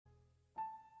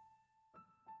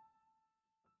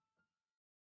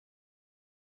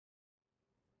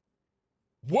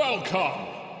Welcome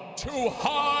to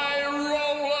High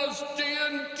Rollers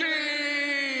D&D!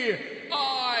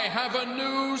 I have a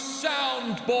new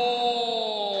soundboard!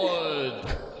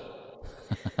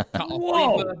 Cut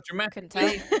off reverb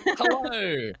dramatically.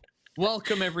 Hello!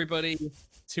 Welcome, everybody,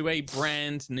 to a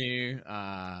brand new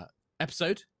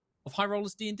episode of High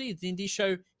Rollers D&D, the D&D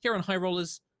show here on High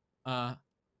Rollers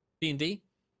D&D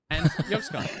and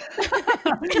Yogsky.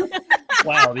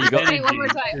 Wow, Say it one more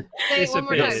time. Say it one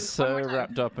more time. He's so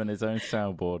wrapped up in his own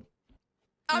soundboard.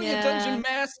 I'm your dungeon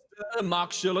master,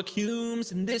 Mark Sherlock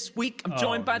Humes, and this week I'm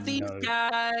joined by these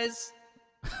guys.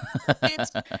 It's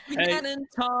Rhiannon,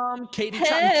 Tom, Katie,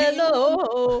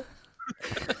 Hello.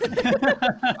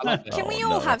 Can we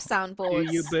all have soundboards?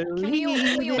 Do you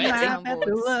believe we all have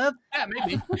soundboards? Yeah,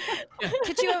 maybe. Yeah.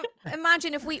 Could you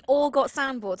imagine if we all got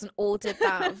soundboards and all did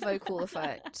that vocal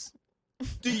effect?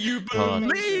 Do you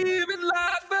believe in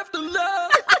life after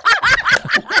love?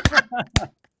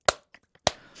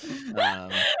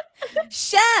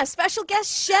 Cher, special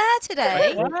guest Cher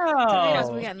today. Wow.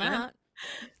 We're getting that.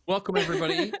 Welcome,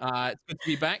 everybody. It's good to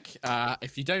be back.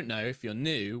 If you don't know, if you're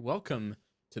new, welcome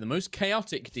to the most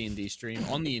chaotic D&D stream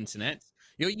on the internet.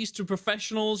 You're used to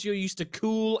professionals. You're used to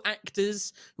cool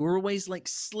actors who are always like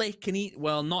slick and eat.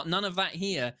 Well, none of that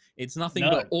here. It's nothing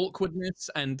but awkwardness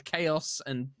and chaos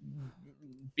and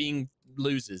being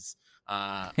losers.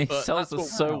 He sells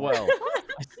us so well.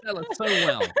 I sell it so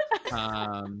well.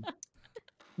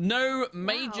 No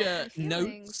major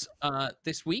notes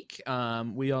this week.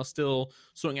 We are still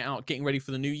sorting it out, getting ready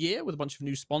for the new year with a bunch of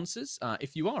new sponsors.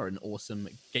 If you are an awesome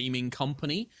gaming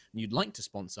company and you'd like to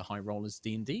sponsor High Rollers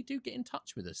D&D, do get in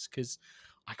touch with us because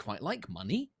I quite like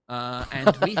money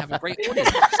and we have a great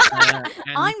audience.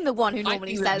 I'm the one who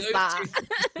normally says that.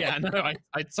 Yeah, no,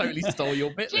 I totally stole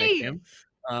your bit there, Kim.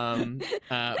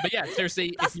 But yeah,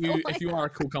 seriously, if you are a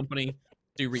cool company,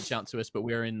 do reach out to us. But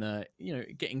we're in the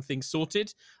getting things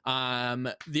sorted.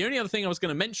 The only other thing I was going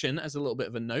to mention as a little bit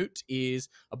of a note is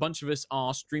a bunch of us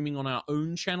are streaming on our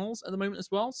own channels at the moment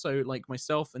as well. So like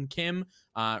myself and Kim,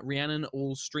 Rhiannon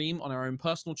all stream on our own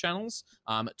personal channels.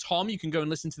 Tom, you can go and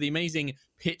listen to the amazing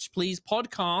Pitch Please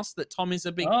podcast that Tom is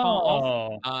a big part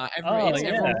of. It's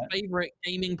everyone's favorite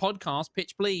gaming podcast,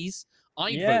 Pitch Please.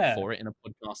 I'd vote for it in a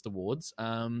podcast awards.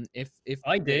 If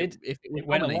I did, if it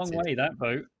went a long way, that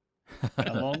vote.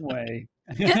 A long way.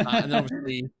 And then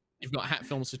obviously you've got Hat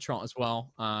Films to trot as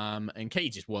well. And Katie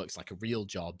just works like a real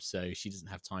job, so she doesn't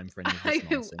have time for any of this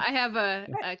nonsense. I have a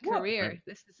career.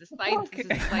 This is a side. This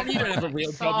is like You don't have a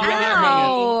real job.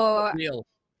 Wow. Real.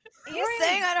 You're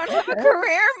saying I don't have a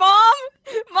career, Mom?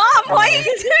 Mom, why are you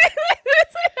doing like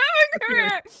this? I have a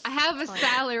career. I have a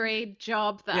salaried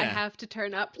job that I have to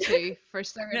turn up to for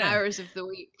certain hours of the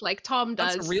week, like Tom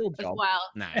does. That's a real job. As well.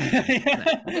 Nah.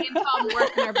 Me and Tom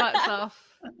working our butts off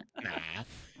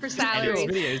for salary.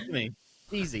 Videos, isn't he?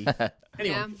 Easy.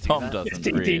 Anyway, Tom doesn't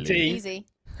really. Easy.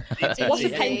 What's a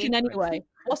pension anyway?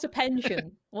 What's a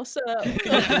pension? What's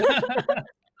a...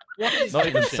 Not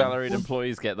even salaried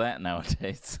employees get that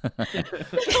nowadays.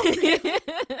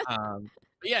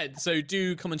 Yeah, so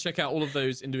do come and check out all of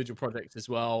those individual projects as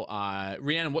well.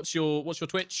 Rhiannon, what's your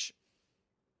Twitch?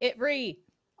 Itrhi.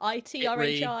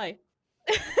 ITRHI.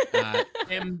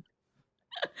 Kim.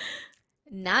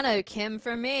 Nano Kim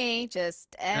for me.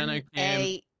 Just NANO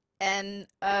Kim.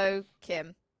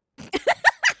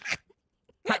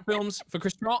 Hat Films for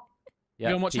Chris Trott. Yeah,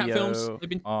 you want to watch Hat Films?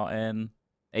 RNHB.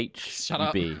 Shut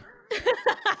up.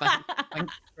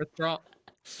 Thanks, Chris Trott.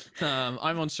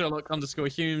 I'm on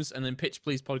Sherlock_Humes, and then Pitch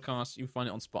Please podcast. You can find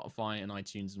it on Spotify and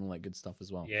iTunes and all that good stuff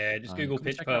as well. Yeah, just Google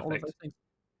Pitch Perfect.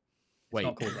 Wait, it's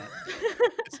not called that.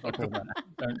 It's not called that.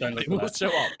 Don't look it for will that. show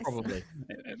up probably.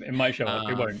 It might show up.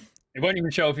 It won't. It won't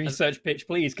even show up if you search Pitch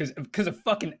Please because of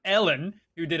fucking Ellen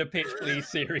who did a Pitch Please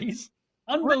series.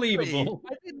 Unbelievable.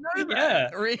 Really? I didn't know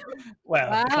that. Yeah. Really?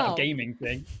 Well, it's not a gaming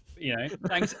thing.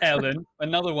 Thanks, Ellen.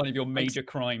 Another one of your major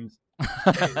crimes.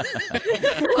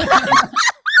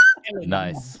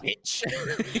 Nice. Bitch.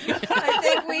 I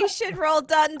think we should roll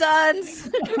dun-duns.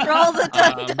 Roll the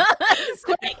dun-duns.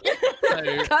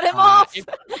 Cut him off.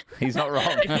 He's not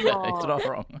wrong. If you are... He's not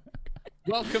wrong.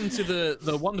 Welcome to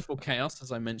the wonderful chaos,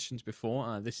 as I mentioned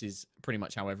before. This is pretty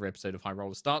much how every episode of High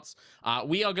Roller starts.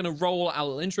 We are going to roll our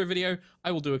little intro video.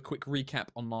 I will do a quick recap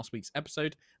on last week's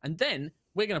episode, and then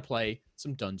we're going to play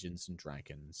some Dungeons and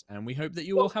Dragons. And we hope that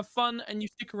you all have fun and you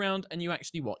stick around and you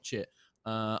actually watch it.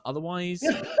 Otherwise,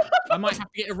 I might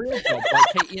have to get a real job like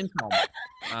Katie and Tom.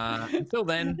 Until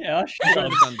then, enjoy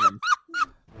the Dungeons.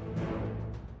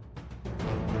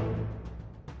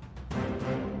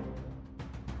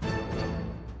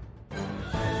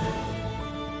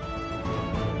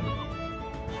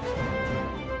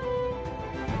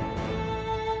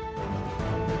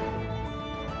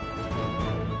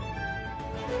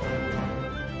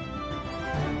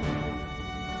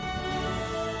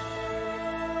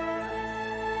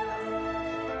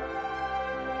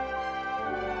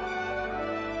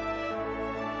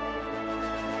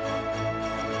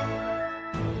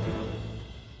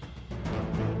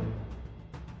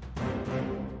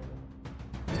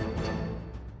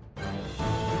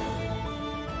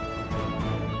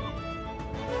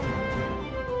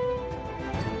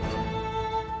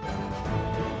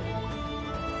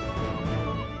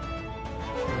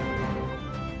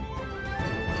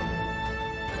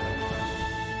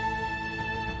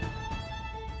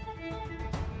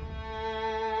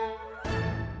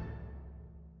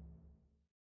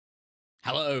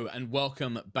 Hello and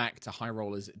welcome back to High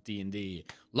Rollers D&D.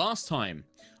 Last time,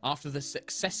 after the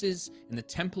successes in the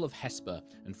Temple of Hesper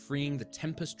and freeing the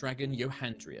Tempest Dragon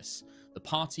Johandrius, the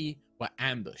party were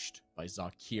ambushed by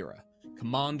Zarkira,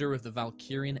 commander of the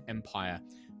Valkyrian Empire,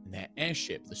 and their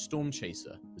airship, the Storm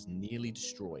Chaser, was nearly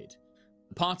destroyed.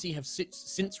 The party have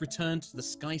since returned to the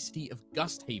Sky City of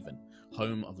Gusthaven,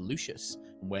 home of Lucius,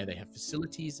 and where they have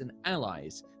facilities and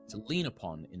allies to lean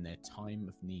upon in their time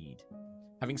of need.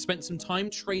 Having spent some time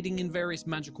trading in various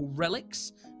magical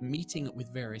relics, meeting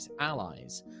with various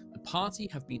allies, the party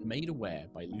have been made aware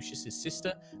by Lucius's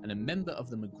sister and a member of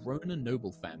the Magrona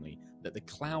noble family that the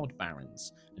Cloud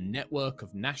Barons, a network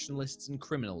of nationalists and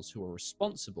criminals who are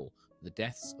responsible for the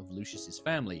deaths of Lucius's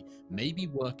family, may be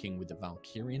working with the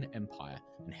Valkyrian Empire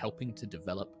and helping to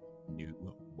develop new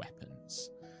weapons.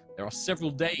 There are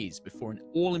several days before an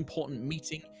all-important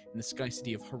meeting in the Sky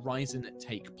City of Horizon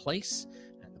take place,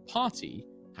 and the party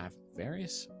have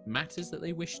various matters that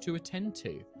they wish to attend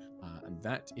to, and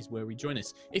that is where we join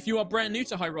us. If you are brand new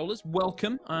to High Rollers,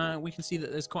 welcome. We can see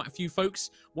that there's quite a few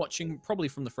folks watching, probably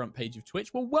from the front page of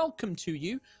Twitch. Well, welcome to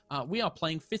you. We are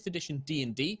playing 5th edition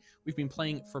D&D. We've been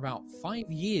playing for about 5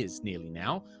 years nearly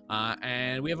now,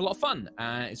 and we have a lot of fun.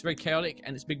 It's very chaotic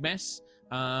and it's a big mess.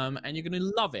 And you're going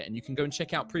to love it. And you can go and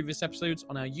check out previous episodes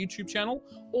on our YouTube channel,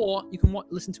 or you can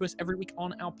listen to us every week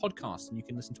on our podcast. And you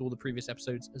can listen to all the previous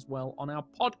episodes as well on our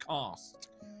podcast.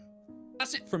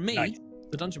 That's it from me,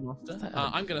 the Dungeon Master.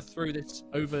 I'm going to throw this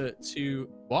over to...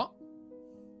 What?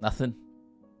 Nothing.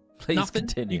 Please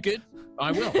continue. You good?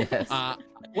 I will. Yes.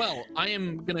 Well, I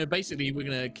am going to we're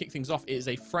going to kick things off. It is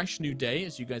a fresh new day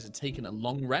as you guys have taken a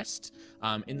long rest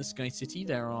in the Sky City.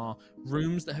 There are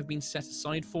rooms that have been set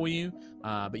aside for you,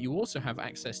 but you also have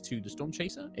access to the Storm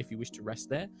Chaser if you wish to rest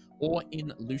there, or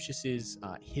in Lucius's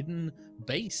hidden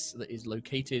base that is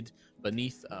located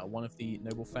beneath one of the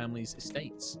noble family's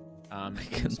estates.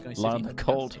 Lie on the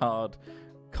cold, hard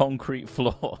concrete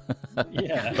floor of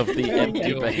the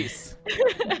empty base.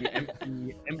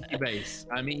 The empty base.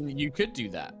 I mean, you could do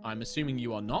that. I'm assuming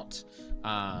you are not.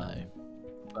 No.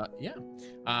 But yeah.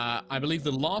 I believe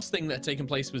the last thing that had taken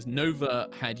place was Nova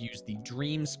had used the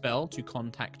dream spell to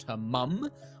contact her mum,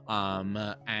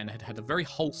 and had had a very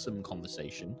wholesome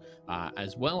conversation,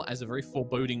 as well as a very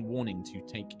foreboding warning to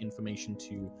take information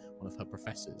to one of her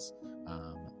professors.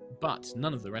 But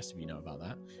none of the rest of you know about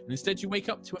that. And instead you wake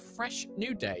up to a fresh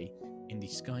new day in the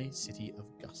Sky City of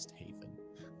Gusthaven.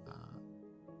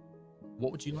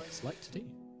 What would you guys like to do?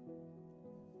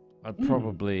 I'd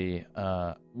probably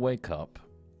wake up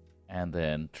and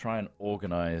then try and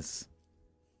organize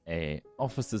a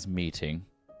officers' meeting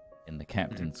in the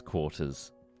captain's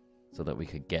quarters so that we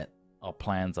could get our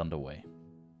plans underway.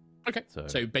 Okay,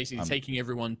 so basically taking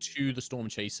everyone to the Storm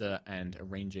Chaser and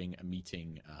arranging a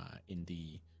meeting in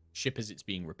the ship as it's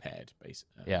being repaired,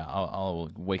 basically. Yeah, I'll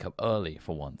wake up early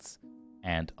for once,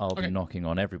 and I'll be knocking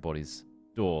on everybody's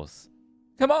doors.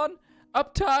 Come on,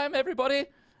 up time, everybody!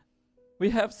 We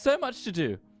have so much to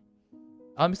do.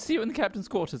 I'll see you in the captain's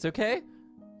quarters, okay?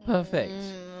 Perfect.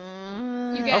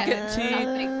 I'll get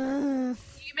tea.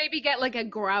 You maybe get like a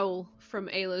growl from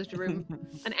Ayla's room,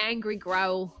 an angry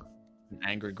growl. An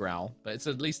angry growl, but it's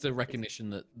at least a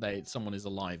recognition that someone is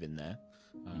alive in there.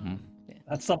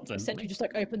 That's something. Essentially, just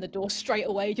like open the door straight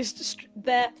away, just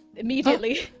there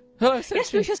immediately. Hello,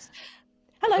 Yes, Lucius.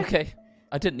 Hello. Okay,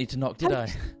 I didn't need to knock, did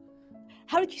I?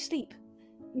 How did you sleep?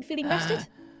 You feeling rested?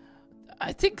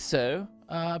 I think so.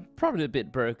 Probably a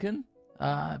bit broken,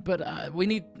 but we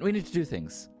need to do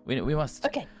things. We must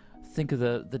think of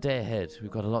the day ahead.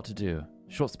 We've got a lot to do.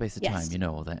 Short space of time, you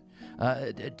know all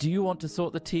that. Do you want to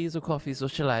sort the teas or coffees, or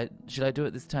shall I do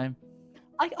it this time?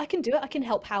 I can do it. I can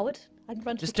help Howard. I can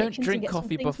run to Just the don't kitchen drink to get some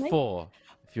coffee things made. before,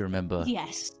 if you remember.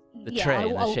 Yes. The tray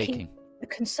and the I'll shaking. keep the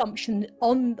consumption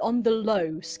on the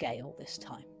low scale this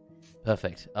time.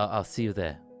 Perfect. I'll see you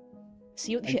there.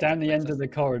 See you at the And ship. down the end of the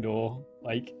corridor,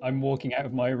 like, I'm walking out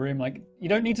of my room, like, you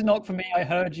don't need to knock for me. I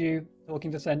heard you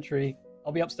talking to Sentry.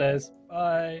 I'll be upstairs.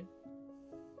 Bye.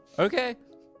 Okay.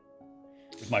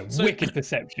 With my wicked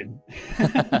perception.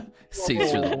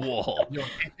 Sees through the wall. Your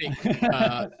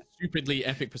epic, stupidly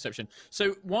epic perception.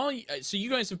 So so you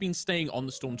guys have been staying on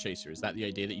the Storm Chaser. Is that the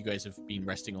idea, that you guys have been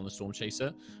resting on the Storm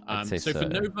Chaser? So for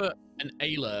Nova and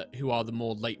Ayla, who are the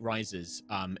more late risers,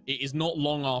 it is not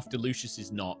long after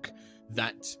Lucius's knock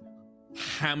that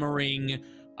hammering,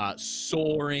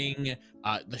 soaring,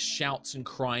 the shouts and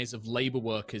cries of labor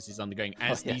workers is undergoing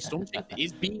as the Storm Chaser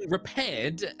is being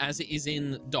repaired as it is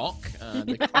in dock,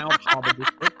 the Cloud Harbor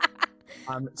District.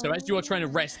 So as you are trying to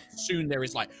rest, soon there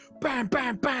is like bam,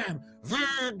 bam, bam,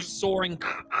 soaring,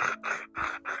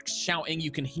 shouting.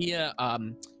 You can hear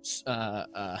Sprocket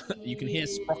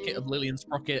of Lillian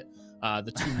Sprocket,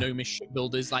 the two gnomish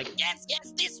shipbuilders, like yes,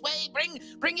 this way,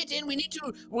 bring it in.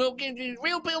 We'll get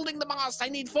rebuilding the mast. I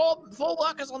need four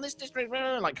workers on this district,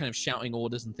 like kind of shouting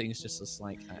orders and things, just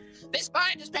like this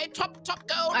client is paid top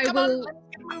gold. Come on, let's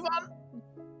move on.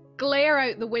 Glare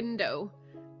out the window,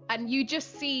 and you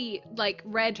just see like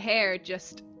red hair,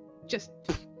 just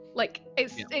like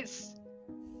it's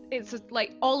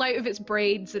like all out of its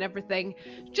braids and everything.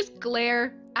 Just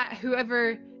glare at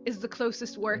whoever is the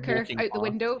closest worker Walking out the past.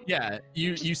 window. Yeah,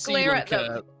 you see glare like at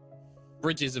them.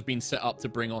 bridges have been set up to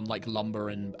bring on like lumber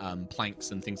and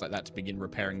planks and things like that to begin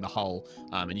repairing the hull.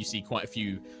 And you see quite a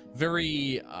few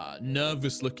very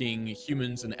nervous-looking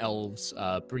humans and elves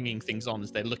bringing things on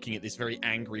as they're looking at this very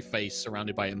angry face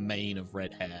surrounded by a mane of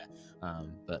red hair.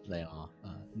 But they are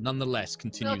nonetheless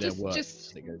continue their work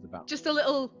as it goes about. Just a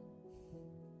little,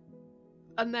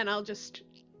 and then I'll just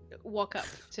walk up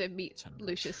to meet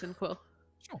Lucius and Quill.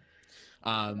 Sure.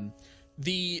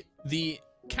 The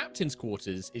captain's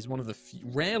quarters is one of the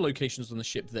rare locations on the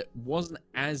ship that wasn't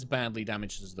as badly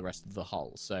damaged as the rest of the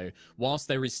hull. So whilst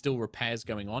there is still repairs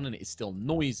going on and it is still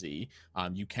noisy,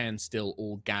 you can still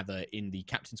all gather in the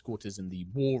captain's quarters in the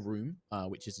war room,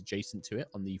 which is adjacent to it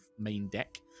on the main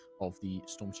deck of the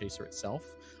Storm Chaser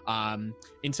itself.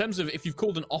 In terms of if you've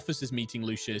called an officers meeting,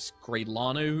 Lucius,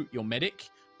 Greylano, your medic,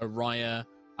 Aerois,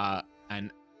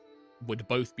 and would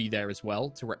both be there as well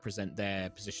to represent their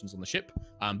positions on the ship.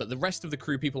 But the rest of the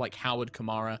crew, people like Howard,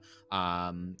 Kamara,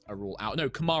 are all out. No,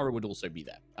 Kamara would also be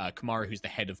there. Kamara, who's the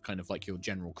head of kind of like your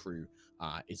general crew,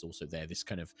 is also there. This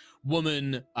kind of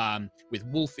woman with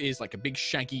wolf ears, like a big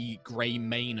shaggy grey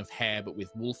mane of hair, but with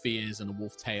wolf ears and a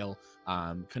wolf tail,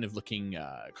 kind of looking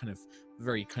kind of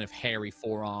very kind of hairy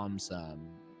forearms,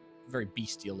 very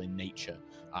bestial in nature,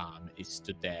 is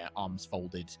stood there, arms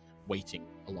folded, waiting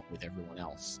along with everyone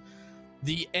else.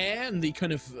 The air and the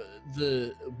kind of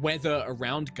the weather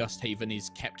around Gusthaven is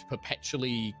kept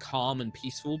perpetually calm and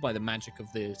peaceful by the magic of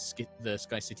the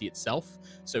Sky City itself.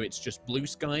 So it's just blue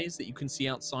skies that you can see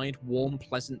outside, warm,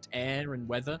 pleasant air and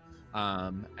weather.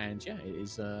 And yeah, it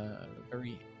is a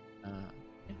very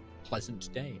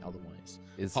pleasant day otherwise.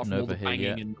 Is apart from all Nova the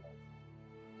here banging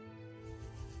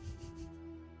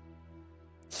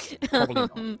yet? and probably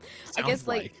not. I guess Sounds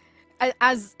like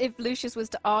as if Lucius was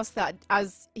to ask that,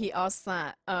 as he asks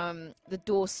that, the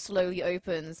door slowly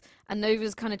opens and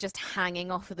Nova's kind of just hanging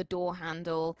off of the door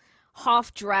handle,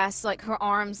 half dressed, like her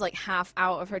arms like half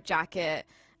out of her jacket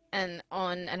and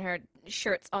her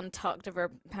shirt's untucked of her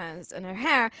pants, and her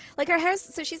hair,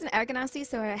 so she's an air ganassi,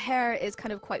 so her hair is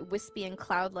kind of quite wispy and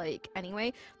cloud-like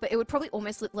anyway, but it would probably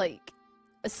almost look like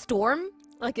a storm,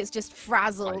 like it's just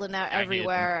frazzled and out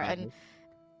everywhere, and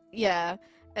yeah,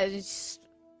 and it's just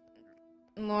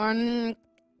morning.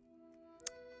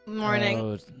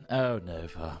 Oh,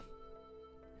 Nova.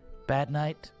 Bad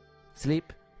night?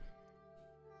 Sleep?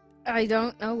 I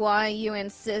don't know why you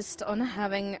insist on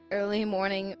having early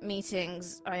morning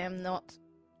meetings. I am not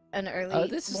an early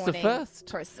morning this is the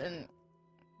first person.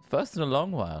 First in a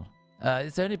long while.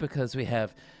 It's only because we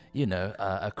have,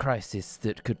 a crisis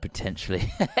that could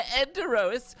potentially end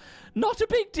Aerois. Not a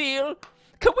big deal.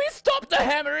 Can we stop the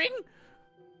hammering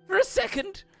for a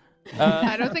second?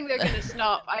 I don't think they're gonna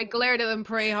stop. I glared at them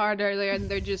pretty hard earlier, and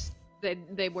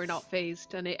they were not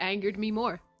phased, and it angered me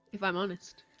more, if I'm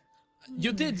honest.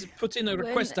 You did put in a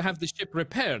request to have the ship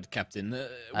repaired, Captain.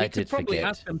 We could probably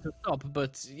ask them to stop,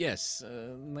 but yes,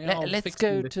 let's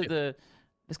go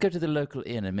to the local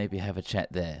inn and maybe have a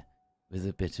chat there with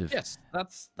a bit of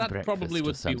that probably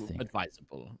would be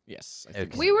advisable. Yes, I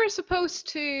think we were supposed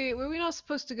to. Were we not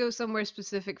supposed to go somewhere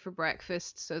specific for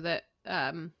breakfast so that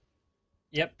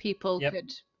people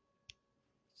could.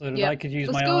 So that I could use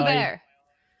Let's my go eye there.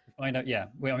 to find out. Yeah,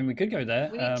 we could go there.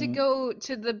 We need to go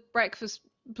to the breakfast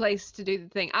place to do the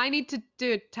thing. I need to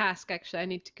do a task, actually. I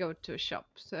need to go to a shop,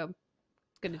 so I'm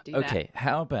going to do that. Okay,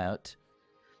 how about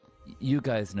you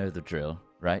guys know the drill,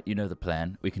 right? You know the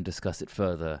plan. We can discuss it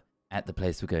further at the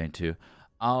place we're going to.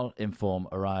 I'll inform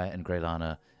Aerois and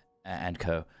Greylana and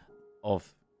co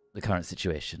of the current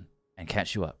situation and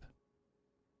catch you up.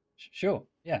 Sure.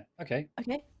 Yeah. Okay.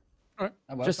 Okay. All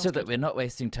right. Just so that we're not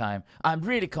wasting time. I'm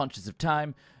really conscious of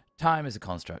time. Time is a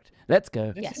construct. Let's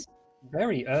go. Yes.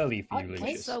 Very early for you,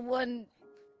 Lucius. Someone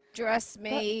dress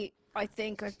me. I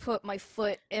think I put my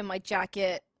foot in my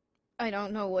jacket. I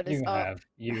don't know what is up.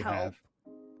 You have.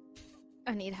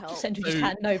 I need help. Essentially just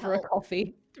hand over a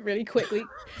coffee really quickly.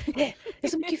 Yeah,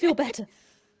 this will make you feel better.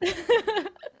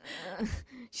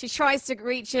 She tries to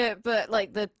reach it, but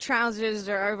like the trousers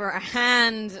are over her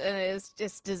hand, and it's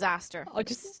just disaster.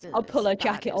 I'll pull her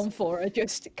jacket on for her.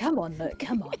 Just come on, look,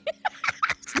 come on.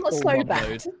 It's not so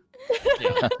bad.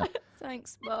 Yeah.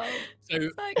 Thanks, Bob. So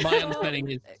my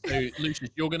understanding is, so Lucius,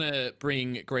 you're gonna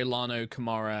bring Greylano,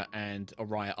 Kamara, and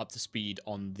Aerois up to speed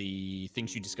on the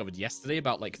things you discovered yesterday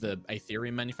about like the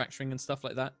Aetherium manufacturing and stuff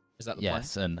like that. Is that the plan?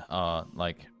 Yes, and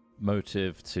like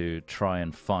motive to try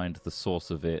and find the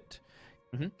source of it,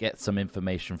 get some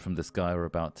information from this guy we're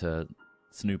about to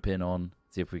snoop in on,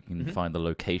 see if we can find the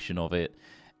location of it,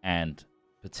 and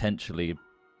potentially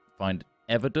find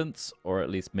evidence, or at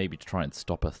least maybe to try and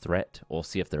stop a threat or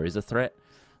see if there is a threat,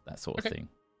 that sort of thing.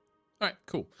 All right,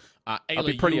 cool. Ayla, I'll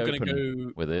be pretty open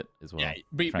go with it as well. Yeah,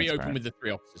 be open with the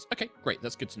 3 officers. Okay, great.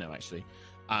 That's good to know, actually.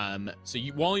 So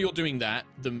while you're doing that,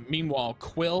 meanwhile,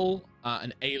 Quill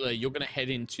and Ayla, you're going to head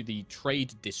into the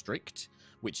trade district,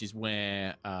 which is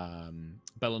where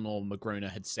Bellinor Magrona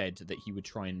had said that he would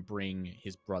try and bring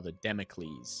his brother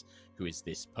Democles, who is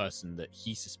this person that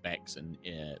he suspects and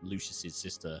Lucius's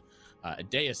sister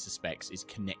Aerois suspects is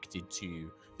connected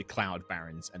to the Cloud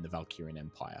Barons and the Valkyrian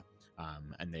Empire.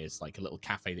 And there's like a little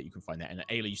cafe that you can find there. And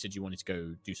Ayla, you said you wanted to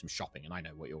go do some shopping, and I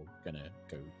know what you're gonna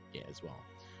go get as well.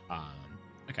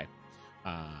 Okay.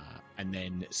 And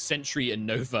then Sentry and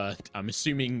Nova, I'm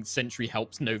assuming Sentry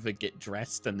helps Nova get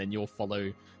dressed, and then you'll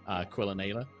follow Quill and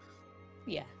Ayla?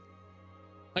 Yeah.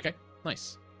 Okay,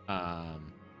 nice.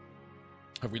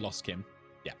 Have we lost Kim?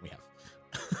 Yeah, we have.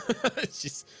 It's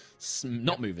just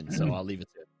not moving, so I'll leave it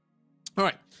to it. All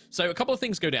right, so a couple of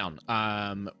things go down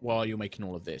while you're making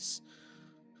all of this.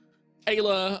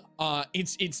 Ayla,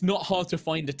 it's not hard to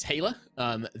find a tailor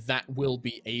that will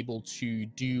be able to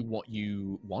do what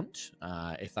you want,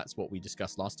 if that's what we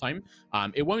discussed last time.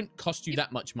 It won't cost you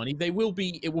that much money. It will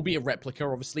be a replica,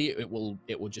 obviously. It will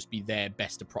just be their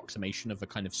best approximation of a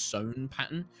kind of sewn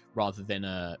pattern rather than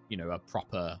a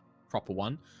proper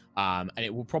one. And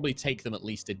it will probably take them at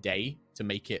least a day to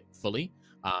make it fully.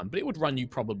 But it would run you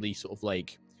probably sort of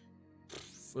like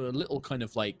for a little kind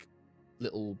of like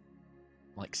little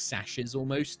like sashes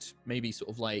almost, maybe sort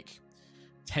of like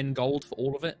 10 gold for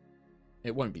all of it.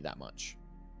 It won't be that much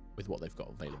with what they've got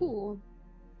available. Cool.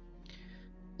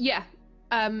 Yeah.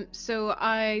 So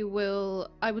I will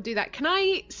do that. Can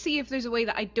I see if there's a way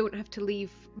that I don't have to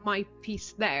leave my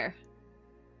piece there?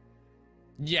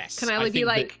 Yes. Can I be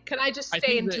like, can I just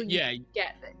stay until you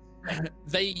get it?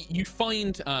 You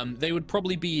find they would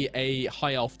probably be a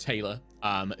high elf tailor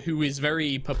who is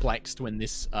very perplexed when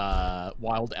this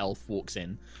wild elf walks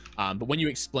in. But when you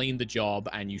explain the job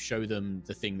and you show them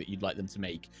the thing that you'd like them to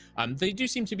make, they do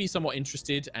seem to be somewhat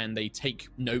interested, and they take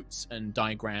notes and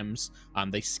diagrams.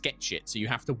 They sketch it, so you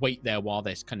have to wait there while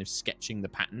they're kind of sketching the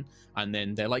pattern, and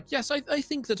then they're like, yes, I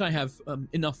think that I have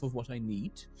enough of what I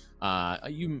need.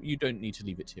 You don't need to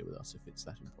leave it here with us if it's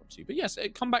that important to you. But yes,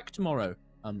 come back tomorrow.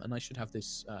 And I should have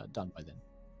this done by then.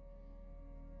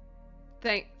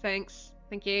 Thanks.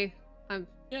 Thank you.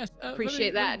 Yes,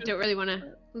 appreciate that. Don't really want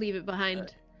to leave it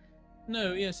behind.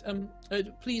 No, yes.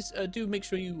 Please do make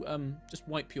sure you just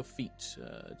wipe your feet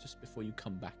just before you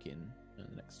come back in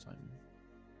the next time.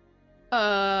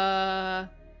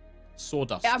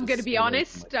 Sawdust. I'm gonna be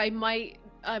honest. I might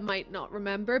not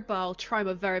remember, but I'll try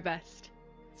my very best.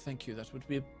 Thank you. That would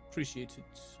be appreciated.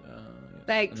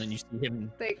 Thanks. And then you see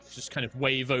him Thanks. just kind of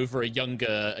wave over a young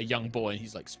boy, and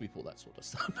he's like, sweep all that sort of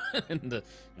stuff. And the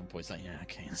young boy's like, yeah,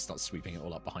 okay, and starts sweeping it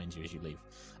all up behind you as you leave.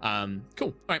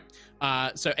 Cool. All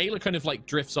right. So Ayla kind of like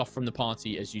drifts off from the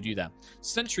party as you do that.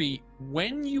 Sentry,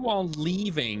 when you are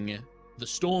leaving the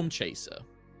Storm Chaser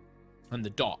and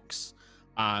the docks,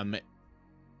 I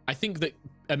think that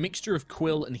a mixture of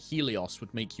Quill and Helios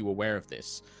would make you aware of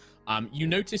this. You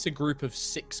notice a group of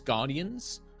 6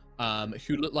 guardians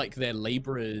who look like they're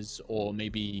laborers or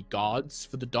maybe guards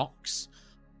for the docks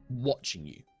watching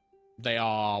you. They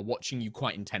are watching you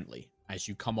quite intently as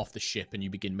you come off the ship and you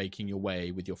begin making your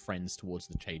way with your friends towards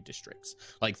the trade districts.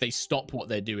 Like, they stop what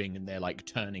they're doing and they're like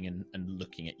turning and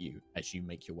looking at you as you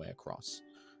make your way across.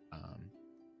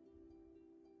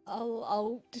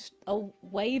 I'll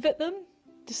wave at them,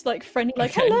 just like friendly,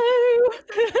 like, hello.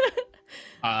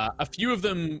 A few of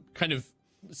them kind of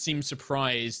seem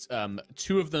surprised.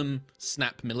 2 of them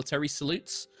snap military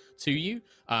salutes to you.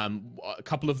 A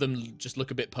couple of them just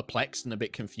look a bit perplexed and a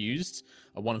bit confused.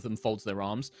 One of them folds their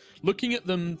arms. Looking at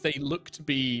them, they look to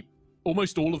be,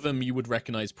 almost all of them you would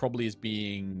recognize probably as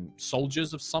being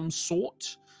soldiers of some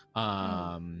sort.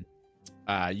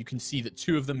 You can see that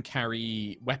 2 of them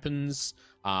carry weapons.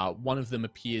 One of them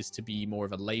appears to be more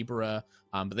of a laborer,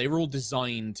 but they were all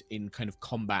designed in kind of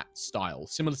combat style,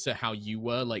 similar to how you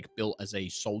were, like, built as a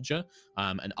soldier.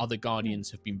 And other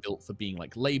guardians have been built for being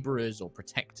like laborers or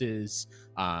protectors,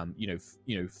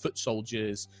 foot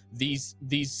soldiers. These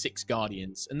 6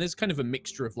 guardians, and there's kind of a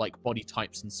mixture of like body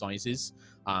types and sizes,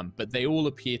 but they all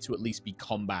appear to at least be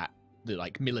combat,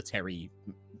 like military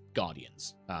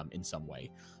guardians in some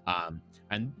way.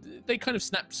 And they kind of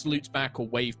snap salutes back or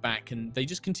wave back, and they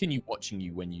just continue watching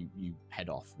you when you head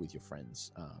off with your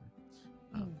friends.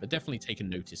 But definitely taking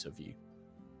notice of you.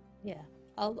 Yeah,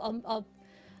 I'll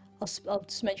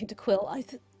just mention to Quill. I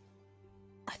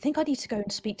think I need to go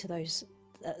and speak to those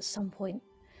at some point.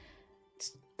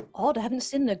 It's odd. I haven't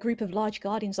seen a group of large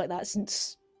guardians like that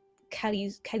since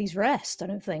Kelly's Rest. I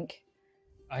don't think.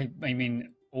 I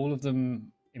mean, all of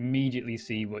them immediately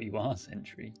see what you are,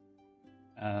 Sentry.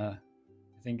 I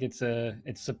think it's a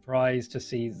surprise to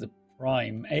see the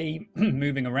Prime A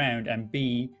moving around and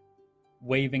B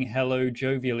waving hello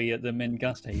jovially at them in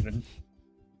Gusthaven.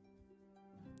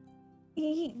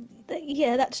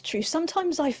 Yeah, that's true.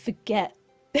 Sometimes I forget.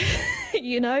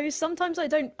 Sometimes I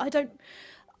don't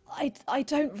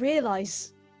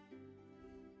realize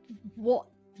what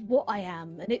I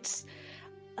am, and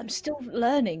I'm still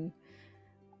learning.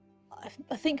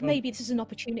 I think maybe this is an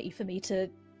opportunity for me to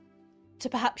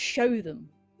perhaps show them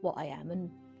what I am, and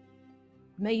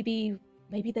maybe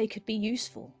they could be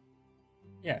useful.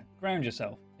 Yeah, ground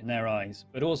yourself in their eyes,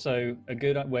 but also a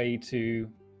good way to,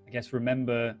 I guess,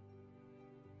 remember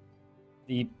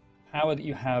the power that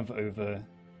you have over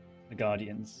the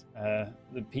Guardians,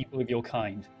 the people of your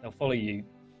kind. They'll follow you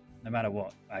no matter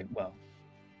what. I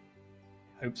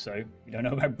hope so. We don't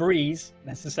know about Breeze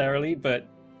necessarily, but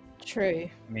true.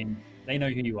 I mean, they know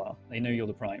who you are. They know you're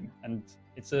the Prime, and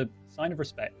it's a sign of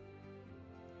respect.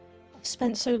 I've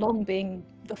spent so long being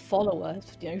the follower,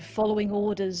 following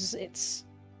orders. It's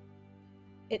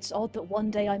odd that one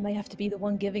day I may have to be the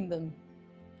one giving them.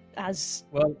 As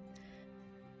well,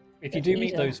 if you do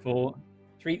meet those 4,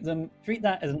 treat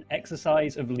that as an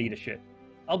exercise of leadership.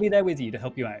 I'll be there with you to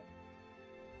help you out.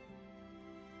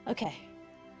 Okay,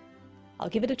 I'll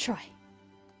give it a try.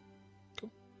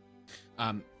 Cool.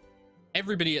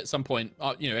 Everybody at some point,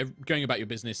 going about your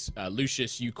business.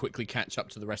 Lucius, you quickly catch up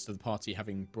to the rest of the party,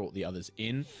 having brought the others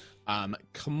in.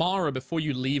 Kamara, before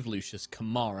you leave, Lucius,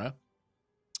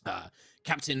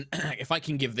 Captain, if I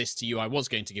can give this to you, I was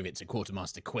going to give it to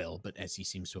Quartermaster Quill, but as he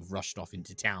seems to have rushed off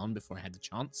into town before I had the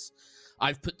chance,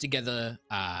 I've put together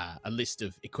a list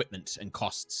of equipment and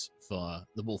costs for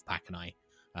the Wolfpack and I.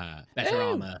 Better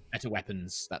armor, better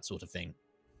weapons, that sort of thing.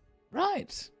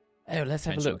 Right. Oh, let's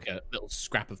have a look. A little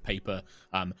scrap of paper.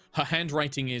 Her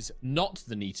handwriting is not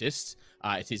the neatest.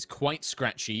 It is quite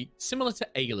scratchy, similar to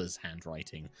Ayla's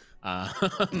handwriting.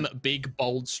 Big,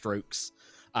 bold strokes.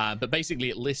 But basically,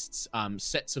 it lists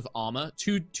sets of armor,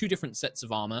 two different sets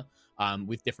of armor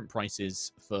with different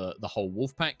prices for the whole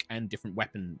Wolfpack, and different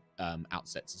weapon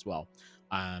outsets as well.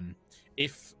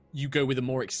 If you go with a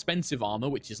more expensive armor,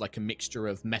 which is like a mixture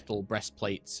of metal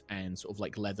breastplates and sort of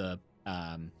like leather,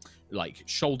 like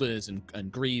shoulders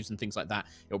and greaves and things like that,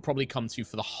 it will probably come to,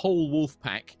 for the whole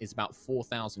Wolfpack, is about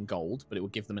 4,000 gold, but it will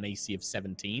give them an AC of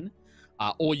 17.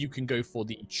 Or you can go for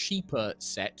the cheaper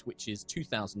set, which is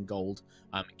 2,000 gold.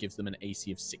 It gives them an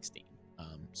AC of 16.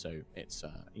 So it's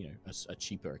a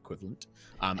cheaper equivalent.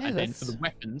 And then for the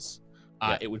weapons,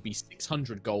 it would be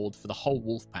 600 gold for the whole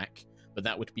Wolfpack, but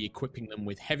that would be equipping them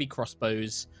with heavy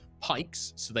crossbows,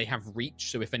 pikes, so they have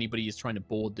reach. So if anybody is trying to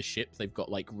board the ship, they've got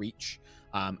like reach,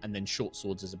 and then short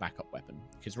swords as a backup weapon.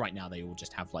 Because right now they all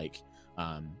just have like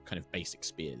kind of basic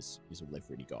spears is all they've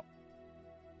really got.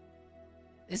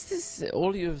 Is this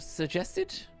all you've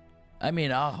suggested? I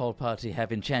mean, our whole party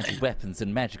have enchanted weapons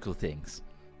and magical things.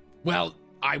 Well,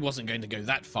 I wasn't going to go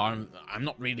that far. I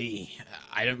don't really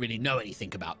know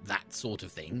anything about that sort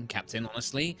of thing, Captain,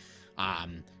 honestly.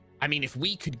 I mean, if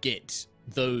we could get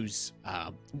the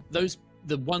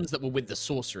ones that were with the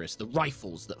sorceress, the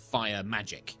rifles that fire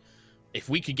magic, if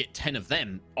we could get 10 of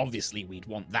them, obviously we'd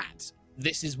want that.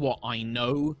 This is what I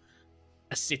know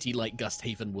a city like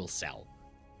Gusthaven will sell.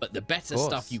 But the better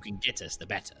stuff you can get us, the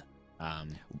better.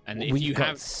 And if We've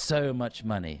got so much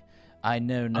money. I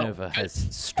know Nova has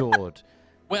stored.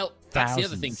 Well, that's the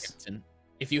other thing, Captain.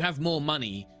 If you have more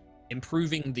money,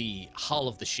 improving the hull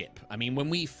of the ship. I mean, when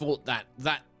we fought that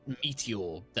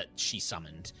meteor that she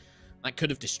summoned, that could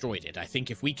have destroyed it. I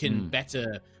think if we can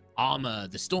better armor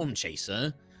the Storm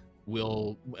Chaser,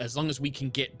 as long as we can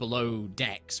get below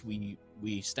decks, we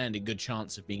stand a good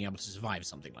chance of being able to survive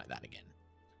something like that again.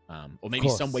 Or maybe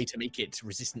some way to make it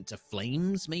resistant to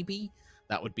flames, maybe?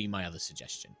 That would be my other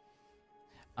suggestion.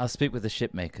 I'll speak with the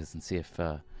shipmakers and see if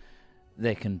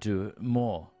they can do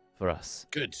more for us.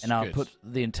 Good. And I'll put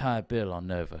the entire bill on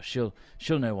Nova. She'll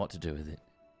know what to do with it.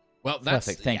 Well, that's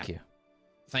perfect. Thank you.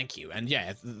 Thank you. And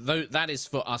yeah, though that is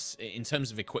for us in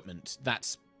terms of equipment.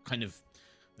 That's kind of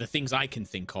the things I can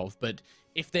think of. But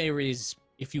if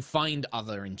you find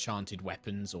other enchanted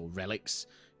weapons or relics,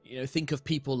 think of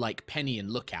people like Penny and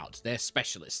Lookout. They're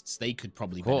specialists. They could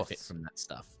probably benefit from that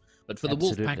stuff. But for the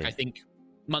Wolfpack, I think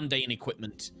mundane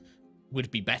equipment would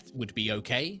be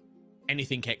okay.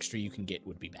 Anything extra you can get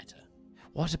would be better.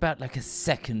 What about like a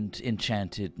second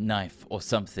enchanted knife or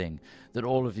something that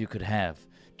all of you could have,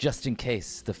 just in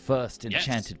case the first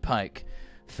enchanted pike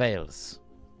fails?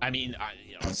 I mean,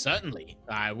 certainly.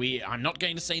 I'm not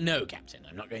going to say no, Captain.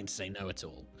 I'm not going to say no at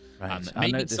all. Right.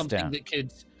 Maybe something that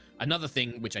could... Another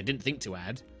thing, which I didn't think to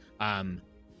add,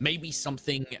 maybe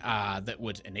something that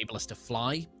would enable us to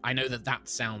fly. I know that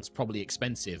sounds probably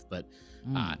expensive, but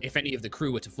if any of the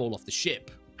crew were to fall off the ship,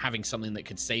 having something that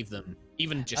could save them,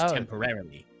 even just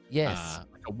temporarily. Yes.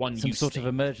 Like a one-use Some sort of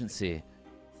emergency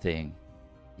thing.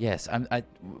 Yes,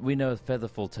 we know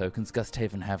Featherfall tokens.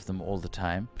 Gusthaven have them all the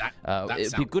time.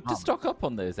 It'd be good to stock up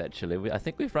on those, actually. I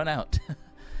think we've run out.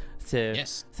 So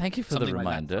yes. Thank you for the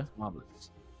reminder. Marvelous.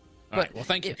 All right, well,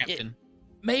 thank you, Captain.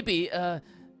 Maybe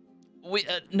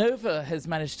Nova has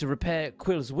managed to repair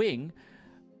Quill's wing.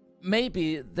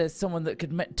 Maybe there's someone that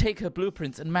could take her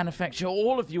blueprints and manufacture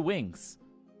all of your wings.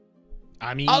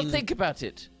 I mean... I'll think about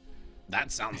it.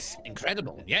 That sounds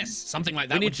incredible. Yes, something like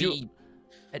that would be...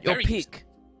 At your peak.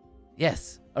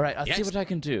 Yes. All right, I'll see what I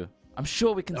can do. I'm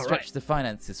sure we can stretch the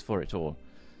finances for it all.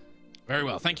 Very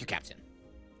well. Thank you, Captain.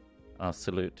 I'll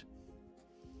salute.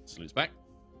 Salutes back.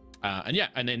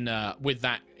 And then with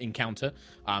that encounter,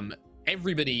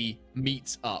 everybody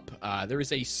meets up. There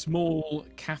is a small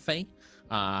cafe,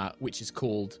 which is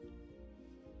called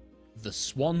the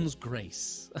Swan's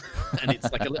Grace, and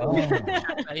it's like a little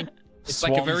cafe. It's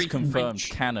Swan's like a very confirmed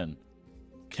canon.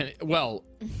 Well,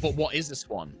 but what is a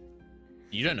swan?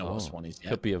 You don't know what a swan is yet.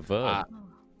 Could be a verb.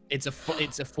 It's a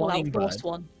flying bird.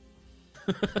 Swan.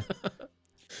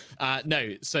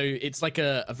 No, so it's like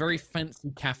a very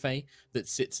fancy cafe that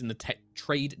sits in the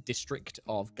trade district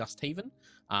of Gusthaven.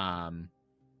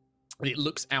 It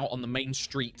looks out on the main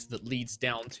street that leads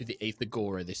down to the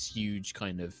Aethagora, this huge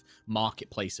kind of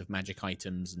marketplace of magic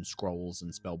items and scrolls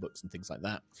and spell books and things like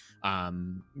that.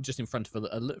 Just in front of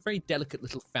a very delicate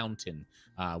little fountain,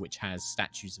 which has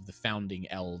statues of the founding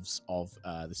elves of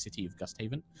the city of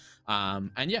Gusthaven.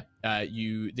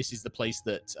 This is the place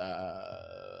that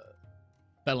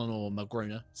Bellinor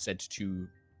Malgrona said to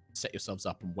set yourselves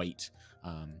up and wait.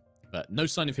 But no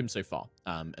sign of him so far.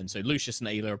 And so Lucius and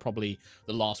Ayla are probably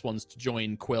the last ones to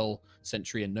join Quill,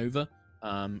 Sentry, and Nova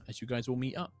as you guys all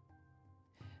meet up.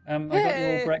 I got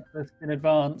your breakfast in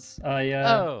advance.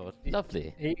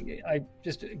 Lovely. I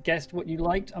just guessed what you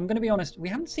liked. I'm going to be honest, we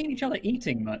haven't seen each other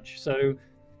eating much, so...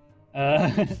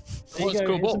 What's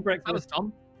cool? Some breakfast. Tell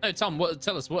us, Tom.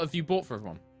 Tell us, what have you bought for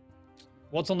everyone?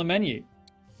 What's on the menu?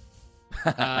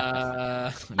 No.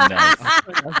 That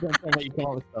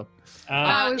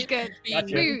was good.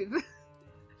 Smooth.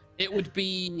 It would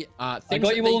be I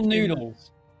got you all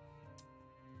noodles.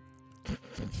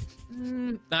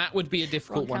 That would be a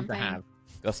difficult one to have.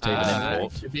 Gusthaven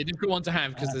import. It would be a difficult one to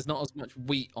have because there's not as much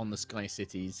wheat on the Sky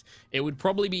Cities. It would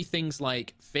probably be things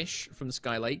like fish from the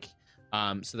Sky Lake.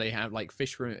 So they have like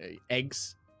fish from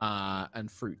eggs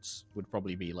and fruits would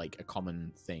probably be like a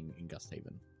common thing in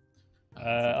Gusthaven.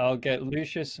 I'll get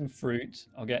Lucius some fruit.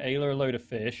 I'll get Ayla a load of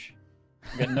fish.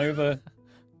 I'll get Nova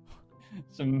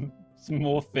some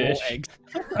more fish. More eggs.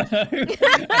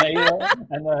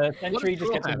 and Sentry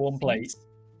just gets a warm plate.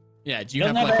 Yeah, do you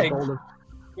have like eggs. a bowl of...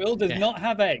 Will does not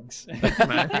have eggs.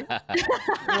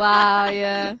 Wow,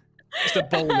 yeah. Just a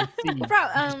bowl of seeds.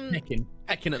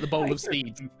 Pecking at the bowl of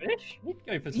seeds. Some fish? You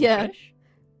can go for some fish.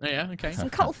 Oh, yeah, okay. Some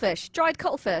cuttlefish, dried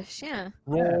cuttlefish, yeah.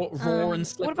 Raw and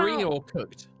slippery or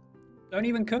cooked? Don't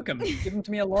even cook them. Give them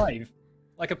to me alive,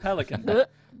 like a pelican.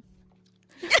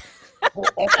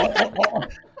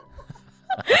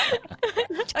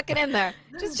 Chuck it in there.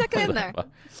 Just chuck it in there.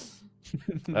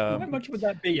 How much would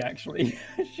that be, actually?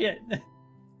 Shit.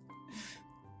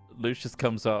 Lucius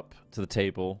comes up to the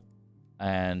table,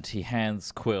 and he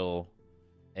hands Quill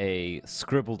a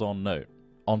scribbled-on note.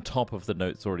 On top of the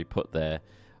notes already put there,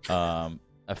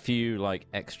 a few like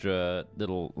extra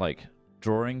little like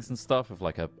drawings and stuff of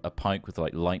like a pike with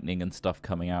like lightning and stuff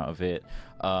coming out of it,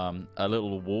 a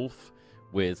little wolf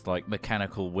with like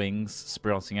mechanical wings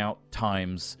sprouting out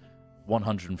times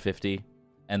 150,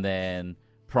 and then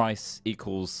price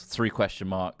equals 3 question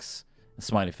marks, a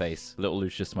smiley face, little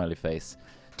Lucius smiley face.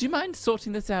 Do you mind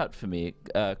sorting this out for me,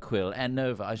 Quill and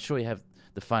Nova? I'm sure you have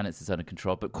the finances under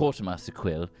control, but Quartermaster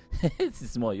Quill, this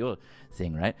is more your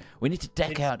thing, right? We need to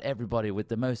deck out everybody with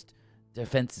the most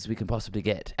defenses we can possibly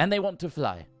get, and they want to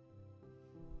fly.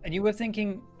 And you were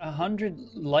thinking 100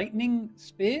 lightning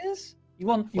spears? You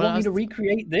want me to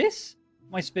recreate this?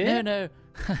 My spear? No,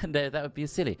 no, that would be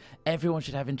silly. Everyone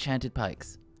should have enchanted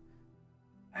pikes.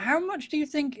 How much do you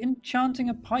think enchanting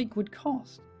a pike would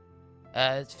cost?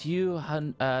 A few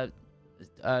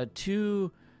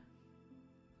 2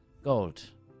 gold.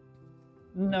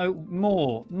 No,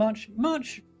 more. Much.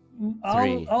 3.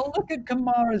 I'll look at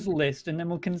Kamara's list and then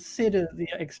we'll consider the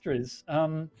extras.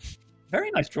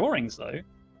 Very nice drawings, though.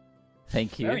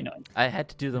 Thank you. Very nice. I had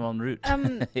to do them en route.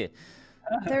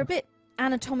 They're a bit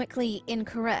anatomically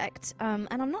incorrect, and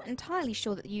I'm not entirely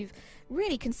sure that you've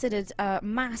really considered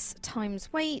mass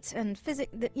times weight and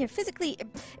physically.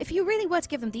 If you really were to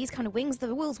give them these kind of wings,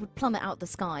 the wolves would plummet out the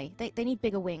sky. They need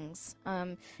bigger wings.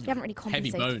 You haven't really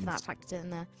compensated for that factored in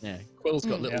there. Yeah, Quill's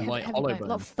got little white hollow bones. A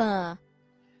lot of fur.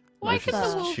 Why can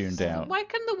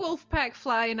the wolf pack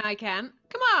fly and I can't?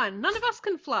 Come on, none of us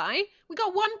can fly. We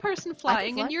got one person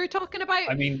flying, and you're talking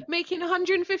about making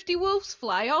 150 wolves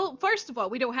fly. First of all,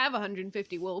 we don't have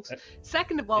 150 wolves.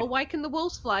 Second of all, why can the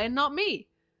wolves fly and not me?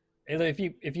 If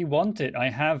you want it, I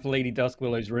have Lady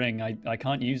Duskwillow's ring. I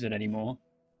can't use it anymore.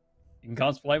 You can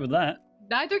cast fly with that.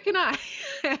 Neither can I.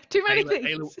 I have too many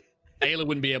things. Ayla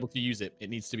wouldn't be able to use it.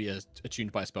 It needs to be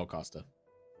attuned by a spellcaster.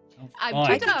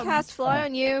 I can cast fly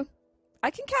on you. I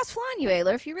can cast fly on you,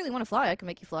 Ayla. If you really want to fly, I can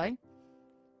make you fly.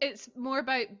 It's more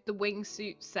about the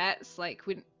wingsuit sets. Like,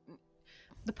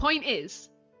 the point is,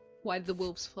 why do the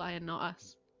wolves fly and not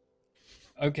us?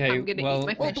 Okay, I'm gonna eat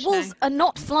my fish the wolves now. are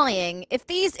not flying. If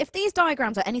these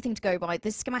diagrams are anything to go by, the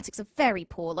schematics are very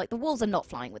poor. Like, the wolves are not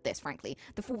flying with this, frankly.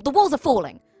 The wolves are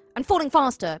falling, and falling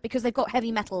faster because they've got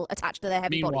heavy metal attached to their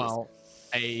heavy Meanwhile,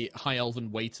 bodies. a high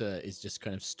elven waiter is just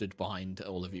kind of stood behind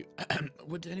all of you.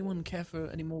 Would anyone care for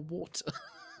any more water?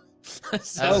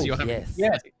 Yes.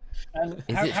 And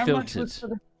Is how it much was for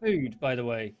the food, by the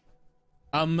way?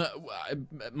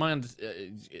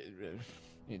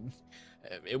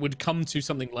 It would come to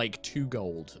something like 2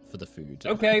 gold for the food.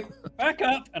 Okay, back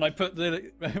up, and I put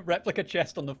the replica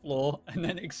chest on the floor and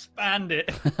then expand it.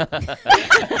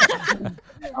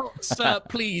 Sir,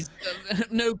 please,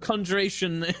 no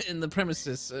conjuration in the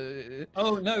premises.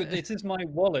 Oh no, this is my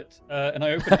wallet, and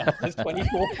I open it up. There's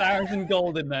 24,000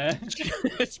 gold in there.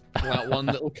 Just pull out 1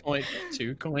 little coin,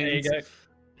 2 coins. There you go.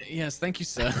 Yes, thank you,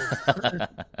 sir.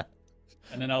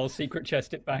 And then I'll secret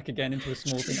chest it back again into a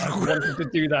small thing. I've wanted to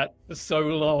do that for so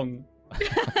long.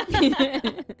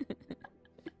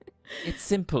 It's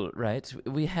simple, right?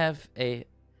 We have an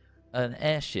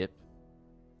airship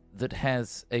that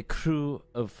has a crew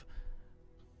of,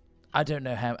 I don't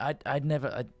know how, I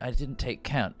didn't take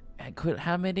count.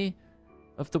 How many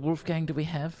of the Wolfgang do we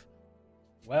have?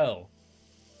 Well,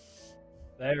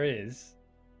 there is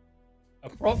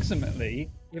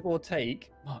approximately, give or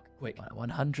take, Mark, quick.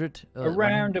 100?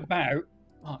 Around about,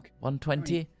 Mark.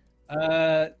 120?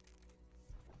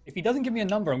 If he doesn't give me a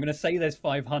number, I'm going to say there's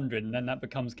 500, and then that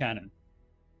becomes canon.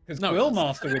 Because No,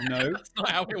 Quillmaster would know. That's not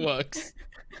how it works.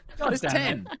 God It's damn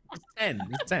 10. it. It's 10.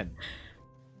 It's 10.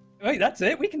 Wait, that's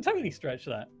it? We can totally stretch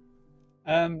that.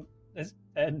 There's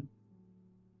 10.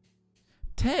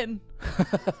 10?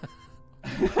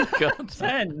 Oh, God.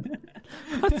 10?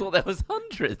 I thought there was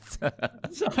hundreds.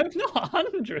 So not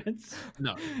hundreds.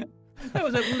 No. That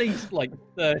was at least like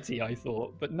 30, I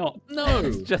thought, but not. No.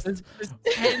 It's just... There's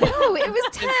 10. No, it was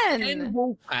 10. 10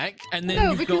 Wolfpack, and then No,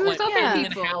 you've because got like there's other Penny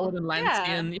and people. Howard and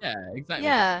Lancian. Yeah, exactly.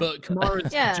 Yeah. But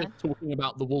Kamara's Yeah. just talking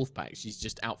about the Wolfpack. She's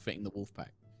just outfitting the Wolfpack.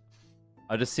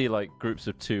 I just see like groups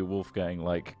of 2 Wolfgang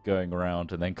like going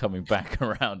around and then coming back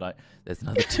around. There's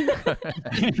another 2.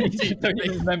 You don't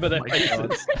even remember their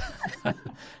faces.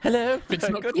 Hello. It's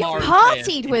not You Kamara's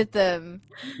partied with them.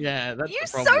 Yeah, that's You the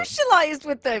problem. socialized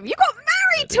with them. You got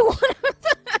married to one of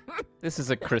them. This is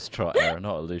a Chris Trot era,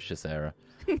 not a Lucius era.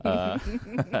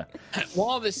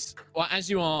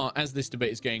 As this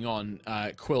debate is going on,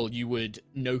 Quill, you would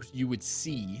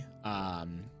see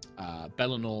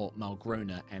Bellinor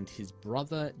Malgrona and his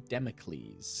brother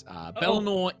Democles.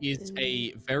 Bellinor is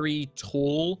a very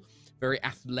tall, very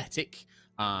athletic,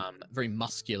 very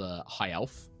muscular high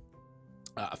elf.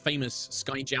 A famous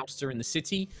sky jouster in the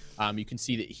city. You can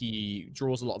see that he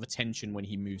draws a lot of attention when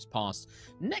he moves past.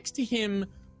 Next to him,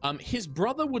 his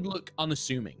brother would look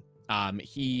unassuming.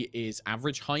 He is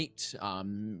average height,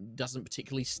 doesn't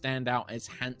particularly stand out as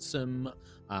handsome,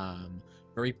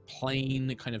 very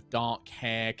plain, kind of dark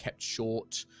hair, kept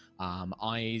short.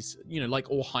 Eyes,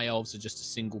 like all high elves, are just a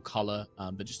single color,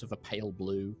 but just of a pale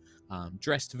blue.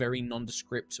 Dressed very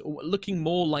nondescript, looking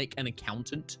more like an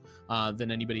accountant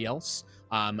than anybody else,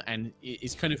 and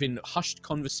is kind of in hushed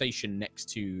conversation next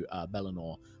to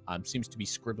Bellinor. Seems to be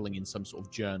scribbling in some sort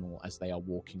of journal as they are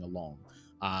walking along.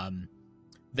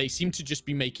 They seem to just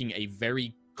be making a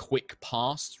very quick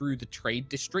pass through the trade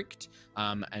district,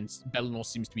 and Bellinor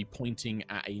seems to be pointing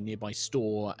at a nearby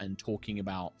store and talking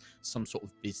about some sort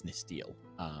of business deal,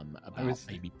 about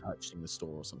maybe purchasing the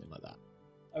store or something like that.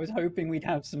 I was hoping we'd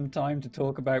have some time to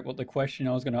talk about what the question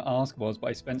I was going to ask was, but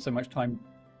I spent so much time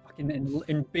fucking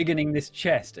embiggening this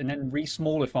chest and then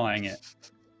re-smallifying it.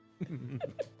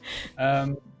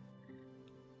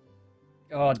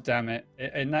 God damn it.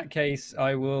 In that case,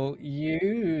 I will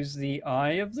use the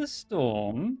Eye of the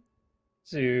Storm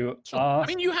to ask... I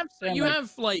mean, you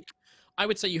have like... I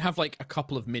would say you have like a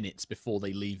couple of minutes before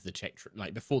they leave the check,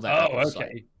 like before they're out of sight.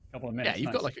 Okay. A couple of minutes. Yeah,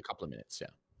 you've got like a couple of minutes, yeah.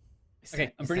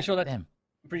 Okay, I'm pretty sure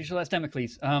that's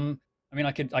Damocles. I mean,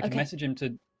 I could message him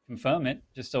to confirm it,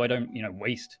 just so I don't,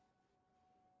 waste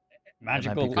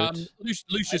magical.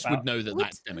 Lucius would know that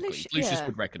that's Damocles. Lucius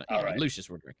would recognize. Right. Lucius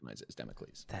would recognize it as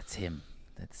Damocles. That's him.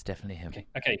 That's definitely him.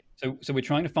 Okay. So we're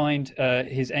trying to find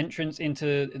his entrance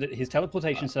into his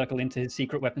teleportation circle into his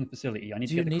secret weapon facility. I need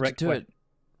to get the correct. Do you need to do it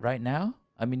right now?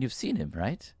 I mean, you've seen him,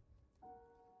 right?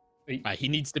 He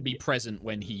needs to be present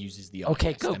when he uses the.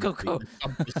 Okay, go.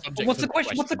 What's the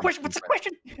question?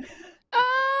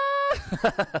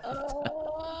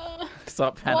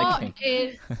 Stop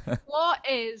panicking. What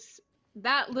is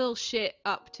that little shit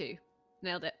up to?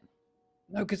 Nailed it.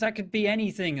 No, because that could be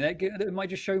anything. That might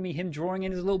just show me him drawing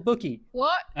in his little bookie.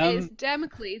 What is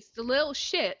Damocles, the little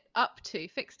shit, up to?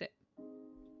 Fixed it.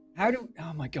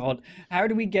 Oh my god. How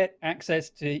do we get access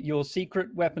to your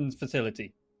secret weapons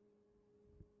facility?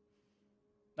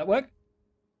 That work?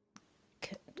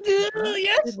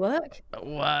 Yes. Could work.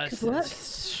 What? Could work.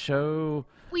 Show.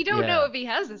 We don't know if he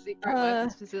has a secret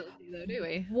weapons facility, though, do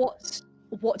we?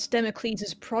 What's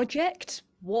Damocles' project?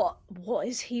 What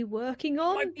is he working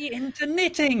on? It might be into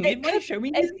knitting. It might show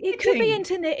me knitting. It could be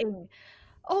into knitting.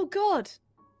 Oh God,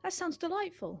 that sounds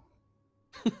delightful.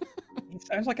 He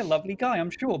sounds like a lovely guy, I'm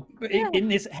sure. But in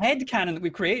this head canon that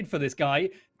we've created for this guy,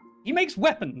 he makes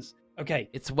weapons. Okay.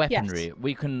 It's weaponry. Yes.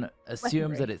 We can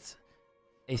assume that it's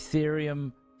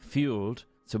Ethereum fueled,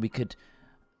 so we could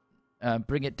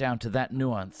bring it down to that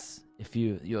nuance. If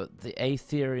you're the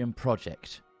Aetherium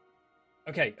project.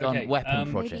 Okay.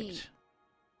 Weapon project. Maybe,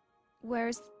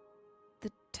 where's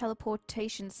the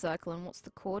teleportation circle and what's the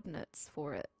coordinates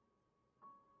for it?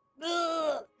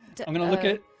 I'm going to look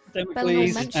at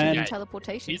Bellinor mentioned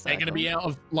teleportation circle. They're going to be out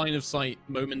of line of sight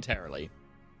momentarily.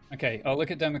 Okay, I'll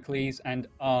look at Damocles and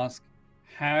ask,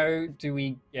 how do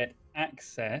we get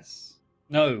access?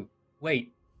 No,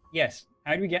 wait. Yes,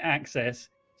 how do we get access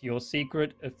to your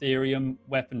secret Ethereum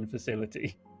weapon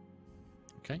facility?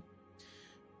 Okay.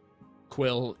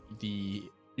 Quill,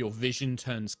 your vision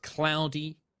turns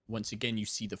cloudy. Once again, you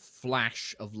see the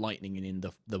flash of lightning, and in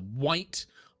the white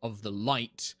of the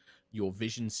light, your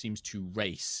vision seems to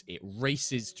race. It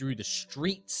races through the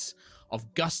streets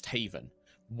of Gusthaven,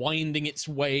 winding its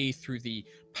way through the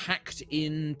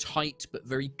packed-in, tight but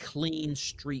very clean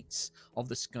streets of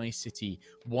the Sky City,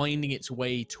 winding its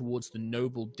way towards the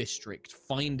noble district,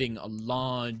 finding a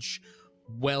large,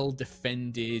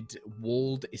 well-defended,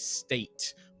 walled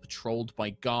estate patrolled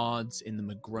by guards in the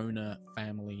Magrona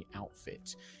family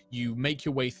outfit. You make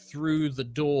your way through the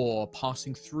door,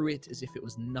 passing through it as if it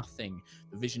was nothing.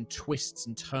 The vision twists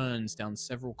and turns down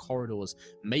several corridors,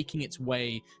 making its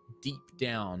way deep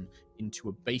down into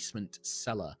a basement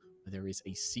cellar where there is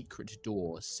a secret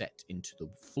door set into the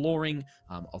flooring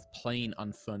of plain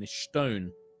unfurnished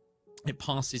stone. It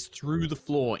passes through the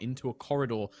floor into a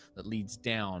corridor that leads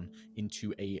down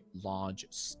into a large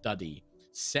study.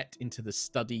 Set into the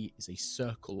study is a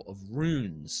circle of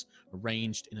runes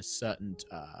arranged in a certain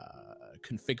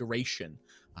configuration.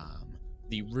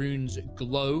 The runes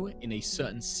glow in a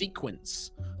certain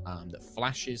sequence that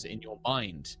flashes in your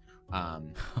mind.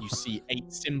 You see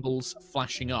 8 symbols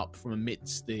flashing up from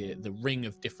amidst the ring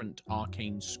of different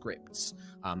arcane scripts.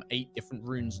 8 different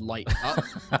runes light up.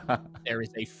 There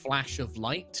is a flash of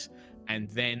light, and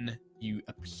then you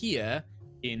appear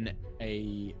in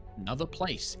another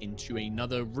place, into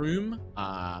another room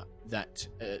that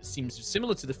seems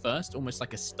similar to the first, almost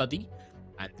like a study,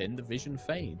 and then the vision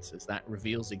fades as that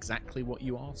reveals exactly what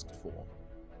you asked for.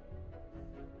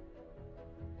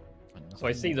 So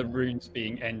I see the runes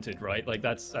being entered, right? Like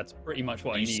that's pretty much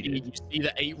what I needed. You see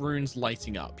the 8 runes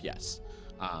lighting up, yes.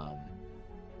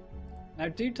 Now,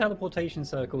 do teleportation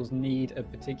circles need a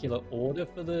particular order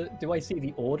for the... Do I see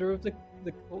the order of the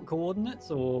coordinates,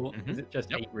 or is it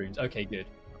just 8 runes? Okay, good.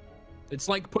 It's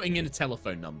like putting in a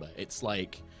telephone number. It's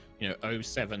like,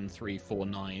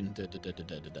 07349 da da da da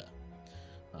da da.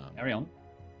 Carry on.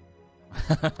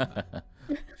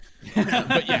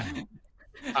 But yeah.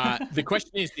 The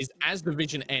question is as the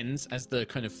vision ends, as the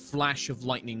kind of flash of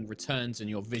lightning returns and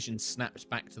your vision snaps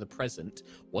back to the present,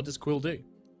 what does Quill do?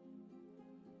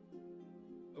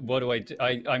 What do I do?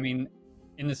 I mean,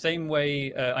 in the same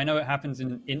way, I know it happens in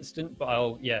an instant, but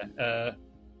I'll,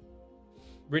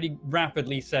 really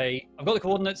rapidly say, I've got the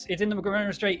coordinates, it's in the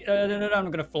McGregor Strait,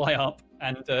 I'm going to fly up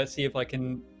and see if I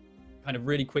can kind of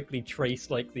really quickly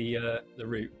trace, like, the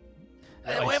route.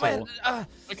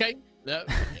 Okay.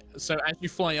 So as you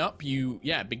fly up, you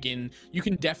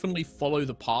can definitely follow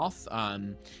the path.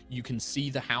 You can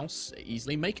see the house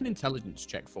easily. Make an intelligence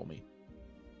check for me.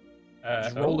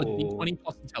 Just roll a d20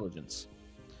 plus intelligence,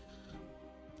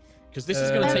 because this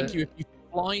is going to take you, if you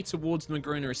fly towards the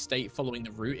Magrona estate following the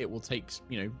route, it will take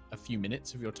a few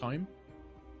minutes of your time.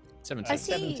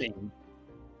 17.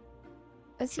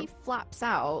 As he flaps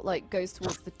out, like goes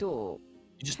towards the door,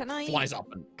 he just can I flies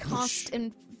up and cast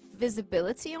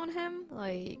invisibility on him,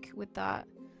 like with that?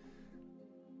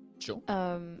 Sure.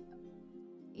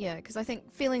 Yeah, because I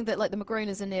think feeling that like the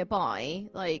Magronas are nearby,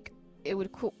 like it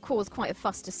would cause quite a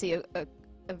fuss to see a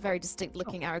very distinct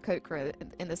looking Aarakocra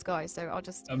in the sky. So I'll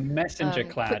just a messenger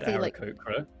clad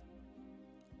Aarakocra.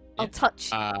 I'll touch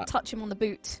him on the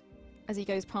boot as he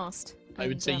goes past. I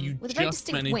would say you with a very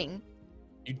distinct wing.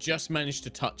 You just managed to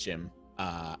touch him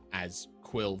as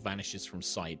Quill vanishes from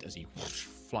sight as he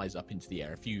flies up into the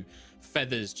air. A few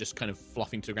feathers just kind of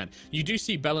fluffing to the ground. You do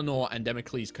see Bellinor and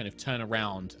Democles kind of turn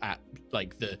around at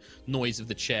like the noise of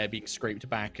the chair being scraped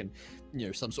back and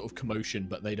some sort of commotion,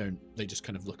 but they don't. They just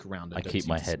kind of look around. And I keep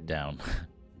my head down.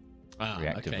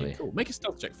 Reactively. Okay, cool. Make a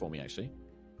stealth check for me, actually.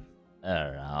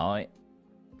 All right.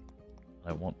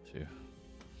 I want to.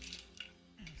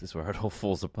 This is where it all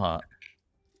falls apart.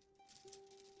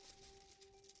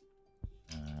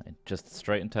 Just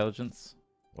straight intelligence,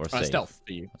 or stealth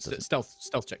for you.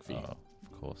 Stealth check for you. Oh,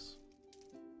 of course.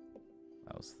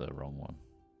 That was the wrong one.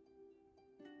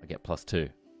 I get +2.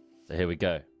 So here we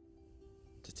go.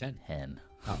 To 10. 10.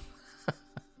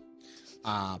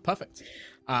 Oh. Perfect.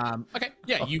 Okay.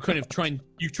 Yeah, you kind of try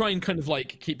and kind of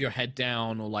like keep your head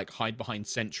down or like hide behind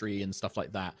sentry and stuff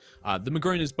like that. The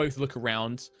Magronas both look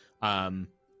around.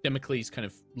 Democles kind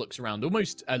of looks around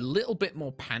almost a little bit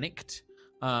more panicked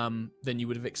than you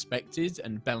would have expected,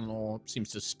 and Bellinor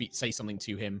seems to say something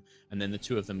to him, and then the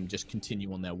two of them just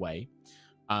continue on their way.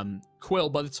 Quill,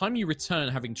 by the time you return,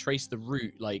 having traced the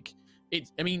route,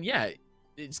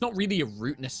 it's not really a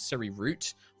necessary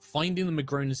route. Finding the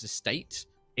Magrona's estate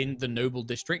in the Noble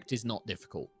District is not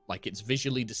difficult. Like, it's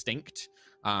visually distinct.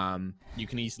 You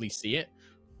can easily see it.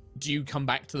 Do you come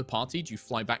back to the party? Do you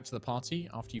fly back to the party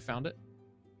after you found it?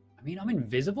 I mean, I'm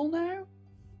invisible now?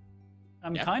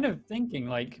 I'm kind of thinking,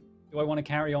 like, do I want to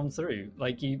carry on through?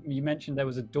 Like, you mentioned there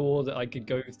was a door that I could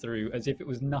go through as if it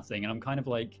was nothing, and I'm kind of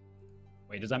like,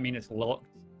 wait, does that mean it's locked?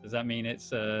 Does that mean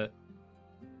it's... I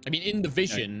mean, in the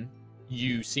vision,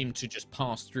 you seem to just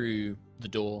pass through the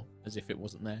door as if it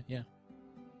wasn't there, yeah.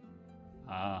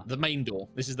 The main door.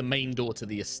 This is the main door to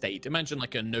the estate. Imagine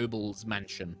like a noble's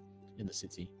mansion in the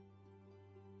city.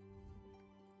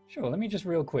 Sure, let me just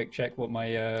real quick check what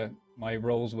my my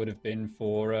rolls would have been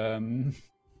for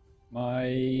my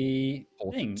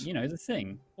thing. The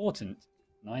thing. Portent.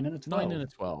 9 and a 12. 9 and a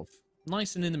 12.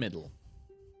 Nice and in the middle.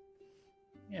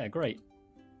 Yeah, great.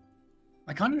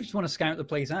 I kind of just want to scout the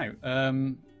place out.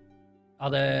 Are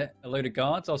there a load of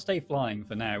guards? I'll stay flying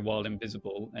for now while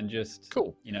invisible and just...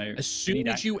 Cool. As soon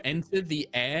as you enter the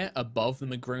air above the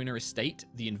Magrona estate,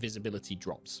 the invisibility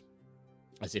drops,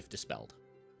 as if dispelled.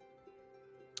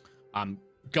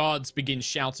 Guards begin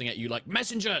shouting at you like,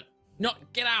 "Messenger,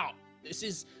 get out! This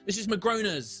is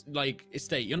Magrona's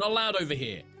estate. You're not allowed over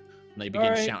here." And they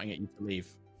begin shouting at you to leave.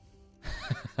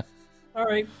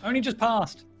 Sorry, only just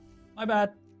passed. My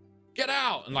bad. Get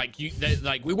out! And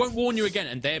we won't warn you again.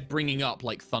 And they're bringing up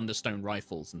like Thunderstone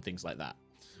rifles and things like that.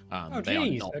 They are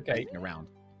not sticking around.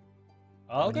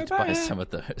 I'll go back. Buy some of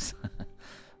those.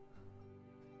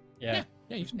 Yeah,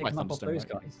 you can buy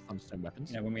Thunderstone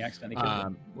weapons. When we accidentally kill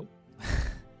them.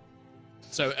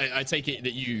 So I take it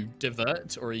that you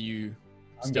divert, or are you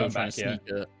still trying to sneak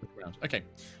look around? Okay.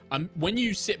 When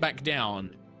you sit back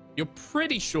down, you're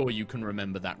pretty sure you can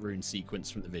remember that rune sequence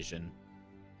from the vision.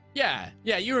 Yeah,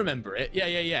 you remember it.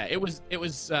 Yeah. It was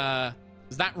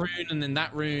that rune and then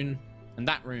that rune and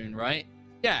that rune, right?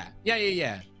 Yeah.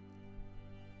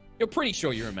 You're pretty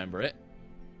sure you remember it.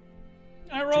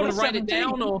 I Do you rolled want a to write it 17.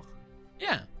 down, or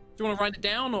yeah? Do you want to write it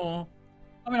down, or?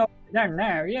 I mean, I'll write it down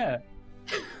now, yeah.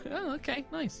 Oh, okay,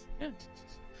 nice. Yeah.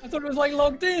 I thought it was like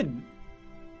logged in.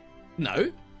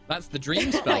 No, that's the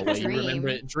dream spell where you remember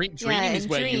it. Dream is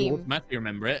where you automatically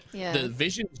remember it. Yeah. The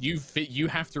visions you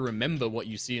have to remember what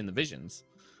you see in the visions.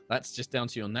 That's just down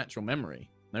to your natural memory.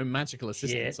 No magical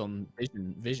assistance on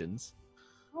visions.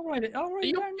 I'll write it.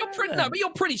 But you're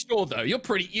pretty sure though. You're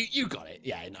pretty. You got it.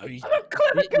 Yeah, no. I'm a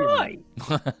clever guy.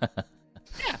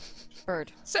 Yeah.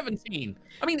 Bird. 17.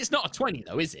 I mean, it's not a 20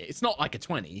 though, is it? It's not like a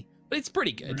 20, but it's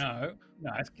pretty good. No,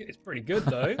 it's pretty good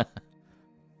though.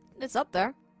 It's up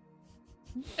there.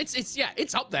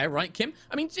 It's up there, right, Kim?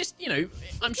 I mean, just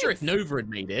I'm sure if Nova had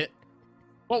made it,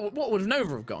 what would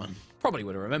Nova have gone? Probably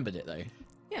would have remembered it though.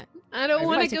 Yeah. I don't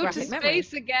want to go to Photographic memory.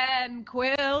 space again,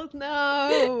 Quill.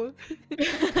 No.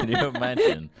 Can you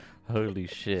imagine? Holy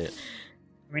shit.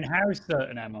 I mean, how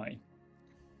certain am I?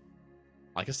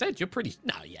 Like I said, you're pretty.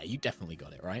 No, yeah, you definitely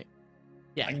got it right.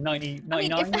 Yeah, Like 90, I mean,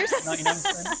 99, if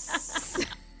 99%?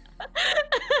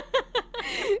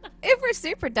 if we're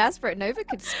super desperate, Nova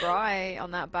could scry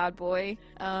on that bad boy.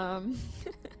 Well,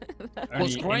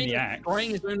 Only in the act.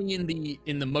 scrying is only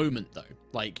in the moment though.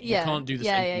 Like Yeah. you can't do the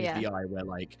Yeah, same yeah, thing yeah. as the eye, where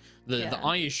like the Yeah.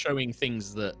 eye is showing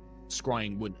things that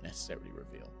scrying wouldn't necessarily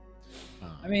reveal.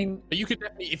 I mean, But you could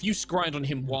definitely, if you scryed on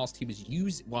him whilst he was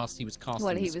casting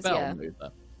Well, he the was, spell, yeah.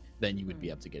 Nova, then you would be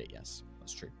able to get it. Yes,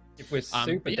 that's true. if we're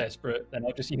super but yeah. desperate, then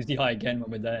I'll just use the eye again when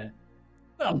we're there.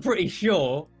 But I'm pretty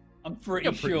sure. You're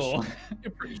pretty sure.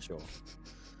 You're pretty sure.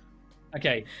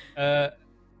 Okay. Yeah.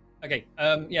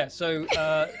 So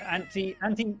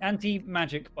anti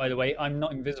magic. By the way, I'm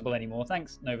not invisible anymore.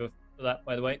 Thanks, Nova, for that.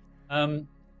 By the way.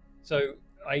 So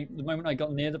the moment I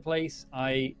got near the place,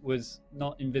 I was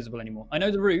not invisible anymore. I know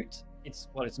the route. It's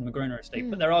a Magrona estate,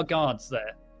 but there are guards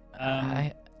there.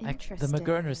 The Interesting.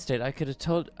 Magrona estate, I could have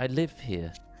told I live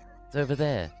here. It's over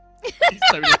there.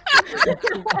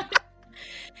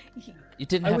 You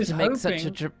didn't I have was to make such a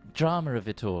hoping- drama of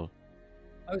it all.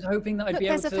 I was hoping that I'd Look, be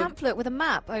able there's a to. pamphlet with a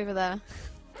map over there.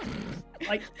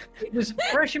 Like, it was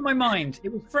fresh in my mind.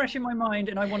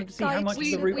 And I wanted to see how Guys, much of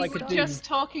We the route I were could do. just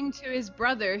talking to his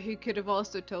brother, who could have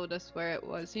also told us where it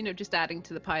was. Just adding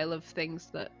to the pile of things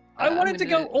that. I wanted to I'm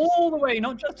go all the way,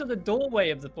 not just to the doorway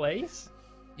of the place.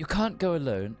 You can't go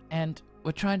alone, and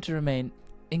we're trying to remain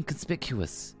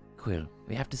inconspicuous, Quill.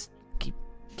 We have to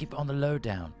keep on the low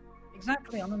down.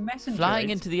 Exactly, I'm a messenger. Flying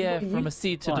It's into the air what you from a need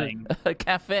sea to flying. a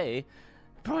cafe,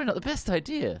 probably not the best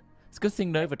idea. It's a good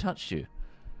thing Nova touched you.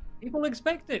 People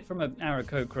expect it from an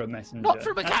Aarakocra messenger. Not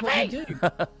from a That's what cafe! we do.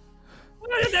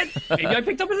 Maybe I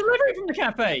picked up a delivery from the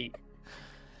cafe.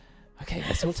 Okay,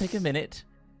 let's all take a minute.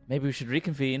 Maybe we should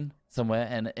reconvene somewhere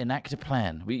and enact a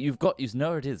plan. You know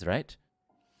where it is, right?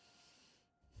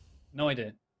 No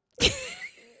idea.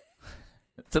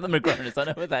 It's at the Magronas, I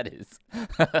know where that is.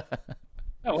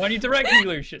 Oh, why don't you direct me,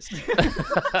 Lucius?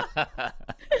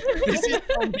 This is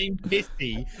Tom being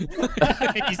pissy.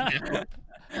 He's now-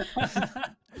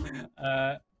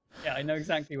 Yeah, I know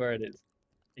exactly where it is.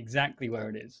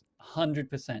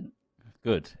 100%.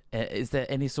 Good. Is there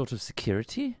any sort of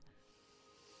security?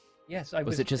 Yes, Or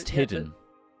was it just yeah, hidden?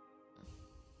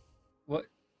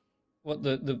 What,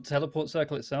 the teleport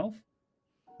circle itself?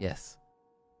 Yes.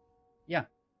 Yeah.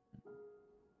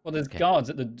 Well, there's Okay. guards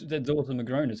at the doors of the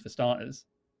Magronas for starters.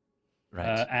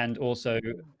 Right. And also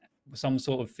some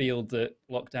sort of field that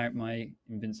blocked out my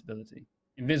invisibility.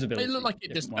 It looked like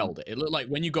it different dispelled one. it. It looked like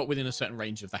when you got within a certain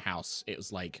range of the house, it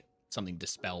was like something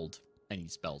dispelled any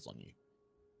spells on you.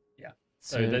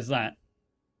 So there's that.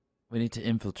 we need to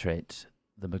infiltrate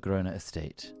the Magrona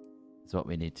estate. Is what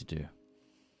we need to do.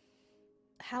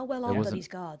 How well There armed are wasn't- these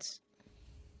guards?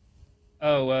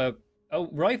 Oh,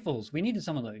 rifles. We needed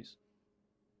some of those.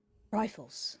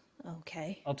 Rifles.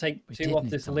 Okay. I'll take We 2 did off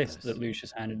need this some of list those. that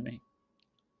Lucius handed me.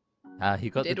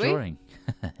 He got Did the we? drawing.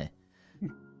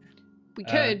 We Uh,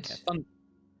 could. Yeah,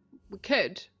 We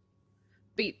could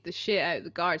beat the shit out of the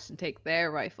guards and take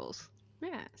their rifles.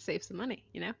 Yeah, save some money,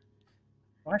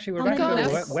 Well, actually, we're How back to many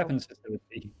the guys? weapons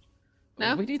facility.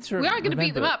 No? We need to We are going to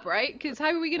beat them remember- up, right? Because how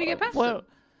are we going to get past Well, them?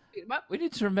 Beat them up? we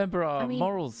need to remember our mean-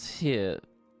 morals here.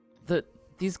 That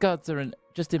these guards are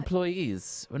just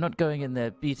employees. We're not going in there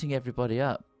beating everybody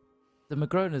up. The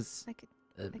Magronas, I could-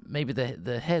 maybe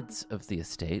the heads of the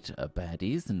estate are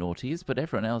baddies and naughties, but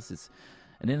everyone else is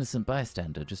an innocent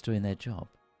bystander just doing their job.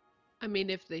 I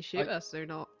mean, if they shoot us, they're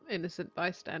not innocent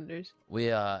bystanders. We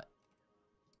are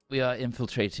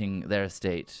infiltrating their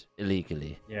estate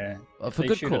illegally. Yeah. If For they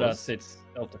good shoot at cause. us, it's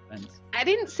self-defense. I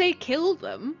didn't say kill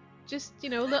them. Just,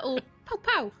 little pow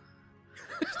pow.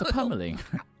 Just the pummeling.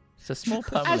 It's a small As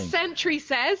pummeling. Sentry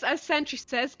says,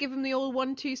 give him the old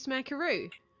 1-2 smackaroo.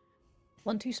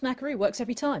 1-2 smackaroo works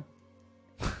every time.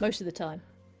 Most of the time.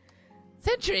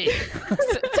 Sentry!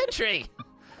 Sentry!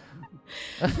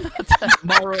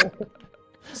 Moral.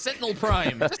 Sentinel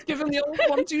Prime. Just give him the old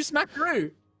 1-2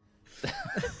 smackaroo.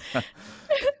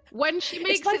 When she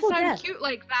makes life it or sound death. cute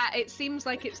like that, it seems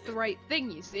like it's the right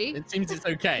thing, you see? It seems it's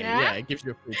okay. Yeah? Yeah, it gives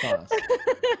you a full pass.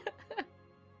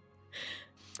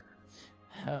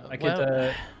 I could, well,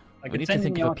 I we could need to send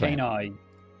in think the of a arcane plan. eye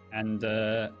and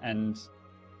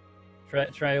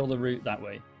trail the route that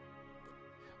way.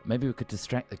 Maybe we could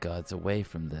distract the guards away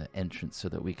from the entrance so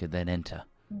that we could then enter.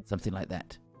 Something like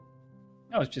that.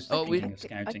 I was just Oh, thinking of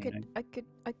scouting. I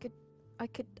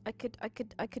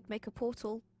could make a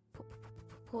portal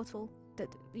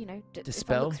that if I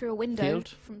Dispel look through a window field?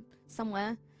 from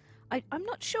somewhere. I'm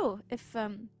not sure if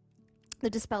the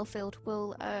dispel field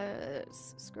will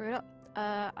screw it up.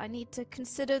 I need to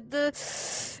consider the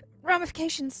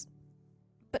ramifications,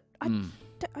 but I don't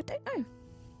know.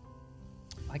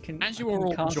 I can. As you I are can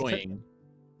all cast it. enjoying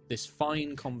this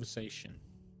fine conversation,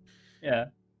 Yeah.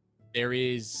 there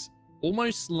is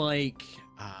almost like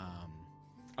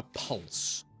a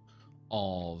pulse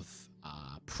of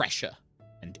pressure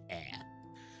and air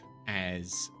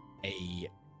as a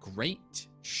great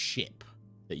ship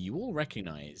that you all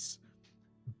recognize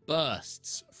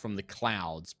bursts from the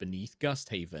clouds beneath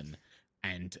Gusthaven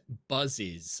and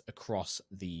buzzes across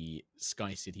the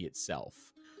Sky City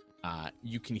itself.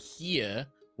 You can hear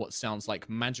what sounds like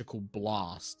magical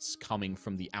blasts coming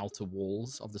from the outer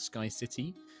walls of the Sky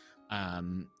City.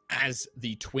 As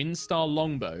the Twinstar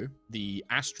Longbow, the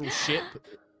astral ship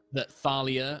that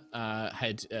Thalia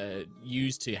had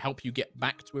used to help you get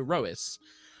back to Aerois,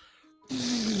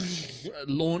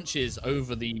 launches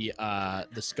over the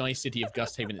Sky City of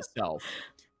Gusthaven itself.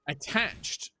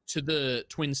 Attached to the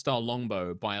Twinstar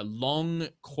Longbow by a long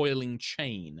coiling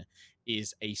chain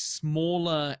is a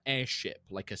smaller airship,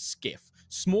 like a skiff,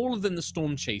 smaller than the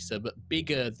Storm Chaser, but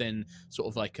bigger than sort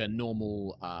of like a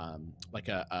normal, like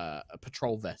a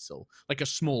patrol vessel, like a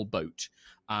small boat.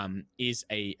 Is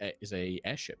a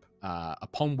airship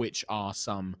upon which are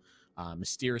some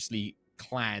mysteriously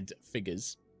clad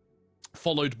figures,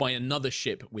 followed by another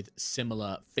ship with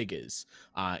similar figures.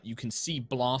 You can see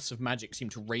blasts of magic seem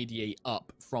to radiate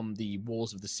up from the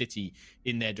walls of the city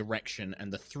in their direction,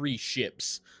 and the three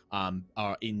ships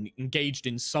are engaged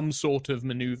in some sort of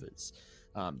maneuvers.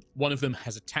 One of them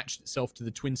has attached itself to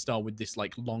the Twin Star with this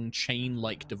like long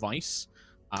chain-like device.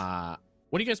 What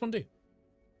do you guys want to do?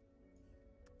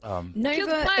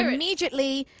 Nova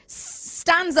immediately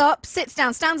stands up, sits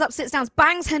down,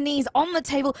 bangs her knees on the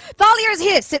table. Thalia is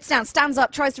here, sits down, stands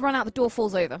up, tries to run out the door,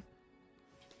 falls over.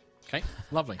 Okay,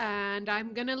 lovely. And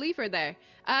I'm gonna leave her there.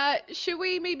 Should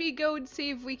we maybe go and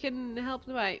see if we can help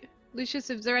them out?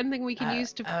 Lucius, is there anything we can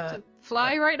use to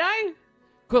fly right now?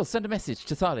 Quill, send a message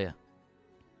to Thalia.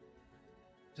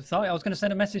 I was going to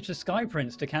send a message to Sky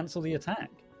Prince to cancel the attack.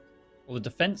 Or the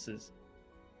defenses.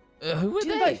 Who are Do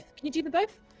them they? both. Can you do them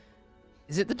both?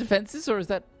 Is it the defenses or is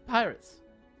that pirates?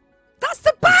 That's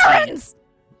the Barons!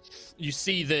 You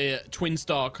see the Twin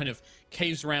Star kind of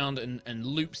caves around and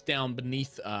loops down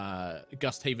beneath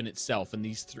Gusthaven itself, and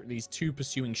these two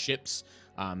pursuing ships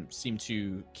seem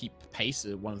to keep pace.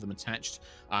 One of them attached,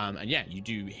 and yeah, you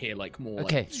do hear like more.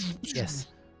 Okay. Like... Yes.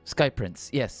 Sky Prince.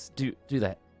 Yes. Do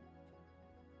that.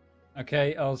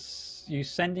 Okay, you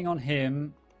sending on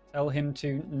him. Tell him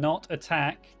to not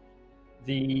attack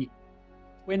the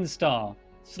Twin Star.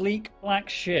 Sleek black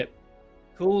ship.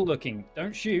 Cool looking.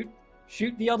 Don't shoot.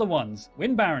 Shoot the other ones.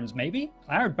 Wind Barons, maybe?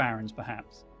 Cloud Barons,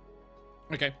 perhaps.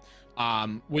 Okay.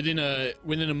 Within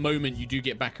a moment, you do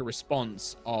get back a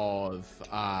response of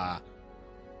I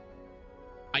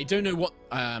don't know what.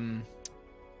 I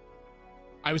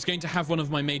was going to have one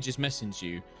of my mages message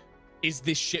you. Is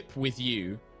this ship with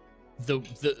you?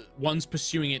 The ones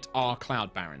pursuing it are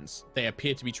Cloud Barons. They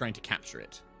appear to be trying to capture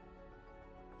it.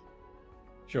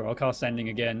 Sure, I'll cast sending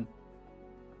again.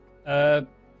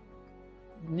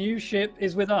 New ship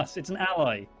is with us. It's an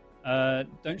ally.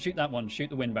 Don't shoot that one.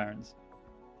 Shoot the Wind Barons.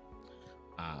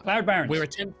 Cloud Barons.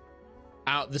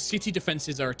 The city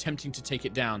defenses are attempting to take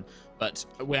it down, but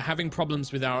we're having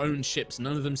problems with our own ships.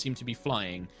 None of them seem to be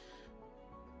flying.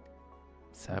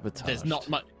 Sabotage. There's not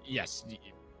much. Yes.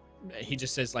 He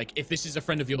just says, like, if this is a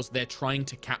friend of yours, they're trying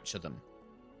to capture them.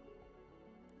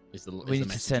 We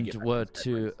need to send word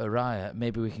to Aerois.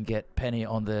 Maybe we can get Penny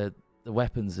on the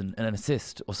weapons and an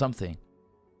assist or something.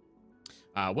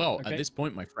 Well, Okay. at this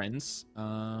point, my friends,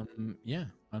 yeah,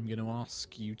 I'm going to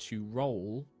ask you to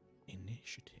roll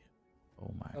initiative.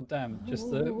 Oh my. God damn, just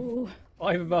the Ooh.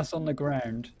 5 of us on the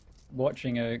ground.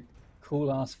 watching a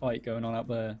cool ass fight going on up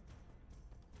there.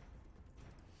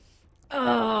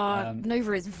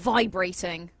 Nova is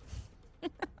vibrating.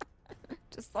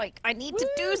 Just like, I need to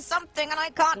do something and I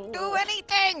can't do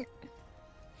anything!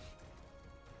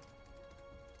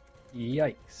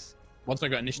 Yikes. Once I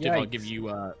got initiative, I'll give you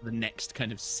the next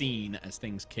kind of scene as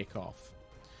things kick off.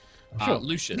 Sure.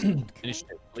 Lucius,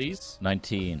 initiative, please.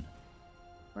 19.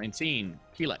 19.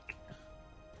 Keelek.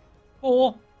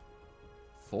 4.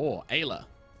 4. Ayla.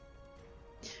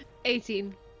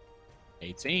 18.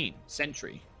 18.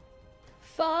 Sentry.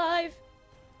 5.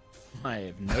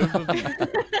 5. Nova V.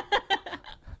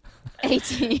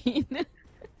 18.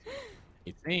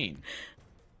 18.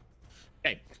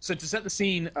 Okay, so to set the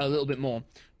scene a little bit more,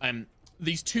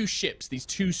 these two ships, these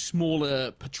two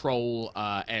smaller patrol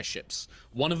airships,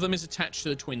 one of them is attached to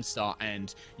the Twinstar,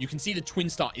 and you can see the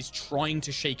Twinstar is trying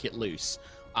to shake it loose.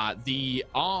 The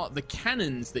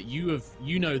cannons that you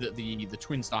know that the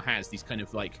Twinstar has, these kind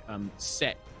of like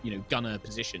set, gunner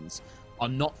positions, are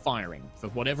not firing for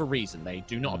whatever reason. They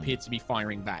do not appear to be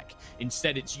firing back.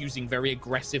 Instead, it's using very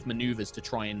aggressive maneuvers to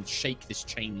try and shake this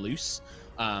chain loose,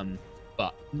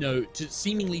 but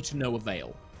seemingly to no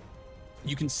avail.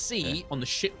 You can see on the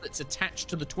ship that's attached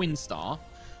to the Twinstar,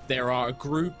 there are a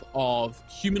group of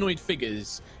humanoid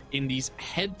figures in these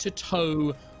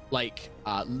head-to-toe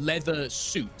leather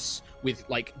suits with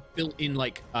built-in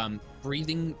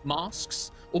breathing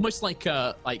masks, almost like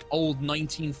old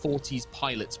 1940s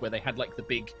pilots where they had the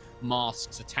big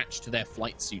masks attached to their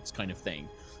flight suits kind of thing.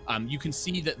 You can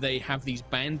see that they have these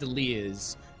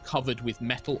bandoliers covered with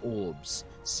metal orbs,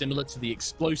 similar to the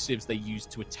explosives they used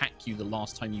to attack you the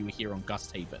last time you were here on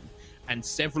Gusthaven. And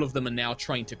several of them are now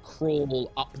trying to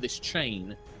crawl up this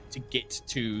chain to get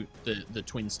to the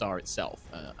Twinstar itself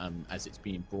as it's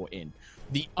being brought in.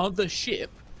 The other ship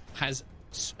has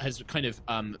kind of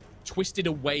twisted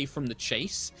away from the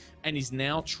chase and is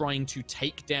now trying to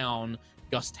take down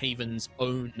Gusthaven's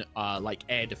own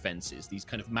air defenses, these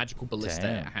kind of magical ballista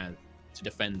it has to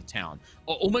defend the town,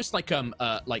 almost like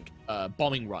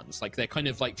bombing runs. They're kind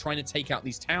of trying to take out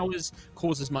these towers,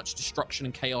 cause as much destruction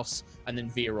and chaos, and then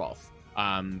veer off.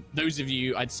 Those of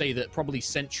you, I'd say that probably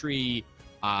Sentry,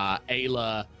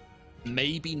 Ayla,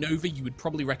 maybe Nova, you would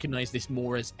probably recognize this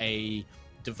more as a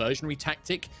diversionary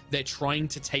tactic. They're trying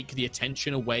to take the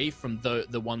attention away from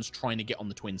the ones trying to get on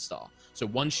the Twinstar. So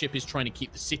one ship is trying to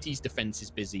keep the city's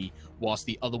defenses busy, whilst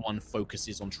the other one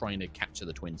focuses on trying to capture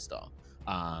the Twinstar.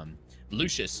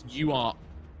 Lucius, you are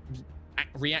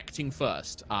reacting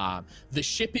first. The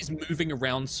ship is moving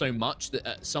around so much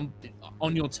that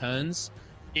on your turns,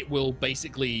 it will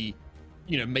basically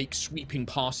make sweeping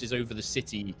passes over the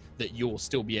city that you'll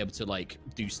still be able to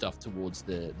do stuff towards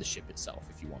the ship itself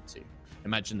if you want to.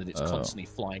 Imagine that it's constantly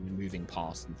flying and moving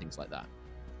past and things like that.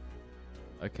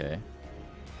 Okay.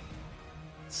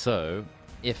 So,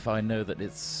 if I know that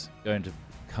it's going to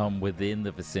come within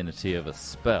the vicinity of a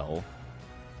spell,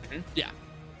 yeah,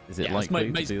 is it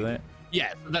likely to do that?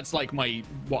 Yeah, that's what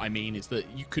I mean is that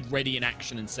you could ready an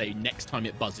action and say, next time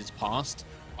it buzzes past,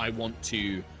 I want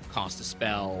to cast a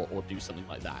spell or do something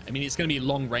like that. I mean, it's going to be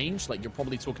long range. You're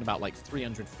probably talking about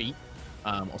 300 feet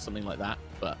or something like that.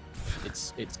 But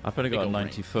it's I've only got a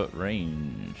 90-foot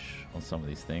range on some of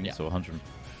these things, yeah. So 100.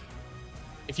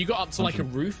 If you got up to a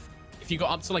roof,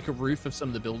 a roof of some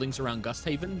of the buildings around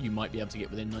Gusthaven, you might be able to get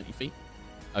within 90 feet.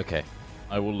 Okay.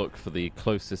 I will look for the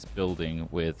closest building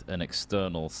with an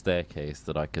external staircase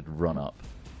that I could run up.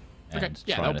 And okay.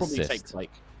 Yeah, try that'll and probably assist.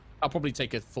 I'll probably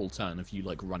take a full turn of you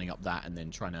running up that and then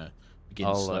trying to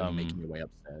begin slowly making your way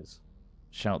upstairs.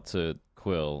 Shout to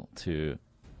Quill to,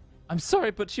 I'm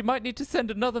sorry, but you might need to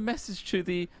send another message to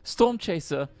the Storm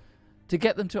Chaser to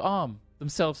get them to arm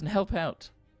themselves and help out.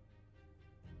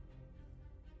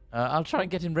 I'll try and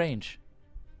get in range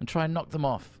and try and knock them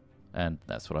off. And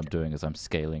that's what I'm doing as I'm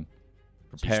scaling.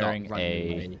 Preparing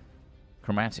a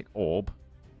chromatic orb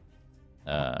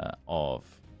of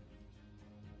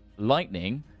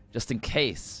lightning, just in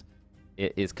case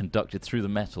it is conducted through the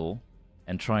metal,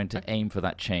 and trying to aim for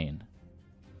that chain.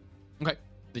 Okay.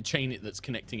 The chain that's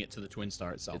connecting it to the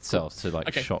Twinstar itself.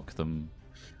 To shock them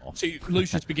off. So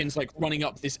Lucius begins running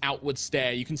up this outward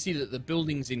stair. You can see that the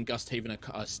buildings in Gusthaven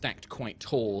are stacked quite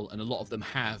tall, and a lot of them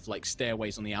have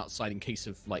stairways on the outside in case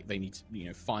of they need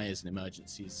fires and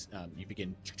emergencies. You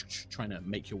begin trying to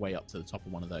make your way up to the top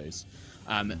of one of those.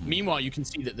 Meanwhile, you can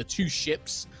see that the two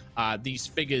ships, these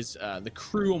figures, the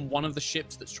crew on one of the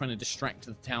ships that's trying to distract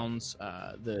the towns,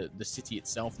 the city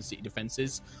itself, the city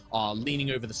defenses, are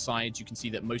leaning over the sides. You can see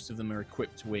that most of them are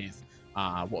equipped with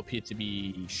what appear to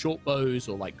be short bows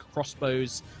or like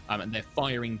crossbows, and they're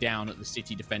firing down at the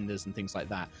city defenders and things like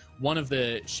that. One of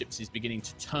the ships is beginning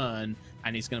to turn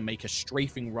and is going to make a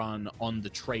strafing run on the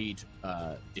trade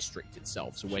district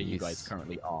itself, so where you guys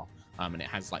currently are. And it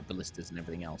has like ballistas and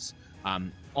everything else.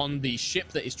 On the ship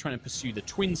that is trying to pursue the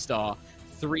Twinstar,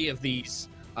 3 of these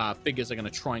figures are going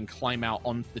to try and climb out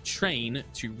on the chain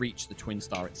to reach the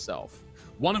Twinstar itself.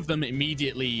 One of them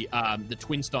immediately, the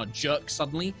Twinstar jerks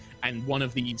suddenly, and one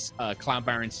of these Cloud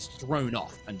Barons is thrown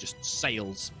off and just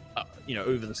sails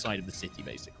over the side of the city,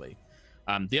 basically.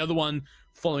 The other one,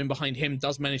 following behind him,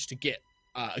 does manage to get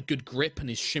a good grip and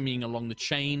is shimmying along the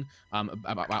chain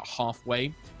about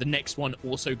halfway. The next one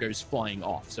also goes flying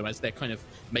off. So as they're kind of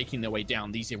making their way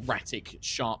down, these erratic,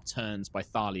 sharp turns by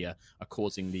Thalia are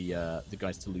causing the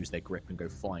guys to lose their grip and go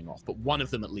flying off. But one of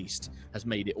them, at least, has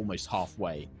made it almost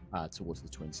halfway towards the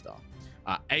Twinstar.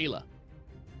 Ayla.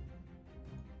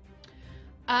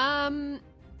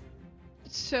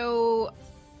 So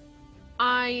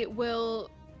I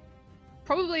will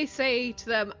probably say to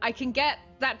them, I can get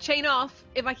that chain off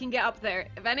if I can get up there.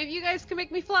 If any of you guys can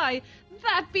make me fly,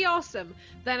 that'd be awesome.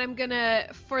 Then I'm gonna,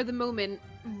 for the moment,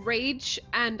 rage,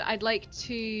 and I'd like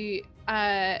to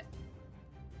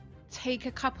take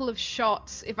a couple of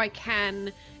shots if I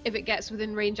can, if it gets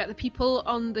within range, at the people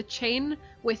on the chain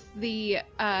with the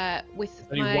with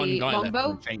Only my one guy longbow. left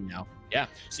on the chain now. Yeah,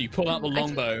 so you pull out the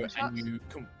longbow and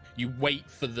you wait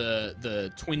for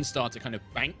the Twinstar to kind of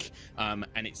bank, and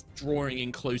it's drawing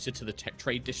in closer to the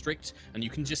trade district, and you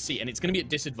can just see, and it's going to be at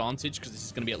disadvantage because this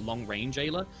is going to be at long range,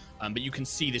 Ayla, but you can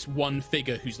see this one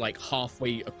figure who's like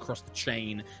halfway across the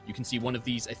chain. You can see one of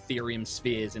these Ethereum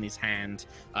spheres in his hand.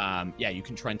 Yeah, you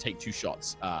can try and take 2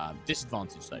 shots.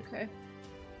 Disadvantage though. Okay.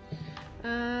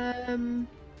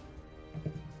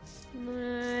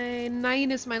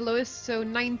 9 is my lowest, so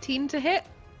 19 to hit.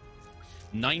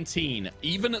 19.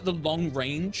 Even at the long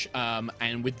range,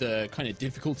 and with the kind of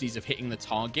difficulties of hitting the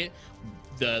target,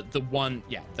 the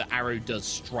arrow does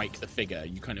strike the figure.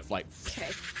 You kind of like,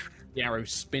 the arrow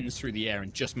spins through the air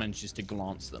and just manages to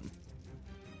glance them.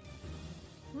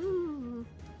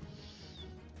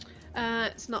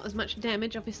 It's not as much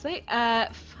damage, obviously.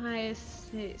 5,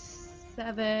 6,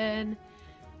 7,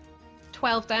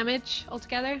 12 damage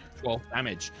altogether. 12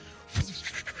 damage.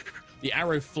 The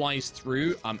arrow flies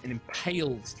through and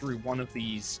impales through one of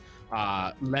these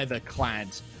leather-clad,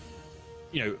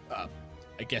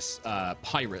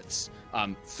 pirates.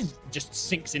 Just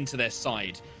sinks into their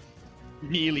side,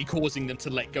 nearly causing them to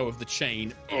let go of the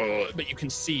chain. But you can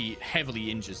see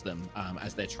heavily injures them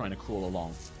as they're trying to crawl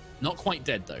along. Not quite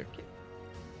dead, though.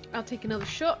 I'll take another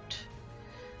shot.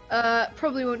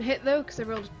 Probably won't hit, though, because I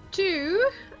rolled a 2.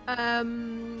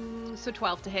 So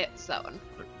 12 to hit, so that one.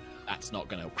 That's not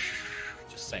going to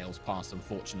just sails past,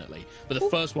 unfortunately. But the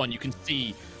first one, you can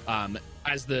see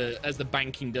as the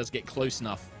banking does get close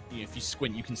enough, if you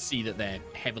squint, you can see that they're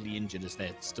heavily injured as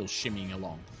they're still shimmying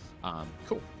along.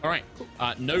 Cool. All right.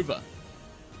 Nova.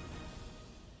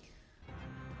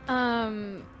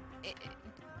 Does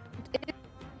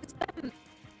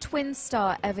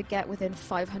Twinstar ever get within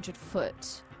 500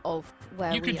 foot of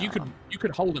where we are? You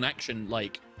could hold an action,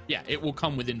 it will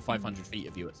come within 500 feet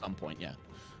of you at some point, yeah.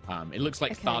 It looks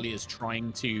like Thalia's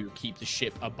trying to keep the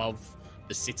ship above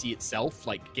the city itself,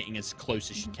 like getting as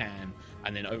close as she can,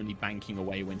 and then only banking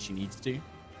away when she needs to.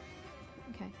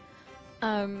 Okay.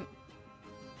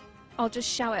 I'll just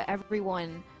shout at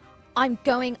everyone, I'm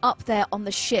going up there on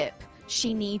the ship.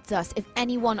 She needs us. If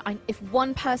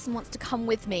one person wants to come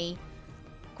with me,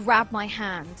 grab my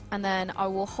hand, and then I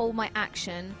will hold my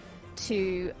action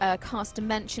to cast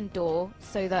Dimension Door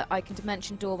so that I can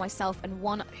Dimension Door myself and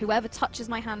whoever touches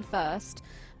my hand first.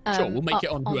 Sure, we'll make it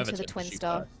on whoever the touches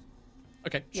Twinstar.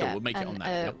 Okay, sure, we'll make it on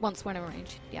that. Yep. Once we're in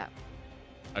range, yeah.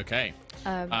 Okay.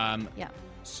 Yeah.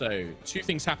 So 2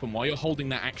 things happen while you're holding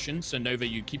that action. So Nova,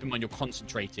 you keep in mind you're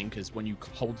concentrating, because when you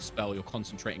hold the spell, you're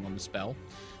concentrating on the spell.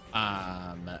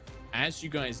 As you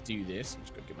guys do this, I'm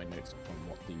just going to get my notes up on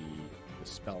what the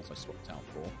spells I swapped out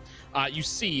for. You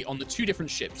see on the 2 different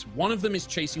ships, one of them is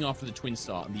chasing after the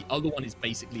Twinstar, and the other one is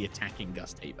basically attacking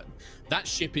Gusthaven. That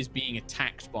ship is being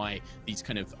attacked by these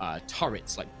kind of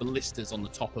turrets, like ballistas on the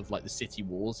top of like the city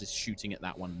walls, is shooting at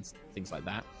that one and things like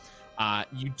that.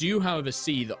 You do, however,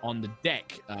 see that on the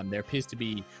deck, there appears to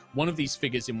be one of these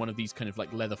figures in one of these kind of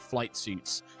like leather flight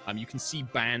suits. You can see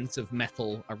bands of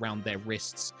metal around their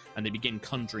wrists, and they begin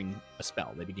conjuring a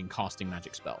spell. They begin casting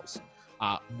magic spells.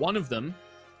 One of them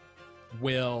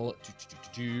will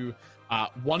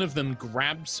One of them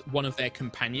grabs one of their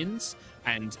companions,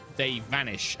 and they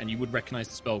vanish. And you would recognize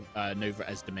the spell Nova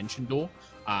as Dimension Door.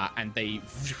 And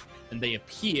they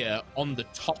appear on the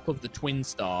top of the Twin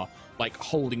Star, like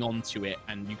holding on to it,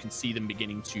 and you can see them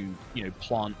beginning to,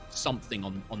 plant something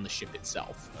on the ship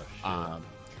itself.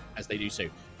 As they do so.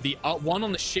 The one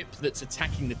on the ship that's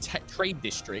attacking the trade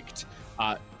district,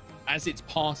 as it's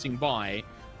passing by,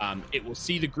 it will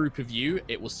see the group of you.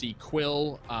 It will see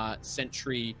Quill,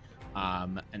 Sentry,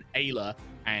 and Ayla,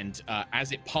 and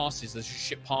as it passes, the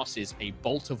ship passes, a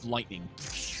bolt of lightning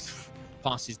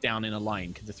passes down in a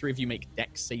line. Can the three of you make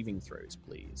dex saving throws,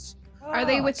 please? Are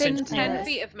they within 10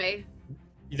 feet of me?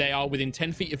 They are within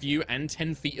 10 feet of you and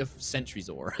 10 feet of Sentry's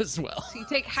aura as well. So you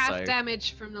take half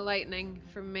damage from the lightning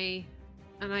from me,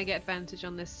 and I get advantage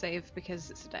on this save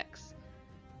because it's a dex.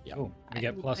 Yeah. Oh, you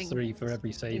get +3 for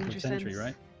every save of Sentry,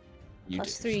 right? You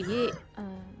 +3, yeah.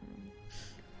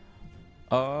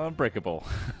 Unbreakable.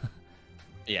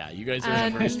 Yeah, you guys are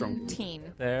very strong. 19.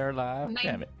 They're alive.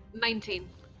 Damn it. 19.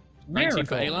 19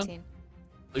 for Ayla. 19.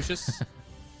 Lucius.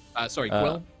 Sorry,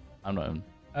 Quill. I'm not.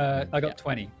 I got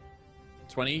 20.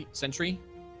 20. Sentry.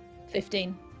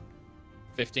 15.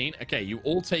 15. Okay, you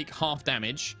all take half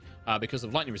damage because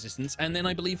of lightning resistance, and then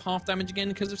I believe half damage again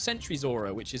because of Sentry's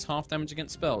aura, which is half damage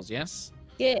against spells. Yes.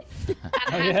 Yeah.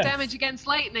 And half damage against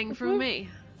lightning from me.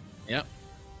 Yep.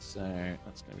 So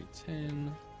that's gonna be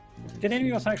 10. Did any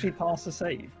of us actually pass the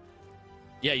save?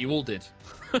 Yeah, you all did.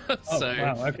 So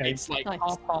wow, okay. it's like Nice.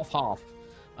 half.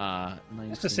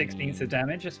 Just a 16th of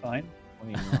damage, it's fine.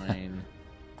 29.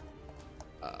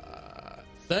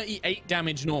 38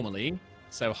 damage normally.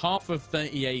 So half of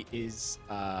 38 is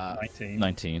 19.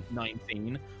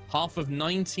 19. Half of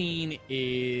 19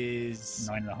 is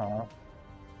 9.5.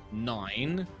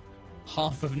 9.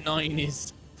 Half of 9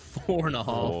 is 4.5.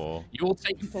 4. You will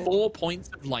take 4 points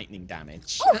of lightning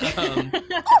damage.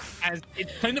 As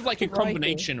it's kind of like a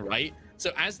combination, right?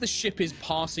 So as the ship is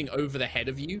passing over the head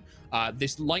of you,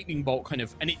 this lightning bolt and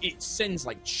it sends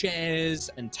like chairs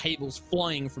and tables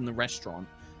flying from the restaurant.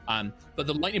 But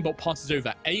the lightning bolt passes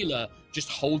over. Ayla just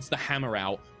holds the hammer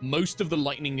out. Most of the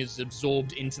lightning is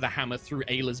absorbed into the hammer through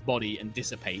Ayla's body and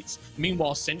dissipates.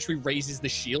 Meanwhile, Sentry raises the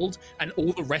shield, and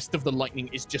all the rest of the lightning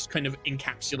is just kind of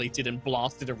encapsulated and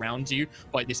blasted around you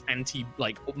by this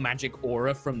magic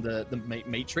aura from the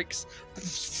Matrix.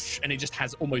 And it just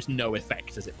has almost no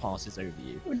effect as it passes over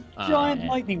you. A giant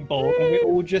lightning bolt, and we're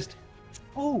all just...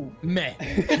 Oh! Meh.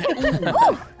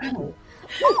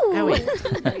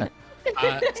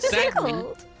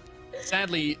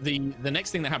 Sadly, the next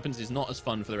thing that happens is not as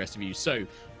fun for the rest of you. So,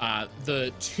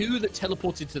 the two that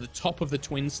teleported to the top of the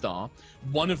Twin Star,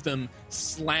 one of them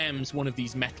slams one of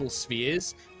these metal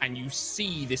spheres, and you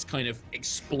see this kind of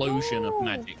explosion of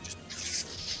magic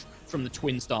just from the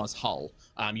Twin Star's hull.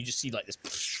 You just see like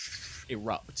this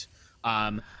erupt.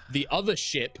 The other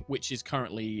ship, which is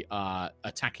currently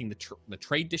attacking the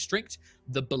trade district,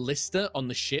 the ballista on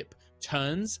the ship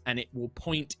turns and it will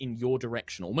point in your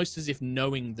direction, almost as if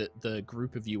knowing that the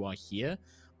group of you are here,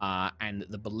 and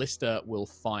the ballista will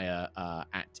fire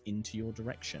into your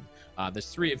direction. There's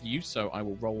 3 of you, so I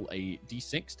will roll a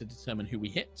d6 to determine who we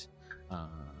hit.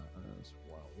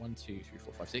 1, 2, 3,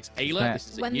 4, 5, 6. Ayla,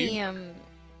 this is when you.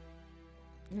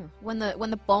 When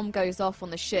the bomb goes off on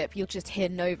the ship, you'll just hear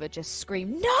Nova just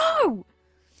scream, "No!"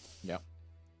 Yeah.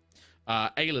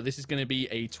 Ayla, this is going to be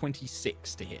a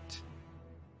 26 to hit.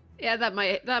 Yeah, that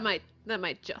might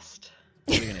just.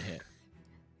 What are you going to hit?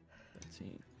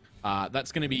 13.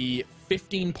 That's going to be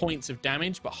 15 points of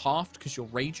damage, but halved because you're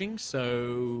raging,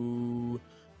 so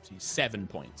 7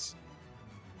 points.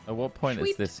 At what point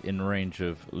is this in range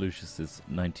of Lucius's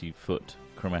 90-foot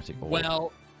chromatic orb?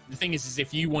 Well, the thing is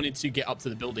if you wanted to get up to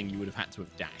the building, you would have had to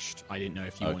have dashed. I didn't know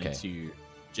if you wanted to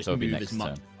just move as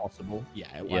much as possible. Yeah,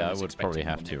 I would probably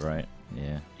have to, right?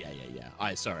 Yeah.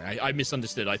 I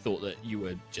misunderstood. I thought that you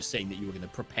were just saying that you were going to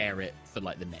prepare it for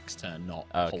like the next turn, not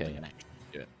holding an action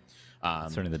to do it.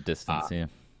 Certainly the distance, yeah.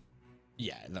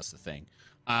 Yeah, that's the thing.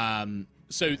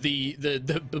 So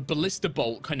the ballista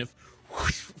bolt kind of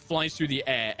flies through the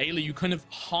air. Ayla, you kind of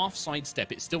half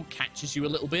sidestep. It still catches you a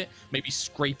little bit, maybe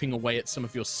scraping away at some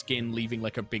of your skin, leaving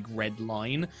like a big red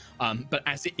line. But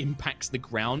as it impacts the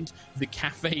ground, the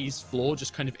cafe's floor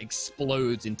just kind of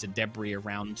explodes into debris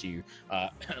around you.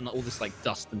 And all this like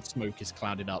dust and smoke is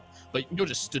clouded up. But you're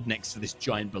just stood next to this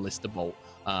giant ballista bolt,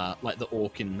 like the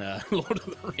orc in Lord of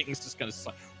the Rings, just kind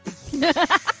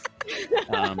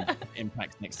of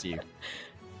impacts next to you.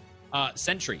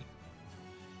 Sentry.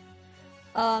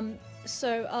 Can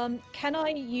I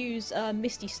use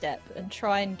Misty Step and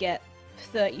try and get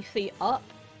 30 feet up?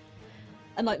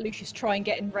 and like Lucius try and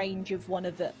get in range of one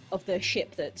of the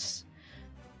ship that's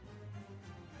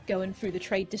going through the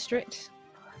trade district.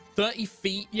 30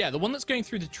 feet, yeah, the one that's going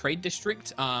through the trade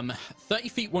district, 30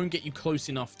 feet won't get you close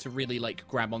enough to really like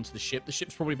grab onto the ship. The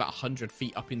ship's probably about 100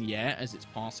 feet up in the air as it's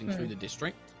passing through the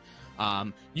district.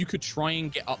 You could try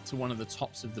and get up to one of the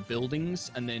tops of the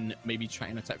buildings and then maybe try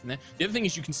and attack from there. The other thing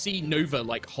is you can see Nova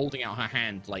like holding out her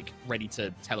hand, like ready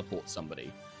to teleport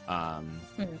somebody. I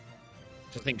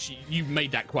think you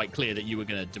made that quite clear that you were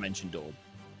going to dimension door,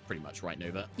 pretty much, right,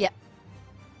 Nova? Yeah.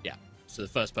 Yeah. So the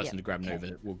first person to grab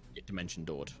Nova will get dimension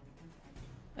doored.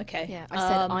 Okay. Yeah, I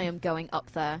said I am going up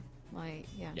there.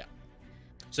 Yeah.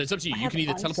 So it's up to you. You can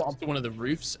either teleport up to one of the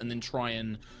roofs and then try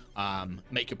and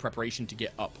make a preparation to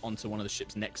get up onto one of the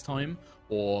ships next time,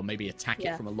 or maybe attack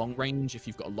it from a long range if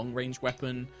you've got a long range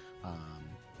weapon.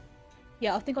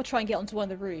 Yeah, I think I'll try and get onto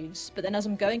one of the roofs, but then as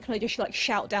I'm going, can I just like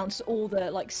shout down so all the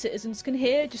like citizens can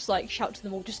hear? Just like shout to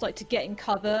them all, just like to get in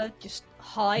cover, just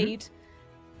hide,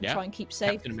 try and keep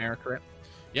safe. Captain America.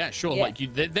 Yeah, sure. Yeah. Like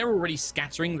they're already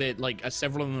scattering. They're like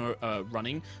several of them are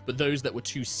running, but those that were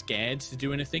too scared to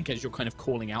do anything, as you're kind of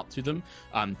calling out to them,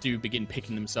 do begin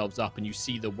picking themselves up. And you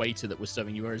see the waiter that was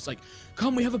serving you, where it's like,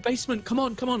 "Come, we have a basement. Come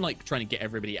on, come on!" Like trying to get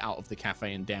everybody out of the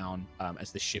cafe and down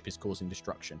as the ship is causing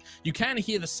destruction. You can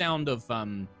hear the sound of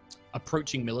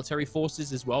approaching military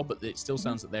forces as well, but it still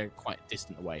sounds that they're quite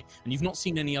distant away. And you've not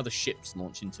seen any other ships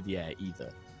launch into the air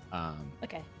either.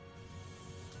 Okay.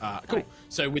 Cool. Right.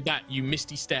 So with that, you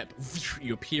misty step,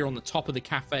 you appear on the top of the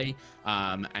cafe,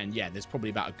 and yeah, there's probably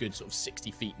about a good sort of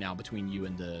 60 feet now between you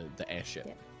and the airship.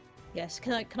 Yeah. Yes.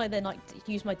 Can I then like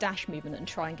use my dash movement and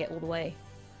try and get all the way?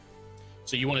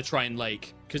 So you want to try and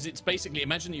like, because it's basically,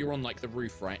 imagine that you're on like the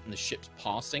roof, right, and the ship's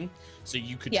passing. So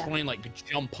you could try and like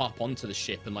jump up onto the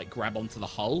ship and like grab onto the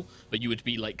hull, but you would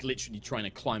be like literally trying to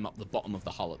climb up the bottom of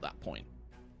the hull at that point.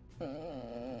 Do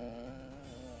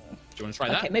you want to try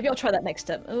that? Okay, maybe I'll try that next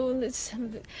time. Oh, let's.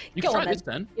 You can try this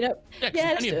then. You know,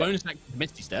 it's only a bonus action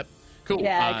Misty Step. Cool.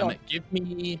 Yeah, give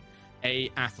me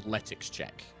a athletics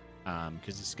check,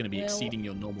 because it's going to be exceeding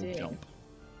your normal jump.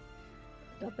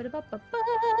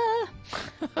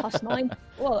 +9.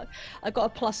 Well, I've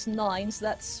got a +9, so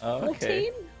that's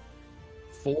 14.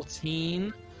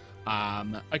 14.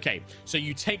 Okay, so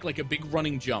you take like a big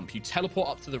running jump. You teleport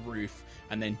up to the roof,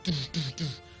 and then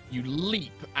you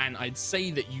leap, and I'd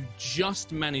say that you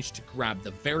just managed to grab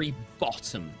the very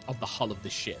bottom of the hull of the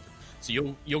ship. So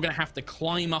you're going to have to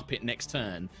climb up it next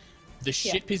turn. The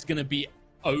ship is going to be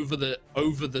over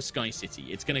the Sky City.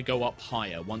 It's going to go up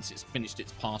higher once it's finished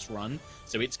its pass run.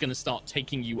 So it's going to start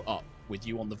taking you up with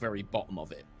you on the very bottom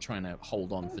of it, trying to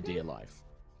hold on for dear life.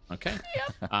 Okay?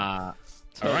 All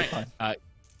right.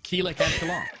 Keelik and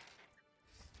Kalar.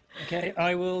 Okay,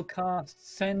 I will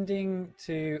cast Sending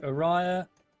to Aerois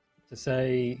to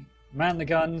say, man the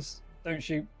guns, don't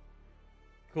shoot.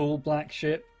 Cool black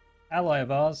ship, ally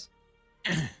of ours.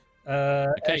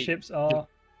 Airships are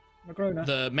Magrona.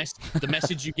 The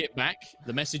message you get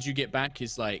back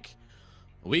is like,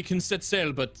 we can set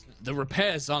sail, but the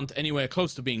repairs aren't anywhere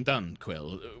close to being done,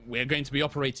 Quill. We're going to be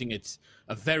operating at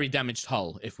a very damaged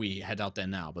hull if we head out there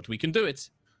now, but we can do it.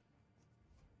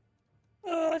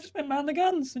 I just meant man the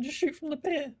guns and just shoot from the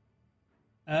pier.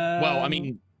 Well, I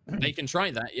mean, they can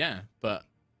try that, but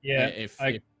if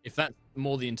that's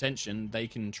more the intention, they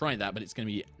can try that, but it's going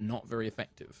to be not very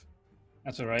effective.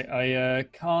 That's all right. I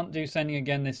can't do sending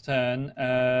again this turn,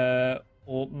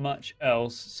 or much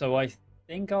else, so I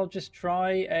think I'll just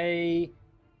try a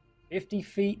 50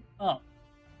 feet up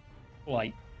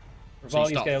flight.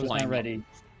 Revalia scale is now ready.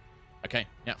 Okay,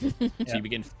 yeah. So you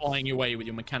begin flying your way with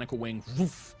your mechanical wing,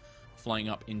 woof, flying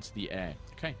up into the air.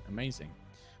 Okay, amazing.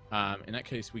 In that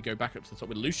case, we go back up to the top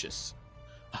with Lucius.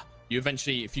 You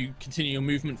eventually, if you continue your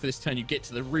movement for this turn, you get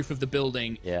to the roof of the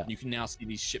building. Yeah. You can now see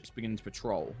these ships begin to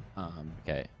patrol.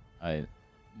 Okay. I'm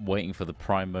waiting for the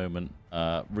prime moment,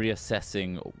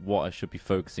 reassessing what I should be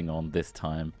focusing on this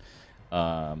time.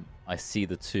 I see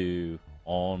the two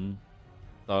on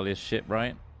Thalia's ship,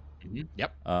 right? Mm-hmm.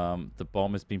 Yep. The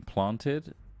bomb has been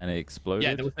planted and it exploded.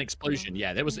 Yeah, there was an explosion.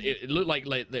 Yeah, there was. It looked like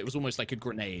it was almost like a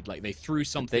grenade. Like they threw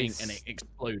something and it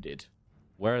exploded.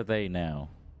 Where are they now?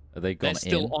 Are they gone in?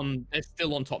 They're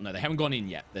still on top. No, they haven't gone in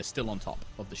yet. They're still on top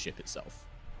of the ship itself.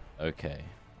 Okay,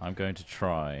 I'm going to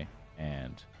try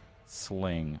and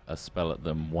sling a spell at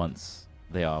them once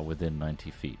they are within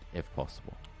 90 feet, if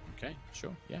possible. Okay,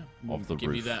 sure. Yeah, Of the give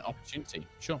roof. you that opportunity.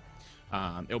 Sure.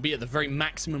 It'll be at the very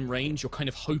maximum range. You're kind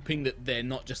of hoping that they're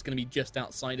not just going to be just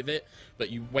outside of it, but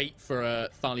you wait for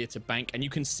Thalia to bank, and you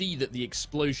can see that the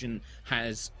explosion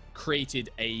has created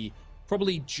a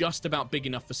probably just about big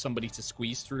enough for somebody to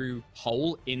squeeze through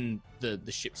hole in the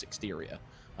ship's exterior.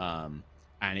 And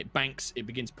it banks, it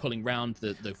begins pulling round,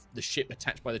 the ship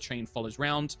attached by the chain follows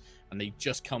round, and they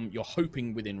just come, you're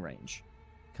hoping, within range.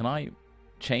 Can I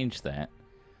change that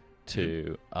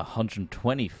to a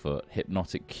 120-foot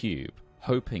hypnotic cube,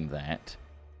 hoping that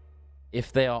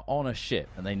if they are on a ship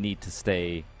and they need to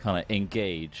stay kind of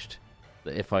engaged,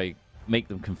 that if I make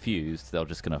them confused, they're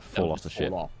just going to fall off the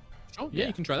ship? Off. Sure, yeah,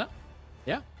 you can try that.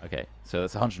 Yeah. Okay, so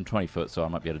that's 120 foot, so I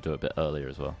might be able to do it a bit earlier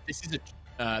as well. This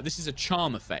is a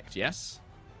charm effect, yes?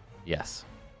 Yes.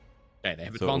 Okay, they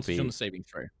have advantage on the saving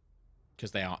throw because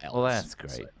they are elves. Well, that's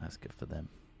great. So. That's good for them.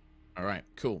 All right,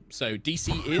 cool. So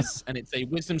DC is, and it's a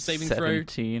wisdom saving 17, throw.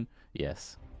 17,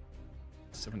 yes.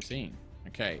 17.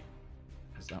 Okay.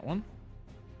 There's that one.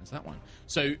 There's that one.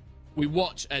 So we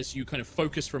watch as you kind of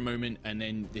focus for a moment, and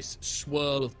then this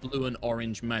swirl of blue and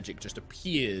orange magic just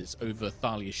appears over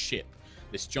Thalia's ship.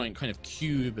 This giant kind of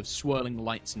cube of swirling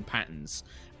lights and patterns.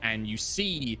 And you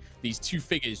see these two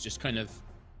figures just kind of,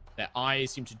 their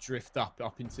eyes seem to drift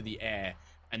up into the air,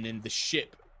 and then the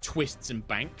ship twists and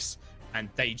banks, and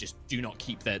they just do not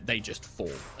keep they just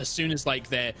fall. As soon as like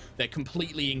they're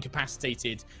completely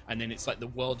incapacitated, and then it's like the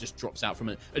world just drops out from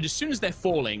it. And as soon as they're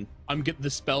falling, the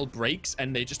spell breaks,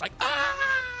 and they're just like,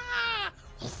 ah!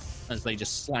 As they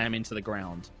just slam into the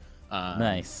ground.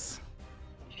 Nice.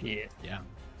 Shit. Yeah.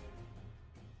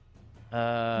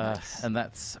 Nice. And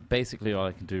that's basically all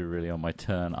I can do really on my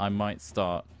turn. I might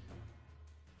start.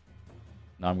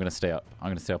 No, I'm going to stay up. I'm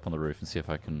going to stay up on the roof and see if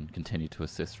I can continue to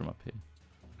assist from up here.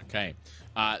 Okay.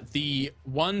 The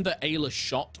one that Ayla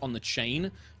shot on the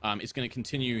chain is going to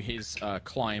continue his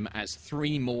climb as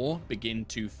 3 more begin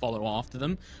to follow after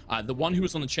them. The one who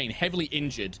was on the chain, heavily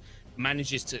injured,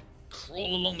 manages to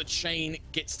crawl along the chain,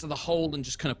 gets to the hole, and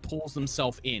just kind of pulls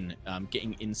themselves in,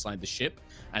 getting inside the ship.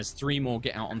 As 3 more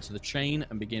get out onto the chain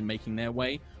and begin making their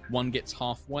way. One gets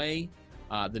halfway.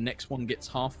 The next one gets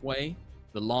halfway.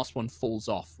 The last one falls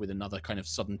off with another kind of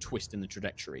sudden twist in the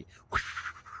trajectory.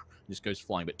 Just goes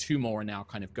flying. But 2 more are now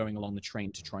kind of going along the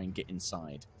train to try and get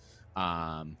inside.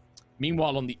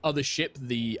 Meanwhile, on the other ship,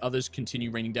 the others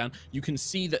continue raining down. You can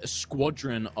see that a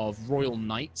squadron of Royal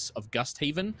Knights of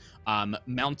Gusthaven,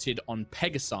 mounted on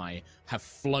Pegasi, have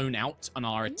flown out and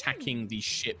are attacking the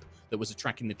ship that was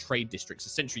attracting the trade districts.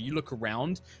 Essentially, you look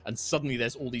around, and suddenly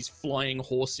there's all these flying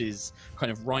horses kind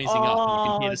of rising up, and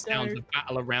you can hear the sounds of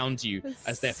battle around you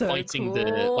as they're fighting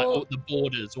the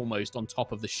borders almost on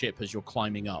top of the ship as you're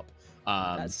climbing up.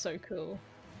 That's so cool.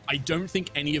 I don't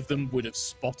think any of them would have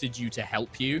spotted you to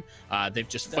help you. They've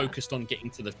just focused on getting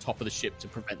to the top of the ship to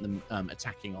prevent them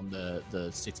attacking on the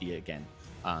city again.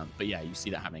 But yeah, you see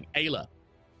that happening. Ayla.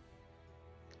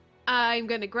 I'm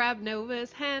going to grab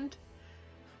Nova's hand.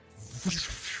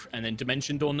 And then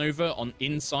Dimension Door Nova on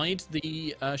inside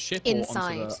the ship?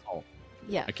 Inside. Or onto the hull?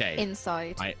 Yeah, okay.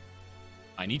 Inside.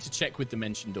 I need to check with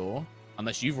Dimension Door,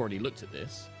 unless you've already looked at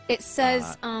this. It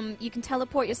says you can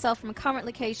teleport yourself from a current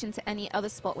location to any other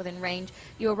spot within range.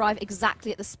 You arrive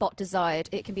exactly at the spot desired.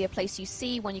 It can be a place you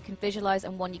see, one you can visualize,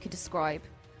 and one you can describe.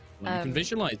 Well, you can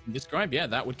visualize and describe, yeah,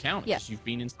 that would count. Yeah. Because you've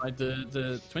been inside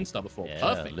the Twinstar before. Yeah,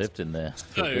 Perfect. Lived in there.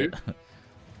 So,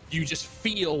 you just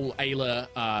feel,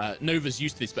 Ayla, Nova's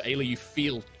used to this, but Ayla, you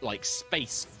feel like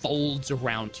space folds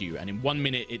around you. And in 1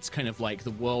 minute, it's kind of like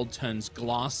the world turns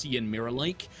glassy and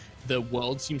mirror-like. The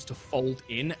world seems to fold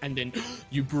in, and then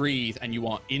you breathe, and you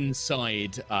are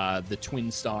inside the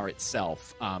Twinstar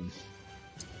itself.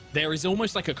 There is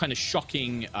almost like a kind of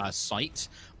shocking sight.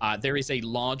 There is a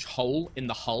large hole in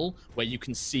the hull where you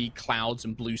can see clouds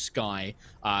and blue sky.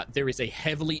 There is a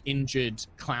heavily injured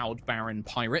Cloud Baron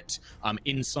pirate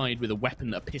inside with a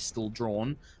weapon, a pistol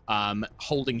drawn,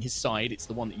 holding his side. It's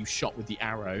the one that you shot with the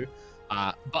arrow.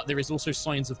 But there is also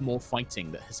signs of more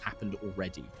fighting that has happened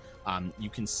already. You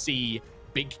can see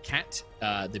Big Cat,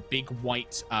 the big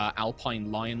white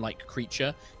alpine lion-like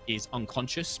creature, is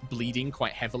unconscious, bleeding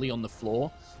quite heavily on the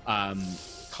floor.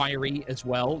 Kyrie as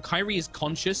well. Kyrie is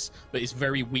conscious, but is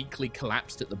very weakly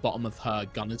collapsed at the bottom of her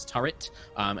gunner's turret,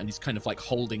 and is kind of like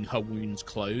holding her wounds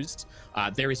closed.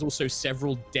 There is also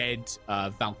several dead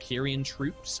Valkyrian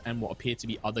troops and what appear to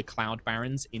be other Cloud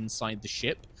Barons inside the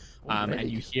ship. And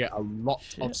you hear a lot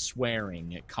of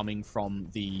swearing coming from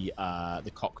the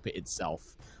cockpit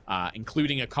itself,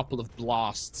 including a couple of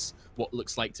blasts, what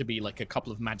looks like to be like a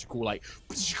couple of magical, like,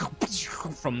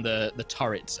 from the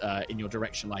turret in your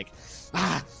direction, like,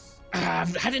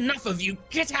 I've had enough of you,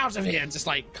 get out of here, just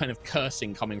like kind of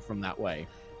cursing coming from that way.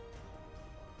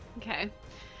 Okay.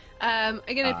 I'm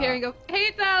gonna appear and go,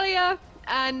 hey Thalia!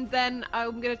 And then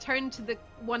I'm gonna turn to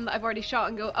one that I've already shot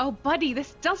and go, "Oh, buddy,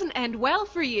 this doesn't end well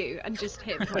for you," and just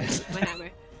hit him with my hammer.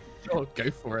 Oh,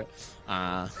 go for it.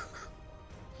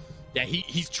 Yeah,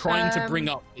 he's trying to bring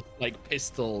up this like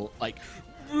pistol, like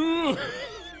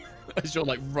as you're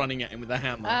like running at him with a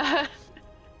hammer.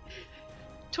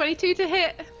 22 to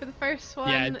hit for the first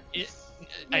one. Yeah,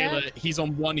 Ayla, he's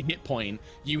on 1 hit point.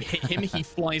 You hit him, he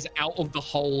flies out of the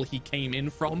hole he came in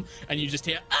from, and you just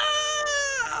hear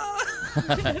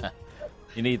 "Ah!"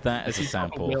 You need that as a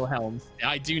sample. Wilhelm.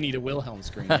 I do need a Wilhelm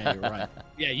scream. Yeah, you're right.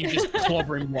 Yeah, you just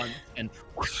clobber him once, and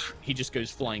whoosh, he just goes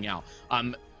flying out.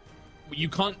 You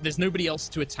can't. There's nobody else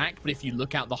to attack, but if you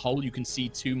look out the hole, you can see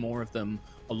 2 more of them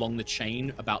along the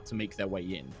chain, about to make their way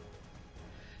in.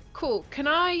 Cool. Can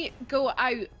I go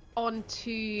out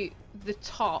onto the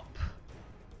top?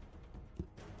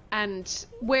 And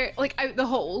where, like, out the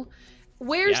hole?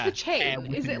 Where's the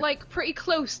chain? Is it like pretty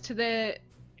close to the?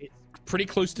 Pretty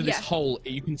close to this hole.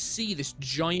 You can see this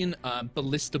giant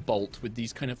ballista bolt with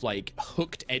these kind of like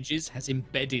hooked edges has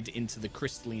embedded into the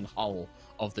crystalline hull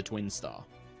of the Twinstar.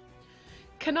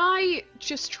 Can I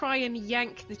just try and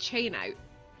yank the chain out?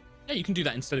 Yeah, you can do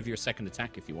that instead of your second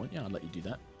attack if you want. Yeah, I'll let you do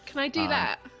that. Can I do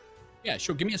that? Yeah,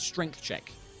 sure. Give me a strength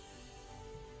check.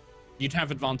 You'd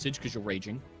have advantage because you're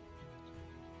raging.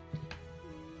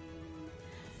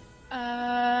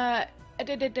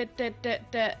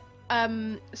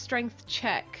 Strength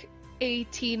check.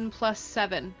 18 plus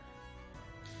 7.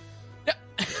 Yeah.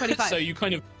 25. So you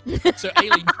kind of,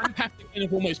 Ayla, you kind of have to kind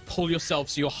of almost pull yourself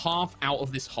so you're half out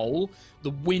of this hole.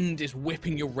 The wind is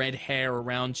whipping your red hair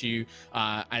around you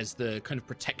as the kind of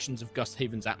protections of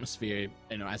Gusthaven's atmosphere,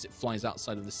 as it flies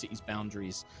outside of the city's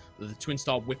boundaries. The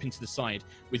Twinstar whip into the side.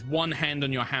 With one hand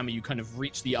on your hammer, you kind of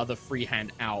reach the other free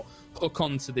hand out, hook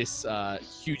onto this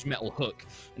huge metal hook,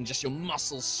 and just your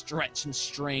muscles stretch and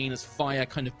strain as fire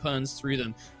kind of burns through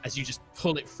them. As you just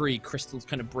pull it free, crystals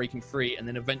kind of breaking free, and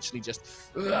then eventually just...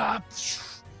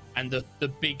 and the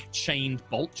big chained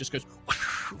bolt just goes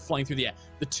flying through the air.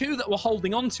 The 2 that were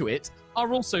holding onto it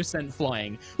are also sent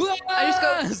flying.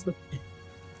 I just go,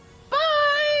 bye!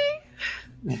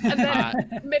 And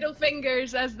then middle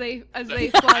fingers as they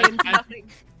fly into nothing.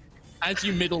 As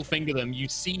you middle finger them, you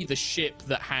see the ship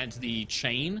that had the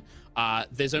chain.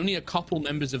 There's only a couple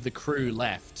members of the crew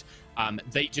left.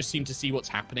 They just seem to see what's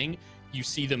happening. You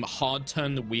see them hard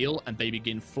turn the wheel, and they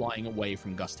begin flying away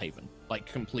from Gusthaven. Like,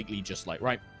 completely just like,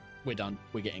 right, we're done.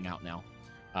 We're getting out now.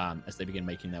 As they begin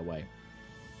making their way.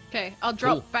 Okay, I'll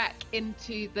drop back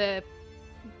into the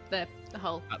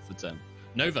hole. That's the turn.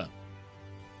 Nova.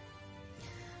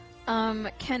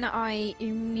 Can I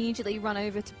immediately run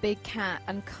over to Big Cat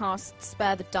and cast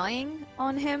Spare the Dying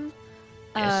on him?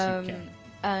 Yes, you can.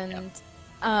 And,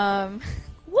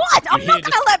 what? I'm not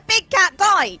gonna let Big Cat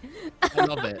die! I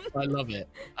love it. I love it.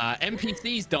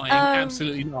 NPCs dying?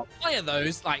 Absolutely not. Why are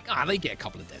those? Like, they get a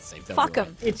couple of death saves. Fuck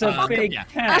them. It's a big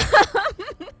cat.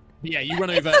 Yeah, you run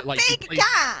over like Big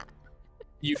Cat!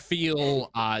 You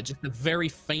feel just the very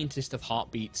faintest of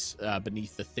heartbeats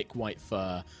beneath the thick white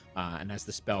fur, and as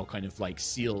the spell kind of like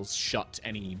seals shut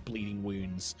any bleeding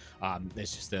wounds,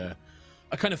 there's just a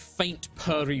kind of faint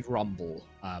purry rumble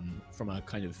from a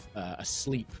kind of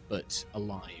asleep but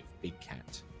alive Big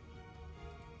Cat.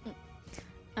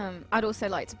 I'd also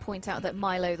like to point out that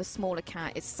Milo, the smaller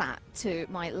cat, is sat to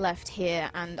my left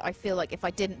here, and I feel like if I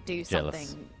didn't do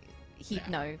something, he'd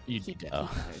know. You'd be dead.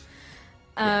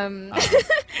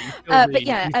 But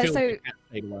yeah, so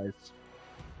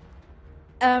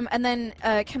and then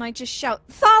can I just shout,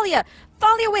 Thalia,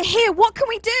 we're here, what can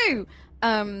we do?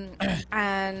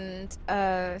 And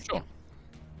sure. Yeah.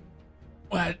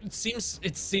 Well, it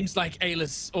seems like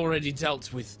Ayla's already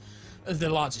dealt with the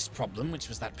largest problem, which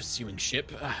was that pursuing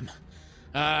ship.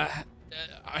 I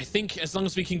think as long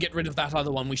as we can get rid of that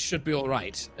other one, we should be all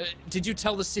right. Did you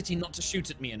tell the city not to shoot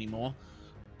at me anymore?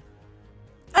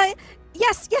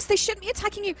 Yes, they shouldn't be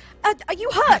attacking you. Are you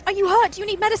hurt? Do you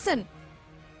need medicine?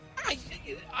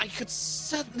 I could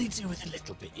certainly do with a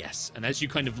little bit, yes. And as you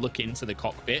kind of look into the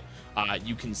cockpit,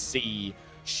 you can see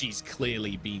she's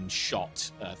clearly been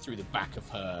shot through the back of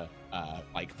her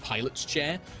like pilot's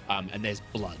chair, and there's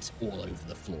blood all over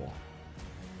the floor.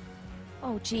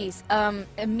 Oh, geez.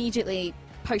 Immediately,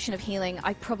 potion of healing.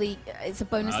 I probably it's a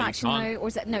bonus action though, or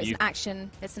is it? No, it's an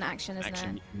action. It's an action,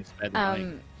 isn't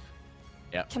it?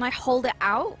 Yeah. Can I hold it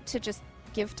out to just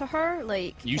give to her?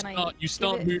 Like, you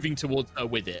start moving towards her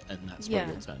with it, and that's where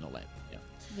you'll turn all in.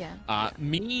 Yeah.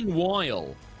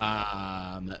 Meanwhile,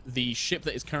 the ship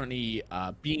that is currently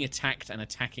being attacked and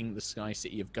attacking the Sky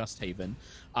City of Gusthaven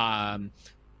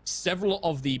several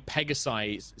of the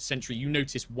Pegasi sentry, you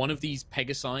notice one of these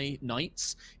Pegasi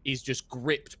knights is just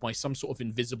gripped by some sort of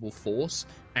invisible force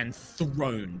and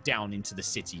thrown down into the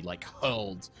city, like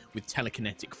hurled with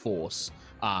telekinetic force.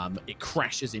 It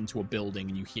crashes into a building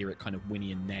and you hear it kind of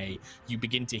whinny and neigh. You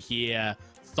begin to hear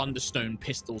Thunderstone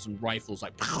pistols and rifles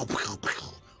like pow, pow,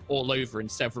 pow, all over, and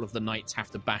several of the knights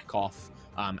have to back off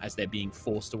as they're being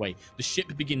forced away. The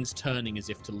ship begins turning as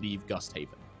if to leave Gusthaven,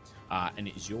 and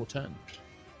it is your turn.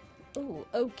 Oh,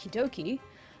 okie dokie.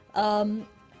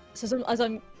 So as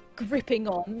I'm gripping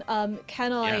on,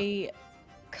 can I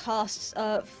cast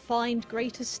Find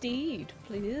Greater Steed,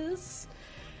 please?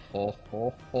 Ho,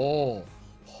 ho, ho.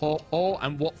 Ho, ho.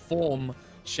 And what form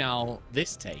shall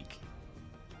this take?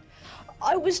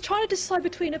 I was trying to decide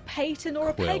between a Peyton or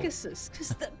a Quill. Pegasus, because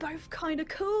they're both kind of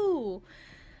cool.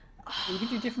 You can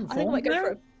do different I think I might forms go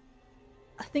there? for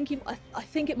I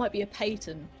think it might be a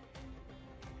Peyton.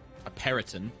 A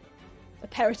Periton. A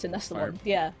Periton, that's the Or- one.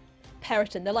 Yeah.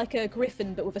 Periton. They're like a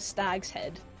griffin, but with a stag's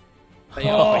head. They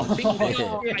are. Oh, I think they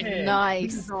are. yeah.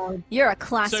 Nice. You're a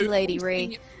classy So, lady,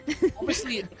 Ree.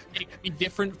 Obviously, it could be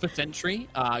different for Sentry,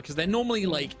 because they're normally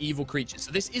like evil creatures.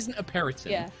 So this isn't a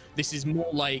Periton. Yeah. This is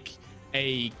more like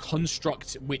a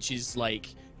construct, which is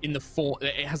like in the form.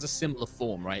 It has a similar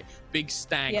form, right? Big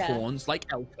stag horns, like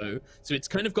Elko. So it's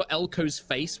kind of got Elko's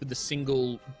face with the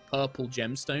single purple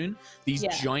gemstone. These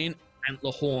giant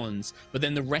antler horns, but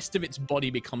then the rest of its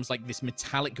body becomes like this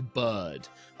metallic bird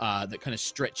that kind of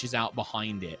stretches out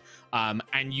behind it,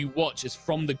 and you watch as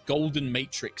from the golden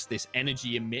matrix this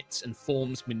energy emits and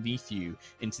forms beneath you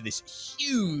into this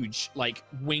huge like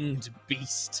winged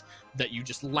beast that you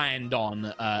just land on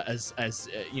as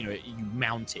you know, you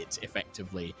mount it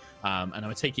effectively, and I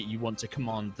would take it you want to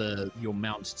command your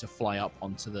mount to fly up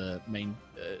onto the main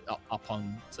up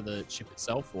onto the ship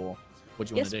itself, or what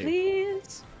do you want to do? Yes,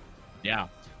 please. Yeah.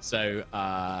 So,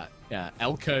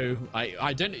 Elko.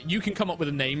 I don't. You can come up with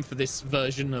a name for this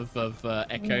version of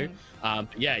Echo.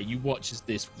 Yeah, you watch as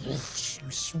this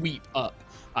sweep up,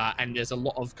 and there's a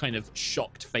lot of kind of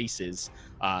shocked faces.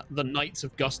 The Knights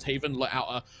of Gusthaven let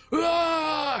out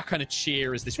a kind of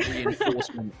cheer as this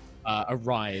reinforcement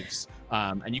arrives.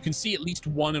 And you can see at least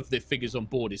one of the figures on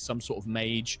board is some sort of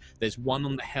mage. There's one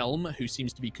on the helm who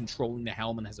seems to be controlling the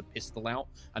helm and has a pistol out,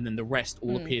 and then the rest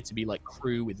all appear to be like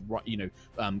crew with, you know,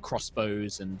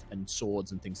 crossbows and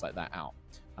swords and things like that out.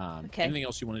 Okay. Anything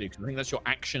else you want to do? Because I think that's your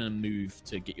action and move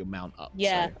to get your mount up.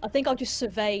 Yeah, so. I think I'll just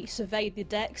survey the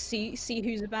deck, see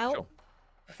who's about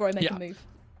before I make a move.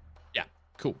 Yeah,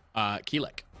 cool.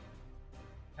 Keelek.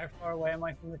 How far away am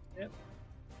I from the ship?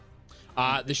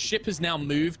 The ship has now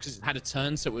moved because it had a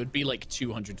turn, so it would be like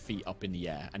 200 feet up in the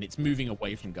air, and it's moving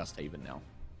away from Gusthaven now.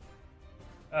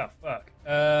 Oh, fuck.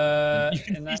 You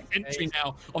can see Sentry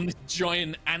now on this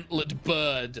giant antlered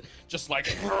bird, just like...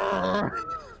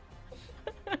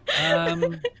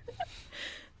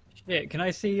 Shit, can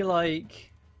I see,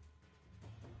 like...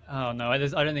 Oh, no, I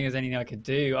don't think there's anything I could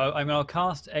do. I mean, I'll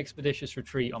cast Expeditious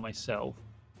Retreat on myself.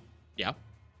 Yeah.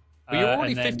 But you're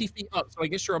already and then- 50 feet up, so I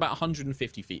guess you're about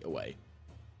 150 feet away.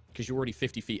 Because you're already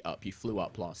 50 feet up. You flew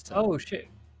up last time. Oh, shit.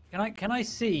 Can I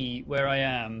see where I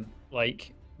am,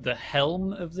 like, the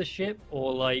helm of the ship?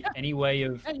 Or, like, any way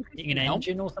of getting an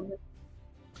engine or something?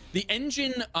 The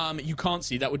engine, you can't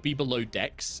see. That would be below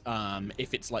decks,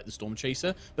 if it's like the Storm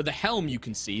Chaser. But the helm you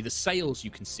can see, the sails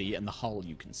you can see, and the hull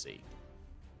you can see.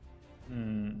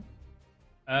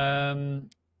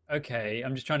 Okay,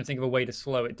 I'm just trying to think of a way to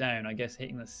slow it down. I guess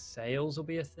hitting the sails will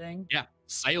be a thing. Yeah,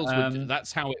 sails. Would,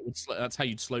 that's how it would. That's how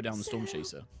you'd slow down the Storm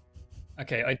Chaser.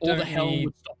 Okay, I Or don't the helm need...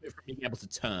 would stop it from being able to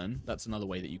turn. That's another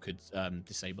way that you could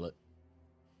disable it.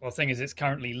 Well, the thing is, it's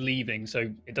currently leaving,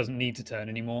 so it doesn't need to turn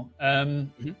anymore.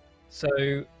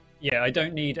 So, yeah, I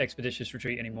don't need Expeditious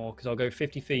Retreat anymore, because I'll go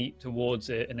 50 feet towards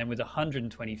it, and then with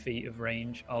 120 feet of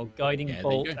range, I'll Guiding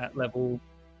Bolt at level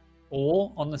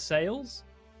 4 on the sails.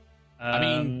 I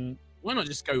mean, why not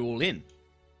just go all in?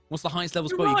 What's the highest level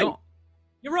spell right. you got?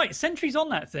 You're right, Sentry's on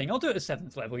that thing. I'll do it at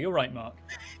 7th level. You're right, Mark.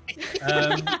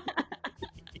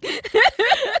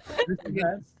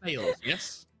 Sails,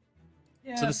 yes?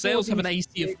 Yeah, So the sails have an 14.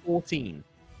 AC of 14.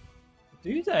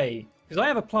 Do they? Because I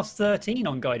have a plus 13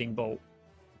 on Guiding Bolt.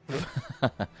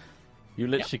 You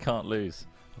literally can't lose,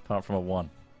 apart from a 1.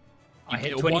 I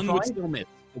hit A 1 would 25. still miss.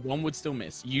 A 1 would still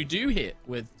miss. You do hit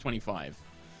with 25.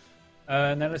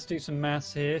 Now let's do some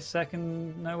maths here.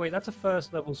 No, wait, that's a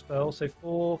first level spell. So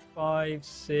 4, 5,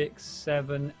 6,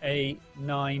 7, 8,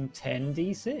 9, 10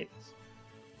 d6.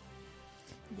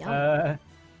 Yum.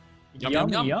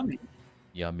 Yummy, yummy.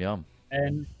 Yum yum.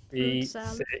 And Fruit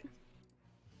salad. d6.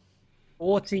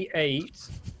 48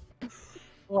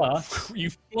 Plus, you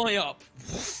fly up.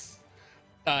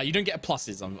 You don't get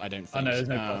pluses, I don't think. Oh, no, there's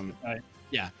no pluses. Right.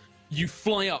 Yeah, you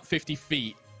fly up 50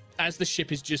 feet. As the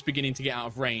ship is just beginning to get out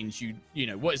of range, you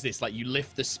know, what is this? Like, you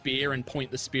lift the spear and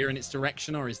point the spear in its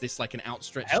direction, or is this like an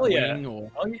outstretched wing? Or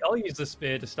I'll use the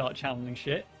spear to start channeling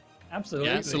shit. Absolutely.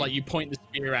 Yeah, so like you point the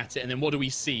spear at it, and then what do we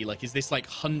see? Like, is this like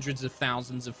hundreds of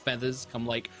thousands of feathers come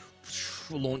like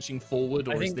launching forward,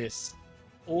 or is this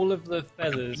all of the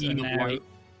feathers are now,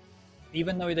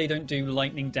 even though they don't do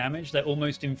lightning damage, they're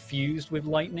almost infused with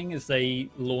lightning as they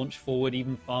launch forward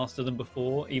even faster than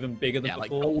before, even bigger than before. Like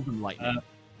golden lightning.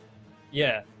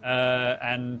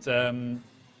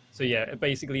 So yeah,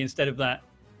 basically instead of that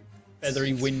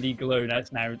feathery, windy glow,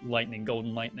 that's now lightning,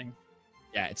 golden lightning.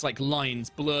 Yeah, it's like lines,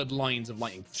 blurred lines of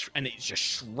lightning, and it just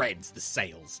shreds the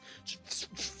sails.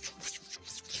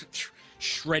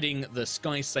 Shredding the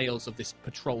sky sails of this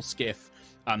patrol skiff,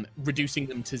 reducing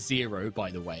them to 0,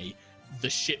 by the way. The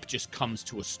ship just comes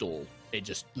to a stall. It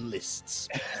just lists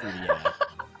through the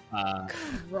air.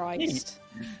 Christ.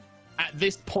 At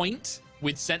this point,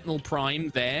 with Sentinel Prime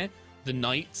there, the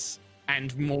knights,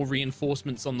 and more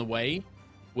reinforcements on the way,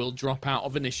 will drop out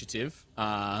of initiative,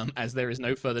 as there is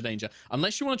no further danger.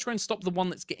 Unless you want to try and stop the one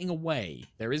that's getting away.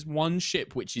 There is one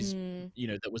ship which is, you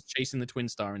know, that was chasing the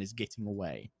Twinstar and is getting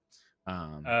away.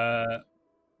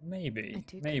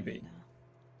 Maybe.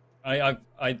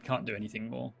 I can't do anything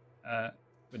more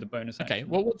with the bonus action. Okay,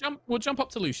 well we'll jump up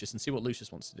to Lucius and see what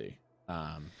Lucius wants to do.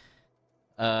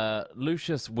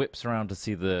 Lucius whips around to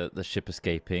see the ship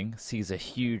escaping, sees a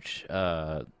huge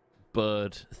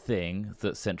bird thing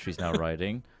that Sentry's now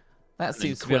riding. That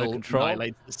seems to be under control.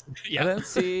 Yeah. And then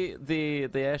see the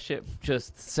airship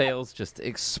sails just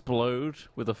explode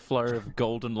with a flurry of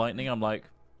golden lightning. I'm like,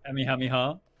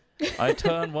 ha. I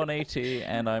turn 180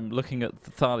 and I'm looking at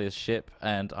Thalia's ship,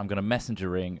 and I'm going to messenger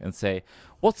ring and say,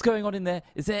 what's going on in there?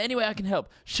 Is there any way I can help?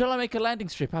 Shall I make a landing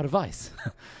strip out of ice?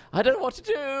 I don't know what to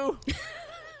do.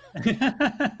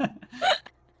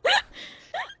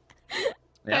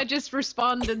 I just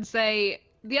respond and say,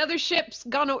 the other ship's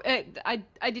gone. I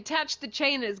detached the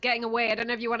chain. It's getting away. I don't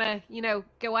know if you want to,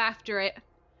 go after it.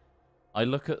 I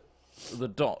look at the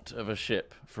dot of a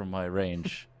ship from my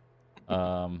range.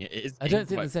 I don't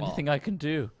think there's anything I can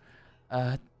do,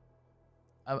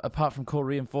 apart from call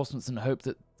reinforcements and hope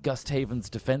that Gusthaven's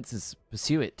defenses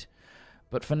pursue it.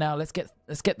 But for now, let's get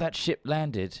that ship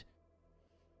landed.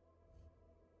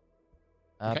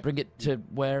 Okay. Bring it to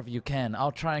wherever you can.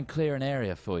 I'll try and clear an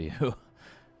area for you.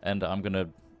 And I'm going to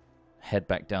head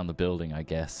back down the building, I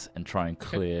guess, and try and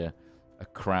clear a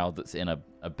crowd that's in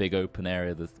a big open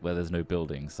area where there's no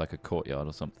buildings, like a courtyard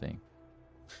or something.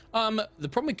 The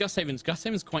problem with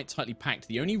Gusthaven's quite tightly packed.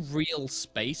 The only real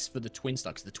space for the Twinstar,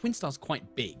 because the Twinstar's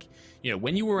quite big.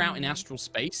 When you were out in astral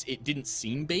space, it didn't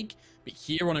seem big, but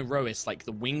here on Aerois, like,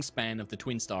 the wingspan of the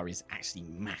Twinstar is actually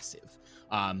massive.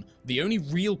 The only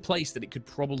real place that it could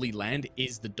probably land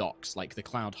is the docks, like the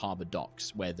Cloud Harbor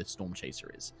docks, where the Storm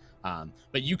Chaser is.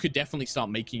 But you could definitely start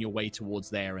making your way towards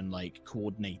there and, like,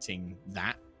 coordinating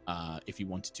that, if you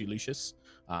wanted to, Lucius.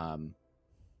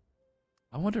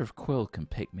 I wonder if Quill can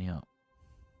pick me up.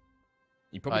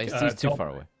 You probably could. He's too far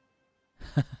away.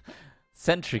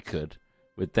 Sentry could,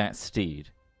 with that steed.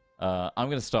 I'm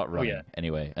going to start running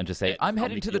anyway, and just say, I'm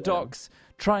heading to the docks.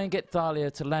 Try and get Thalia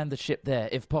to land the ship there,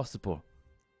 if possible.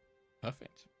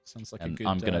 Perfect. Sounds like a good.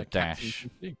 I'm going to dash.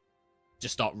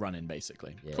 Just start running,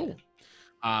 basically. Yeah. Cool.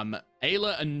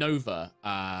 Ayla and Nova,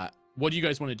 what do you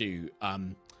guys want to do?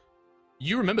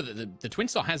 You remember that the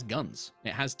Twinstar has guns.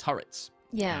 It has turrets.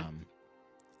 Yeah.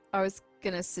 I was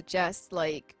gonna suggest,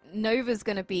 like, Nova's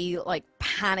gonna be like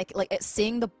panic, like, at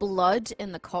seeing the blood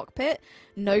in the cockpit.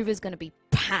 Nova's gonna be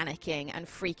panicking and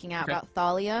freaking out about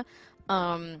Thalia.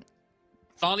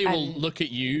 Thalia will look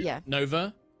at you,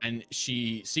 Nova, and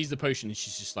she sees the potion and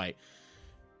she's just like,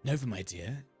 Nova, my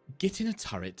dear, get in a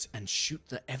turret and shoot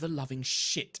the ever-loving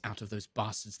shit out of those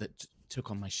bastards that took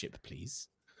on my ship, please.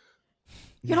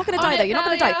 You're not gonna die, though. You're not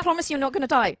gonna die. I promise you're not gonna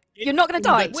die. You're not gonna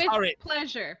die. With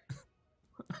pleasure.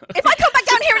 If I come back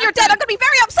down here and you're dead, I'm gonna be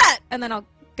very upset. And then I'll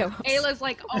go. Ayla's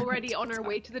like already on her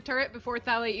way to the turret before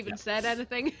Thalia even said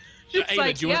anything. She's Ayla,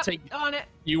 like, do you want to take on it?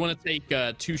 You want to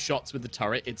take 2 shots with the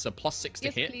turret? It's a +6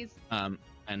 to hit. Please.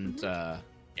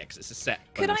 Because it's a set.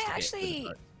 Could I actually?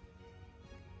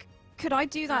 Could I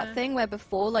do that thing where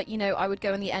before, like, I would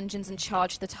go in the engines and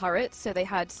charge the turrets so they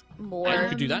had more? Yeah, you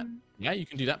could do that. Yeah, you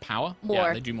can do that. Power. More.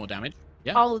 Yeah, they do more damage.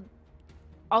 Yeah.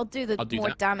 I'll do the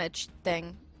more damage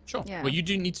thing. Sure. Yeah. Well, you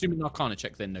do need to do an Arcana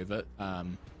check then, Nova,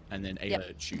 and then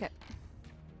Ayla shoot. Okay.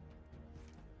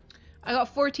 I got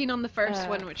 14 on the first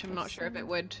one, which I'm not sure if it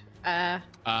would. What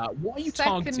are you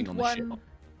targeting on the ship?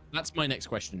 That's my next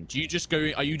question. Do you just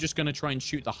go? Are you just going to try and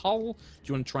shoot the hull? Do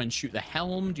you want to try and shoot the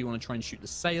helm? Do you want to try and shoot the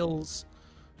sails?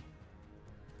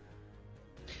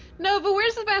 No, but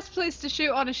where's the best place to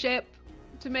shoot on a ship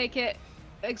to make it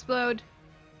explode?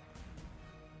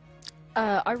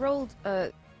 I rolled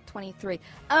 23.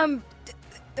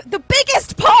 The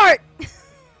biggest part.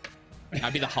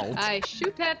 That'd be the hull. I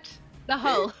shoot at the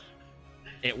hull.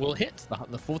 It will hit.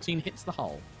 The 14 hits the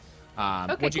hull.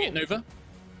 Okay, What'd you get, Nova?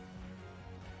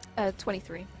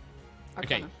 23.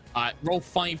 Okay. Arcana. Roll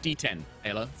 5d10,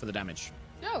 Ayla, for the damage.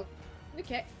 Oh,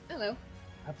 okay. Hello.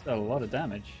 That's a lot of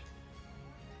damage.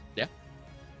 Yeah.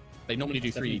 They normally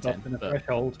do 3d10, but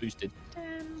threshold. boosted.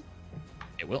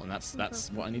 It will, and that's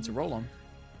what I need to roll on.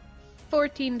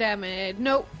 14 damage.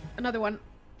 No, another one.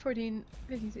 14,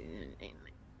 15, 16,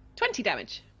 20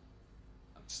 damage.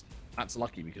 That's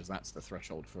lucky because that's the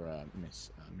threshold for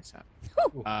mishap.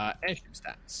 Airship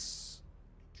stats.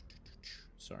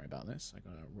 Sorry about this. I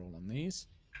gotta roll on these.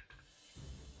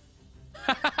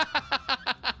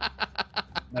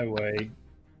 No way.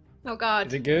 Oh god.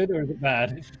 Is it good or is it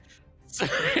bad?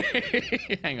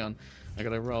 Hang on. I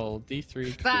gotta roll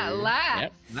D3. That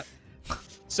laugh. Yep.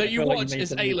 So you watch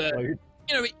as Ayla.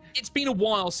 You know, it's been a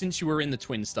while since you were in the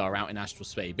Twinstar out in Astral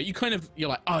Spade, but you're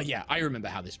like, oh yeah, I remember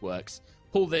how this works.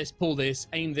 Pull this,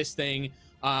 aim this thing.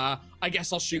 I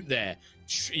guess I'll shoot there.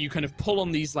 You kind of pull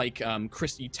on these like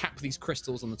you tap these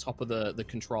crystals on the top of the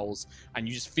controls, and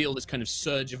you just feel this kind of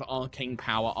surge of arcane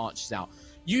power arches out.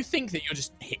 You think that you're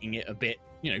just hitting it a bit,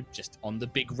 you know, just on the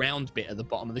big round bit at the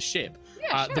bottom of the ship.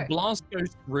 Yeah, sure. The blast goes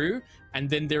through, and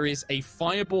then there is a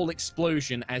fireball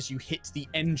explosion as you hit the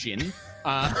engine.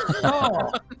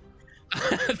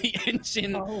 The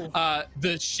engine,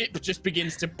 the ship just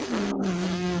begins to.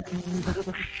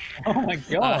 Oh my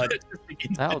god!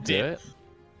 That'll do it.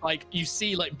 Like you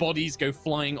see, like bodies go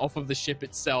flying off of the ship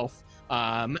itself,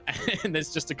 and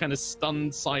there's just a kind of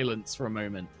stunned silence for a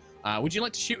moment. Would you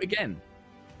like to shoot again?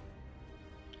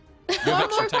 One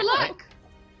more for luck.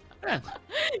 Yeah.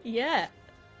 Yeah.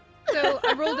 So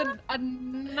I rolled a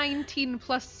 19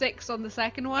 plus 6 on the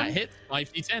second one. That hit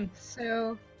 5d10.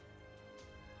 So.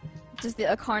 Does the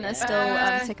Arcana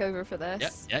still take over for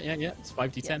this? Yeah. It's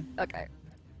 5d10. Yeah. Okay.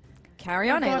 Carry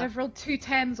on, Oh god, Ayla. I've rolled 2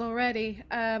 10s already.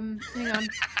 Hang on.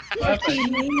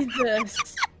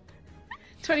 Jesus.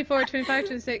 24, 25,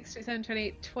 26, 27,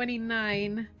 28,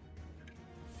 29,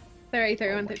 30,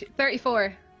 31, 32,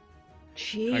 34.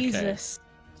 Jesus.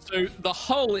 So the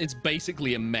hull is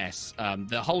basically a mess.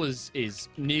 The hull is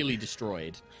nearly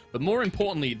destroyed. But more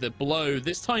importantly, the blow,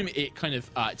 this time it kind of,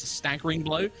 it's a staggering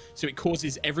blow. So it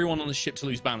causes everyone on the ship to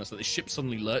lose balance. So the ship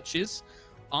suddenly lurches.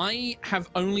 I have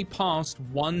only passed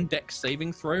one deck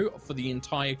saving throw for the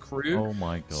entire crew. Oh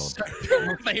my god. So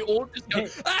they all just go,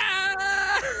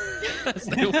 ah! As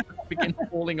they all begin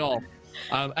falling off.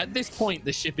 At this point,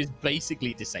 the ship is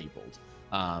basically disabled.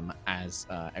 As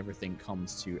everything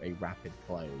comes to a rapid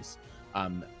close.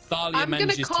 Thalia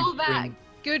manages to call that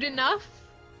good enough.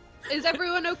 Is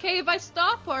everyone okay if I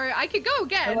stop, or I could go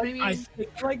again?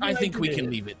 I think we can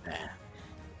leave it there.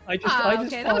 I just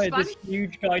fired this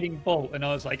huge guiding bolt, and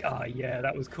I was like, yeah,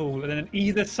 that was cool. And then on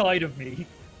either side of me,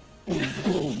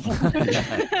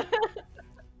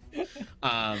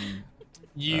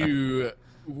 you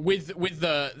with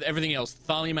the everything else,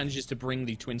 Thalia manages to bring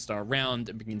the Twinstar around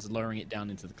and begins lowering it down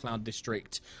into the Cloud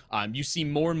District. You see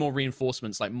more and more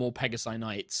reinforcements, like more Pegasi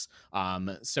Knights.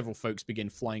 Several folks begin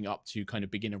flying up to kind of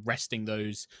begin arresting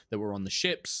those that were on the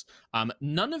ships.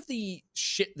 None of the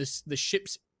ships,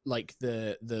 like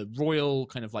the royal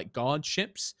kind of like guard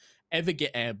ships, ever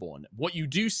get airborne. What you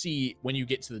do see when you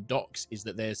get to the docks is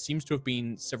that there seems to have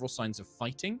been several signs of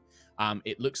fighting.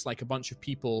 It looks like a bunch of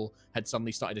people had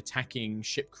suddenly started attacking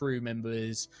ship crew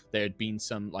members. There had been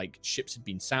some, like, ships had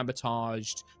been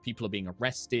sabotaged. People are being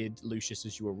arrested, Lucius,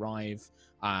 as you arrive.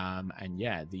 And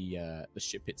yeah, the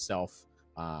ship itself,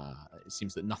 it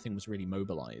seems that nothing was really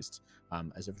mobilized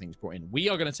as everything's brought in. We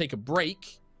are going to take a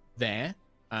break there.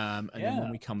 And then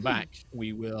when we come back,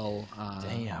 we will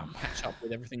catch up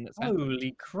with everything that's happened.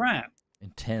 Holy crap.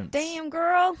 Intense. Damn,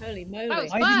 girl. Holy moly. That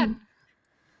was fun.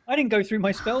 I didn't go through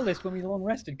my spell list when we long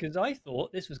rested because I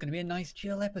thought this was going to be a nice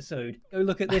chill episode. Go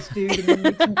look at this dude and then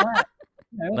make some crap.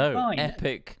 No, fine.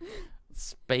 epic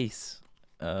space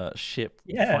ship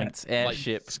Yeah. fights,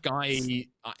 airship, like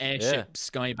airship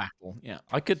sky battle. Yeah,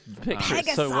 I could picture it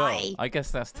so well. Pegasi. I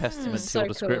guess that's testament to so your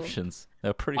cool. descriptions.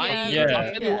 They're pretty.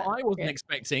 I wasn't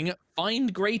expecting.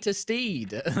 Find greater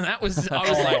steed. That was. I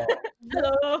was like,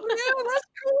 Hello. yeah, that's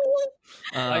cool.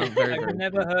 I've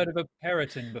never heard of a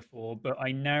Periton before, but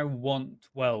I now want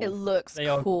 12. It looks They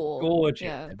are cool. gorgeous.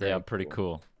 Yeah. They are pretty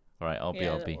cool. All right, I'll be.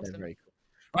 They're very cool.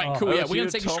 Right, cool. Yeah, we're going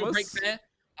to take a short Thomas. break there.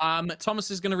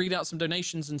 Thomas is going to read out some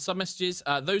donations and sub messages.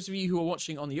 Those of you who are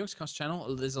watching on the Yogscast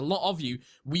channel, there's a lot of you.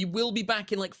 We will be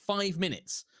back in like 5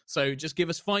 minutes. So just give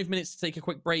us 5 minutes to take a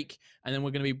quick break, and then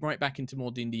we're going to be right back into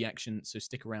more D&D action. So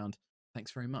stick around.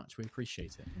 Thanks very much. We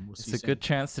appreciate it. And we'll see you It's a soon. good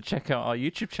chance to check out our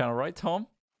YouTube channel, right, Tom?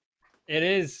 It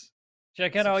is.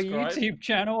 Check out our Subscribe. YouTube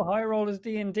channel, High Rollers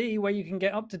D&D, where you can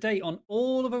get up to date on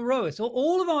all of Aerois, or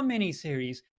all of our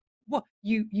mini-series. What,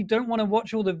 you don't want to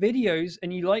watch all the videos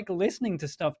and you like listening to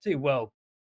stuff too? Well,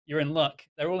 you're in luck.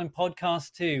 They're all in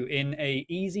podcast too, in a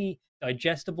easy,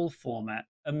 digestible format.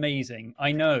 Amazing.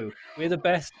 I know. We're the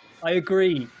best. I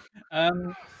agree.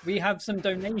 We have some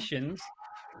donations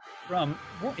from...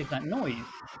 What is that noise?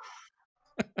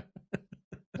 Is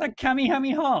that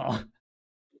Kamehameha?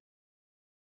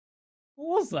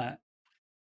 What was that?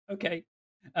 Okay.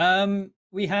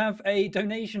 We have a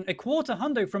donation, a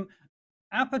 $250 from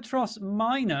Apatros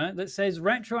Minor that says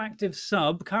retroactive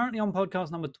sub, currently on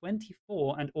podcast number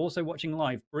 24 and also watching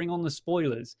live. Bring on the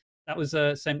spoilers. That was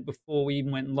sent before we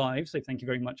even went live, so thank you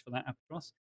very much for that,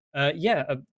 Apatros. Yeah,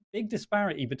 a big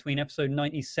disparity between episode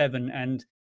 97 and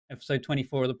episode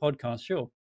 24 of the podcast, sure.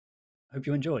 Hope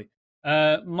you enjoy.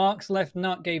 Mark's Left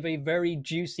Nut gave a very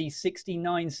juicy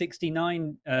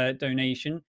 $69.69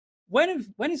 donation. When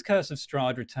is Curse of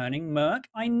Strahd returning? Merc,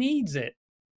 I needs it.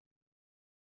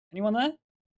 Anyone there?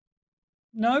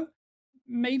 No?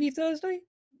 Maybe Thursday?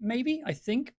 Maybe? I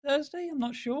think Thursday? I'm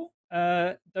not sure.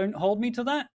 Don't hold me to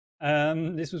that.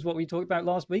 This was what we talked about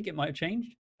last week. It might have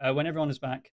changed. When everyone is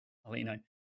back, I'll let you know.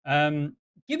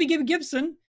 Gibby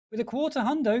Gibson with a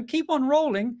 $250. Keep on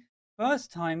rolling.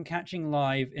 First time catching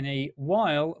live in a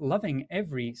while. Loving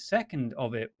every second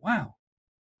of it. Wow.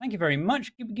 Thank you very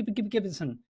much, Gibby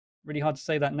Gibson. Really hard to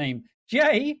say that name.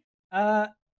 Jay, hello,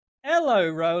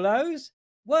 Rolos.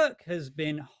 Work has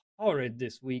been horrid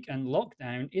this week and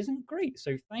lockdown isn't great.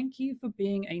 So thank you for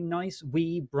being a nice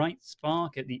wee bright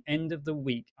spark at the end of the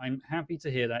week. I'm happy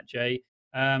to hear that, Jay.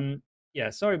 Yeah,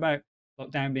 sorry about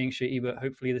lockdown being shitty, but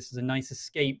hopefully this is a nice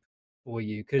escape for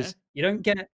you, because you don't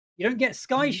get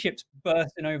sky ships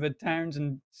bursting over towns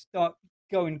and start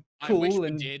going cool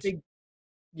and big.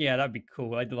 Yeah, that'd be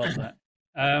cool. I'd love that.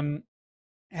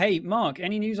 Hey, Mark,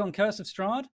 any news on Curse of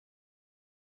Strahd?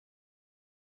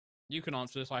 You can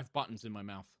answer this. I have buttons in my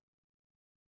mouth.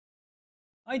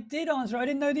 I did answer. I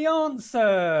didn't know the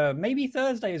answer. Maybe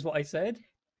Thursday is what I said.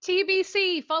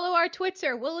 TBC, follow our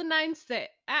Twitter. We'll announce it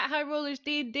at High Rollers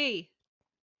D&D.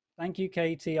 Thank you,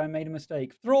 Katie. I made a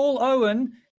mistake. Thrall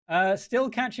Owen, still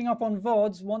catching up on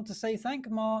VODs. Want to say thanks,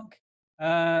 Mark,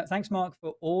 for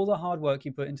all the hard work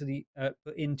you put into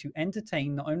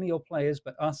entertain not only your players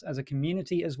but us as a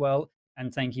community as well.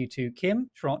 And thank you to Kim,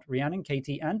 Trot, Rhiannon,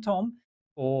 Katie, and Tom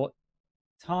for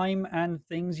time and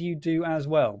things you do as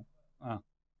well. Wow.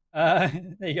 There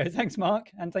you go. Thanks, Mark,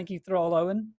 and thank you, Thrall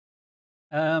Owen.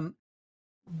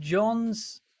 John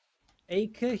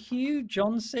Sakerhugh.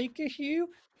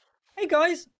 Hey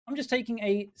guys, I'm just taking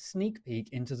a sneak peek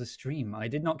into the stream. I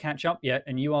did not catch up yet,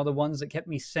 and you are the ones that kept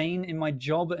me sane in my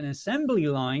job at an assembly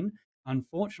line.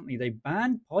 Unfortunately, they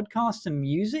banned podcasts and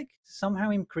music to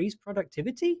somehow increase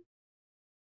productivity.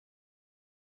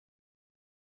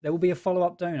 There will be a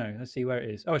follow-up dono. Let's see where it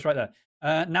is. Oh, it's right there.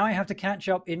 Now I have to catch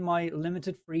up in my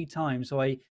limited free time, so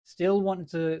I still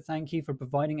wanted to thank you for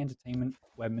providing entertainment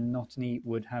where monotony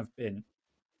would have been.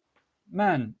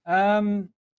 Man,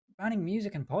 banning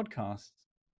music and podcasts.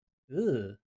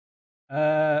 Ugh.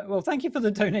 Well, thank you for the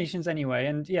donations anyway.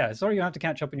 And yeah, sorry you have to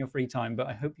catch up in your free time, but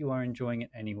I hope you are enjoying it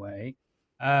anyway.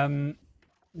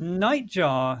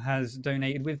 Nightjar has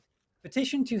donated with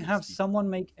petition to have someone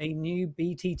make a new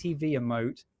BTTV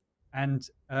emote, and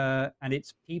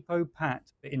it's Peepo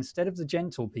Pat, but instead of the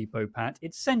gentle Peepo Pat,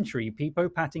 it's Sentry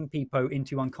Peepo patting Peepo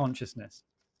into unconsciousness.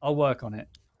 I'll work on it.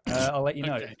 I'll let you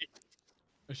know. Okay.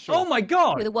 Sure. Oh my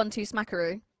god! With a 1-2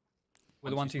 smackaroo.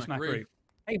 With a 1-2 smackaroo.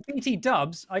 Hey, BT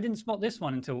Dubs, I didn't spot this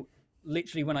one until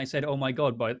literally when I said, oh my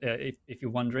god, if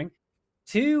you're wondering.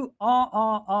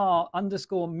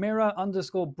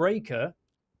 2RRR_mirror_breaker,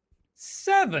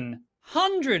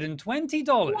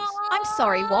 $720. I'm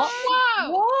sorry, what?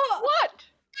 Whoa! What?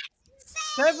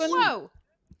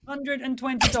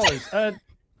 $720.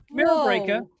 Mirror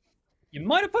Breaker, you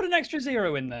might have put an extra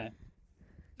zero in there.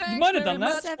 You might have done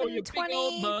that.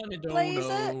 720 blaze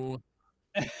it.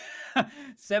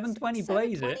 720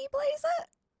 blaze it. 720 blaze it.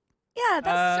 Yeah,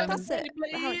 that's it.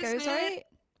 How it goes, right?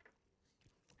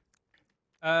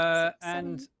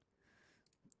 And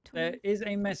there is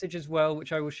a message as well,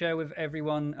 which I will share with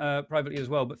everyone privately as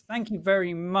well. But thank you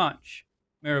very much,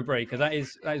 Mirror Breaker. That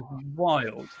is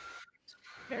wild.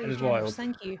 Very That is generous, wild.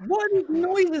 thank you. What are these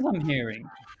noises I'm hearing?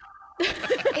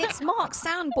 It's Mark's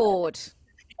soundboard.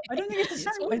 I don't think it's the It's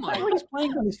sound. all It's mine. like he's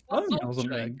playing on his Plus phone or Ultra.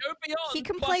 something. Go beyond. He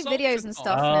can Plus play videos Ultra and Con.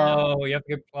 stuff now. Oh, you have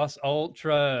to go plus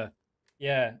ultra.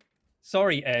 Yeah.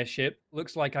 Sorry, Airship.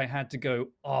 Looks like I had to go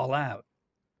all out.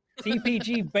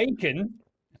 TPG Bacon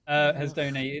has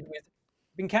donated with.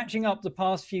 Been catching up the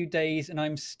past few days, and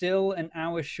I'm still an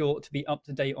hour short to be up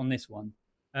to date on this one.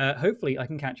 Hopefully, I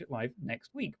can catch it live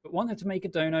next week. But wanted to make a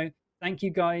dono. Thank you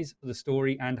guys for the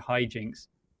story and hijinks.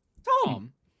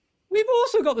 Tom, we've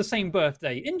also got the same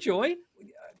birthday. Enjoy.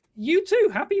 You too.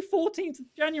 Happy 14th of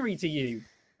January to you,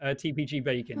 TPG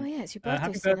Bacon. Oh yeah, it's your birthday.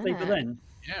 Happy soon, birthday isn't for it? then.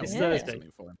 Yeah, It's we'll do Thursday.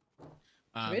 something for him.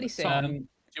 Really soon. Tom, do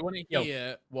you want to yo.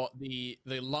 hear what the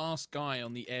last guy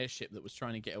on the airship that was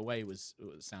trying to get away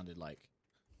sounded like?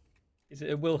 Is it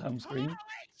a Wilhelm scream?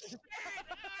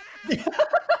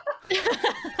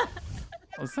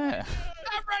 What's that?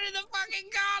 I'm running the fucking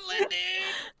gauntlet,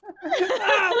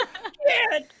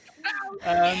 dude!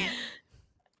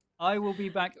 I will be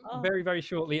back very, very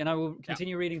shortly, and I will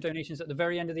continue reading donations at the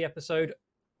very end of the episode.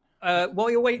 While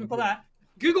you're waiting for that,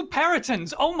 Google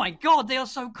Peritons! Oh my god, they are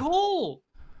so cool!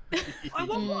 I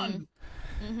want one!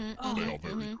 Oh, They are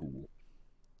very cool.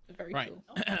 Very Right.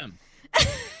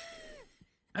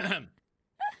 cool.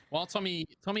 While Tommy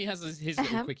has his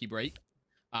little quickie break,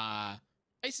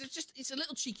 it's a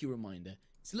little cheeky reminder.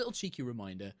 It's a little cheeky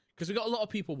reminder because we've got a lot of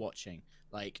people watching.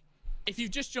 Like, if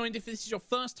you've just joined, if this is your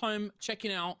first time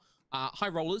checking out High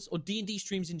Rollers or D&D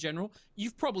streams in general,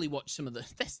 you've probably watched some of the.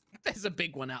 There's a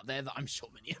big one out there that I'm sure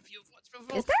many of you have watched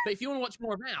before. Is there? But if you want to watch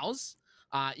more of ours,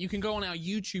 you can go on our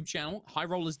YouTube channel, High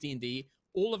Rollers D&D.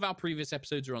 All of our previous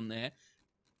episodes are on there.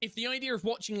 If the idea of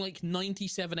watching like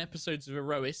 97 episodes of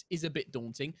Aerois is a bit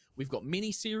daunting, we've got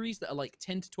mini series that are like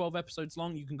 10 to 12 episodes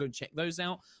long. You can go and check those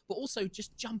out. But also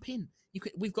just jump in.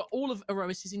 We've got all of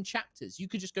Aerois is in chapters. You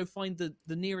could just go find the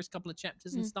nearest couple of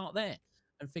chapters and start there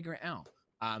and figure it out.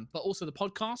 But also the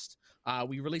podcast.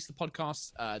 We release the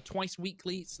podcast twice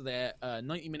weekly, so they're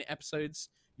 90-minute episodes.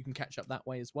 You can catch up that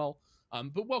way as well.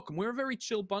 But welcome. We're a very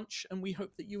chill bunch, and we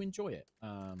hope that you enjoy it.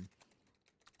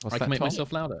 I can make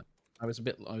myself louder. I was a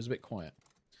bit quiet.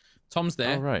 Tom's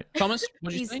there. All right. Thomas,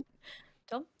 what did you say?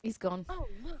 Tom, he's gone. Oh,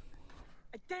 look.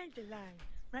 A dandelion.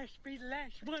 Must be the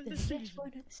last one The to next see. one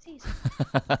of the season.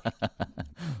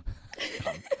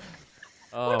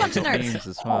 Oh, bunch of got nerds. memes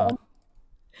as well.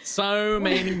 So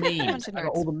many memes. Bunch of I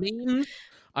got nerds. all the memes.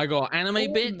 I got anime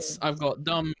All bits. I've got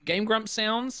dumb Game Grumps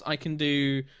sounds. I can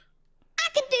do. I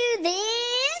can do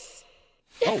this.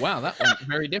 Oh wow, that went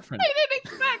very different. I didn't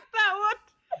expect that one.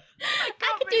 I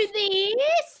can do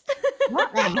this.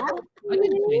 What the hell? I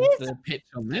didn't change the pitch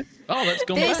on this. Oh, that's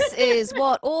gone back. This is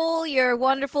what all your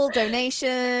wonderful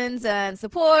donations and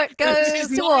support This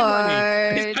goes is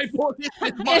my money. towards. I bought this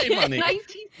with my money.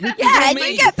 97 Yeah, and me.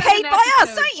 you get paid by us,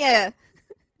 episodes. don't you?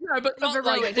 No, but not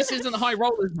like this isn't High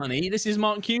Rollers money. This is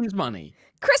Mark Cune's money.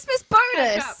 Christmas Catch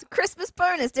bonus. up. Christmas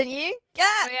bonus, didn't you? Yeah.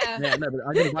 Oh, yeah. Yeah, no, but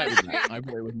I didn't buy it with that. I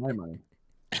bought it with my money.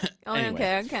 Oh,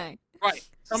 Anyway. okay. Right,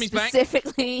 Tommy's back.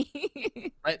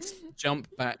 Specifically. Let's jump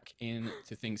back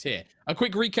into things here. A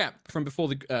quick recap from before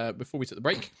we took the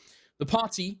break. The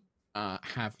party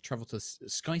have traveled to the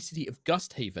Sky City of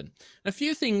Gusthaven. A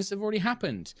few things have already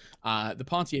happened. The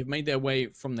party have made their way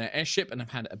from their airship and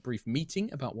have had a brief meeting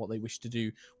about what they wish to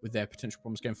do with their potential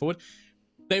problems going forward.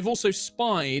 They've also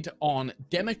spied on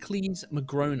Democles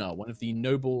Magrona, one of the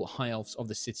noble high elves of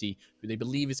the city, who they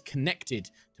believe is connected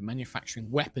to manufacturing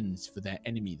weapons for their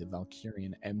enemy, the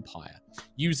Valkyrian Empire.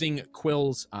 Using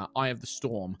Quill's Eye of the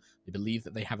Storm, they believe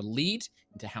that they have a lead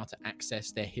into how to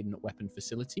access their hidden weapon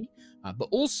facility. But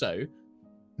also,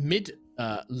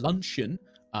 mid-luncheon,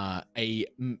 a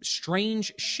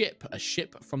strange ship, a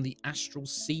ship from the Astral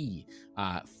Sea,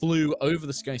 flew over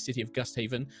the Sky City of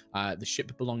Gusthaven. The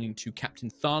ship belonging to Captain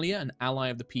Thalia, an ally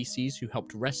of the PCs who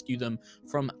helped rescue them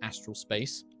from astral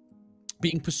space,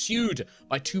 being pursued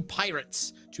by two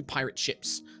pirate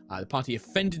ships. The party have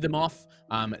fended them off,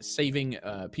 saving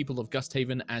people of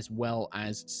Gusthaven as well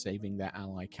as saving their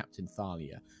ally Captain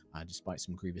Thalia, despite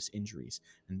some grievous injuries.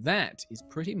 And that is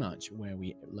pretty much where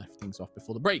we left things off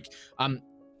before the break.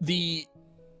 The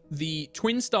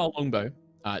Twinstar Longbow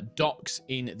docks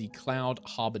in the Cloud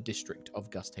Harbor district of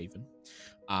Gusthaven.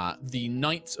 The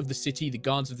knights of the city, the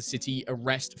guards of the city,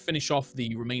 finish off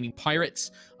the remaining pirates,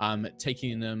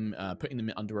 putting them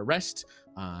under arrest,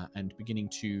 and beginning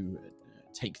to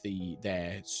take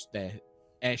their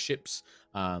airships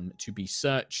to be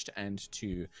searched and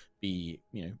to be,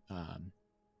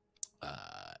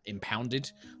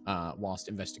 impounded whilst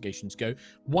investigations go.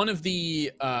 One of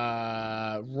the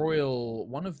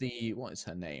what is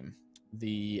her name?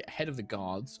 the head of the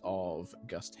guards of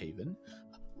Gusthaven.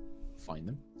 Find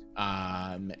them.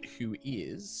 Who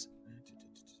is...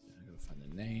 I'm going to find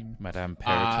the name. Madame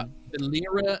Periton.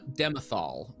 Valera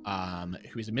Demathal,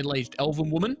 who is a middle-aged elven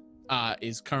woman,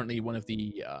 is currently one of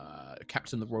the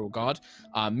captain of the Royal Guard,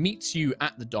 meets you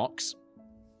at the docks.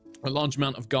 A large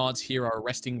amount of guards here are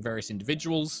arresting various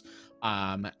individuals,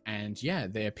 and yeah,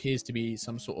 there appears to be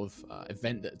some sort of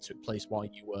event that took place while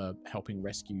you were helping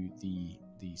rescue the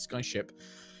skyship.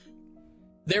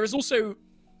 There is also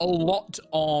a lot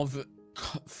of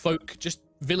folk, just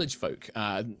village folk,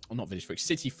 not village folk,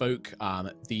 city folk,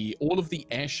 all of the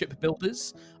airship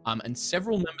builders, and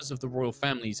several members of the royal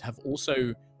families have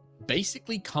also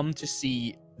basically come to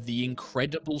see the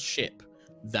incredible ship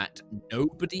that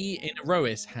nobody in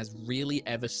Aerois has really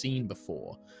ever seen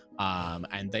before,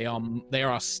 and they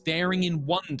are staring in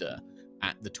wonder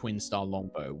at the Twinstar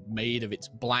Longbow, made of its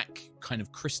black kind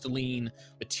of crystalline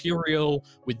material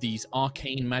with these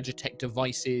arcane magitech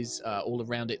devices all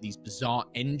around it, these bizarre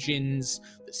engines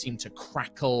that seem to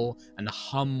crackle and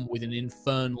hum with an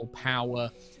infernal power.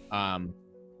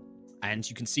 And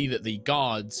you can see that the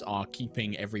guards are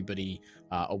keeping everybody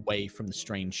away from the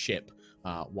strange ship,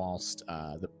 whilst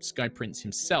the Sky Prince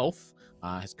himself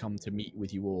has come to meet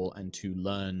with you all and to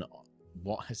learn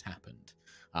what has happened.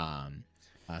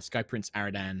 Sky Prince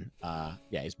Aradan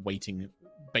is waiting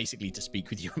basically to speak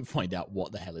with you and find out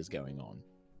what the hell is going on.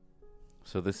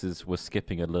 So we're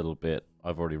skipping a little bit.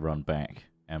 I've already run back,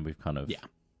 and we've kind of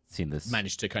seen this.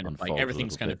 Managed to kind of like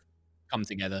everything's kind of come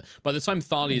together. By the time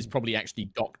Thalia has probably actually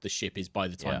docked the ship is by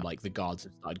the time like the guards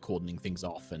have started cordoning things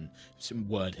off and some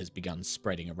word has begun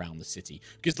spreading around the city.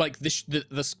 Because like the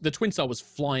Twinstar was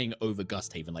flying over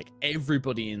Gusthaven, like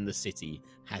everybody in the city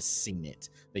has seen it.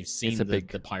 They've seen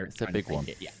the pirates. It's a big one.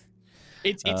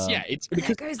 It's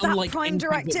because goes it's that unlike prime anything that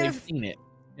directive. they've seen it.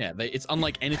 Yeah, it's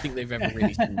unlike anything they've ever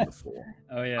really seen before.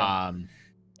 Oh yeah.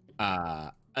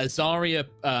 Azaria,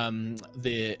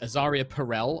 the Azaria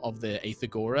Perel of the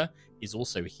Aethagora is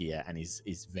also here and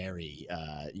is very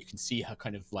you can see her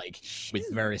kind of like with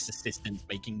various assistants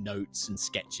making notes and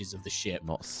sketches of the ship.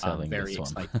 Not selling very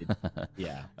this one. excited.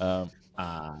 Yeah.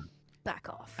 Back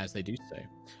off. As they do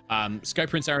so. Sky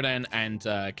Prince Aradan and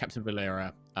Captain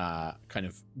Valera kind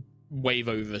of wave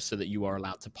over so that you are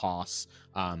allowed to pass.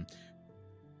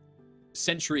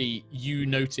 Sentry, you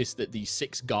notice that the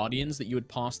 6 guardians that you had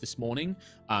passed this morning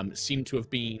seem to have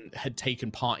had taken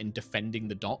part in defending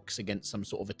the docks against some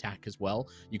sort of attack as well.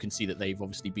 You can see that they've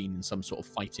obviously been in some sort of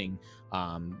fighting,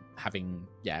 having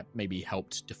maybe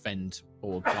helped defend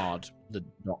or guard the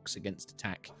docks against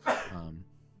attack.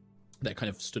 That kind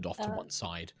of stood off to one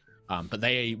side, but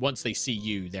once they see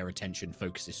you, their attention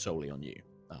focuses solely on you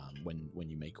when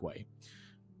you make way.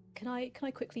 Can I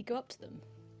quickly go up to them?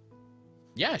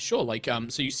 Yeah, sure. Like,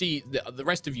 so you see the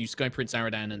rest of you, Sky Prince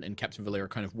Aradan and Captain Valera,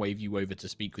 kind of wave you over to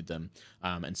speak with them,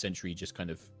 and Sentry just kind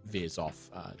of veers off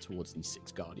towards these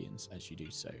 6 guardians as you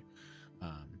do so.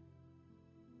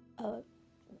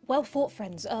 Well fought,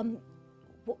 friends.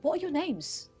 What are your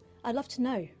names? I'd love to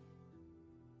know.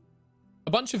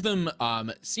 A bunch of them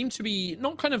seem to be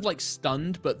not kind of like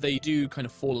stunned, but they do kind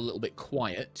of fall a little bit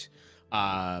quiet.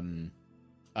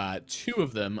 2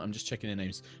 of them, I'm just checking their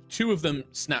names. 2 of them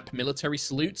snap military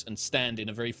salutes and stand in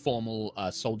a very formal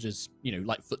soldiers,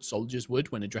 like foot soldiers would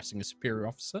when addressing a superior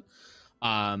officer.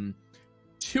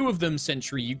 2 of them,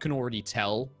 Sentry, you can already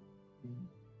tell.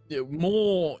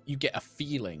 More, you get a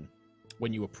feeling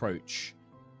when you approach.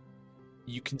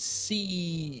 You can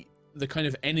see the kind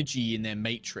of energy in their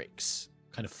matrix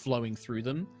kind of flowing through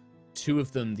them. 2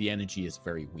 of them, the energy is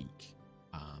very weak.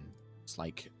 It's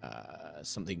like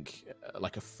something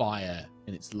like a fire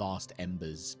in its last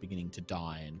embers beginning to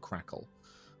die and crackle.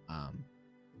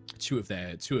 2 of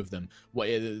them.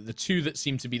 The 2 that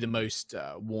seem to be the most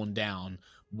worn down.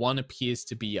 One appears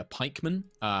to be a pikeman.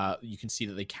 You can see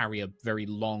that they carry a very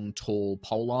long, tall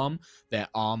polearm. Their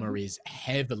armor is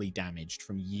heavily damaged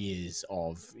from years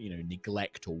of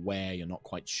neglect or wear. You're not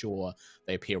quite sure.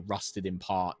 They appear rusted in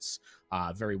parts,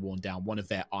 very worn down. One of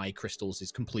their eye crystals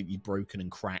is completely broken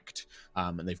and cracked,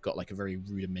 and they've got like a very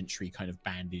rudimentary kind of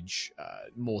bandage,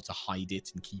 more to hide it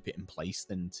and keep it in place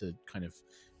than to kind of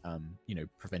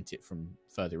prevent it from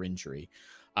further injury.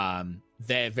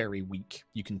 They're very weak.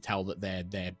 You can tell that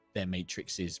their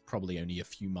matrix is probably only a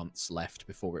few months left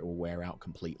before it will wear out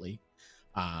completely.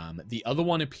 The other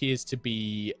one appears to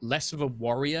be less of a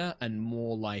warrior and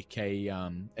more like a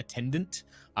attendant.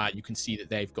 You can see that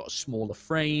they've got a smaller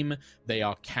frame. They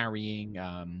are carrying,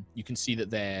 you can see that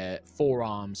their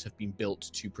forearms have been built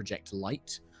to project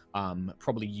light,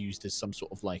 probably used as some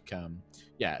sort of like,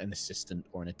 an assistant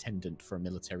or an attendant for a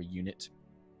military unit.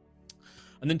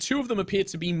 and then 2 of them appear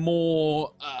to be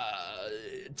more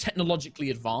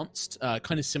technologically advanced,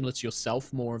 kind of similar to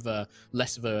yourself,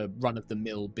 less of a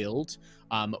run-of-the-mill build.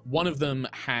 One of them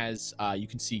has, you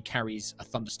can see, carries a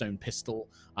Thunderstone pistol,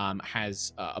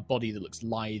 has a body that looks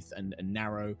lithe and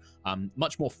narrow,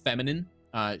 much more feminine.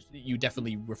 You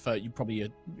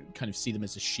probably kind of see them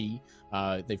as a she.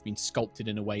 They've been sculpted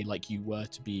in a way like you were,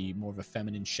 to be more of a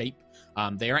feminine shape.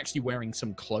 They are actually wearing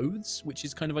some clothes, which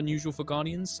is kind of unusual for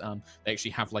Guardians. They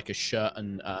actually have like a shirt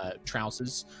and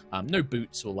trousers, no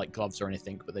boots or like gloves or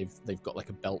anything, but they've got like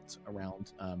a belt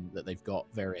around that they've got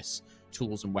various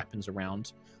tools and weapons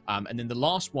around. And then the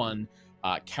last one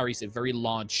carries a very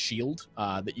large shield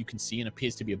that you can see, and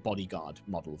appears to be a bodyguard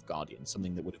model of Guardian,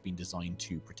 something that would have been designed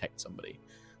to protect somebody.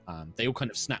 They all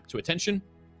kind of snap to attention,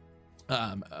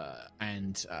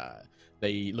 and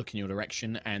they look in your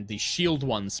direction, and the shield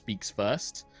one speaks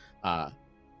first. I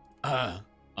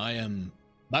am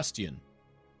Bastion.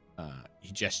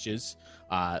 He gestures.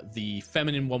 The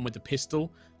feminine one with the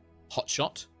pistol,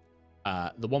 Hotshot.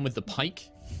 The one with the Pike.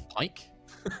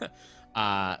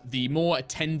 The more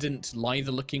attendant,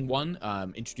 lither-looking one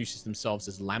introduces themselves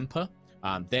as Lamper.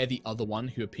 They're the other one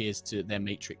who appears to their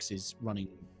matrix is running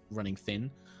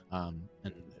thin,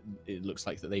 and it looks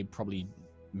like that they probably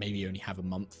maybe only have a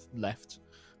month left.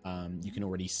 You can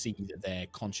already see that their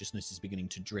consciousness is beginning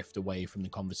to drift away from the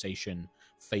conversation,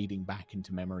 fading back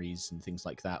into memories and things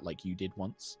like that, like you did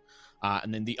once.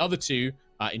 And then the other 2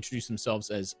 introduce themselves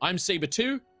as, I'm Saber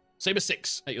 2, Saber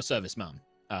 6, at your service, ma'am.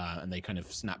 And they kind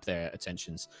of snap their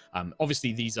attentions.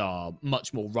 Obviously, these are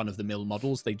much more run-of-the-mill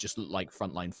models. They just look like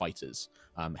frontline fighters,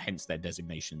 hence their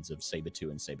designations of Saber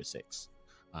 2 and Saber 6.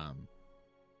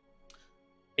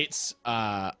 It's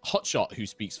Hotshot who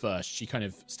speaks first. She kind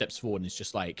of steps forward and is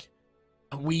just like,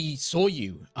 we saw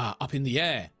you up in the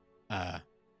air.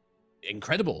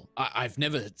 Incredible. I've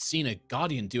never seen a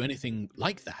Guardian do anything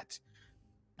like that.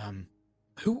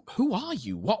 Who are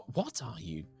you? What are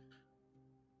you?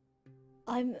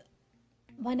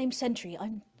 My name's Sentry.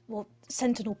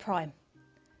 Sentinel Prime.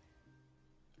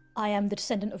 I am the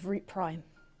descendant of Root Prime.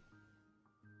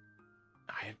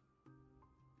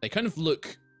 They kind of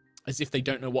look as if they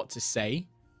don't know what to say.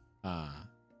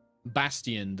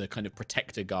 Bastion, the kind of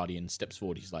protector Guardian, steps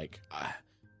forward. He's like,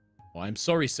 well, I'm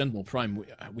sorry, Sentinel Prime.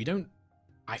 We don't...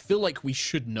 I feel like we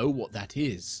should know what that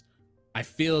is. I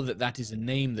feel that is a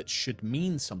name that should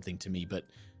mean something to me, but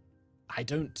I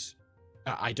don't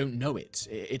know it.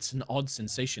 It's an odd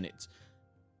sensation.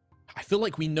 I feel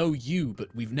like we know you, but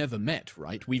we've never met,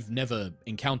 right? We've never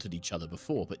encountered each other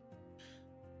before, but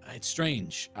it's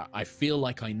strange. I feel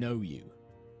like I know you.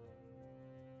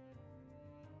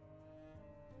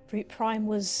 Root Prime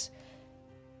was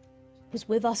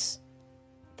with us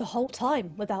the whole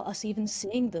time, without us even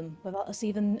seeing them, without us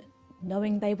even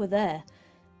knowing they were there.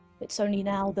 It's only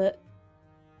now that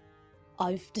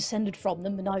I've descended from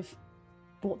them and I've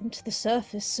brought them to the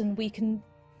surface, and we can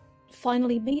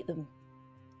finally meet them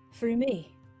through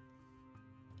me.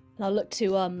 And I'll look to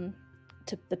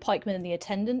the pikeman and the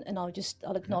attendant, and I'll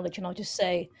acknowledge, and I'll just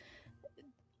say,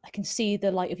 I can see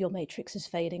the light of your matrix is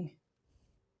fading.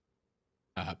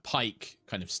 Pike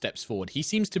kind of steps forward. He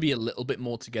seems to be a little bit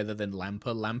more together than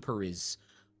Lamper. Lamper is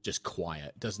just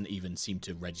quiet, doesn't even seem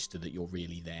to register that you're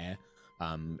really there.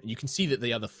 You can see that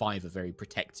the other 5 are very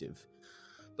protective.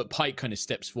 But Pike kind of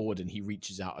steps forward and he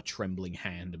reaches out a trembling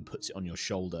hand and puts it on your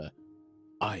shoulder.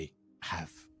 I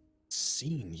have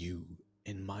seen you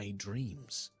in my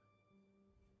dreams.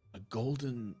 A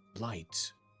golden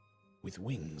light with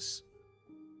wings.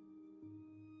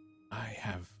 I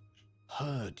have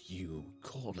heard you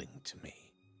calling to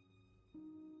me.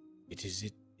 Is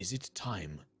it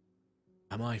time?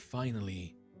 Am I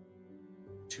finally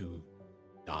to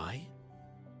die?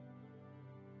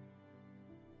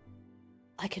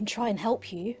 I can try and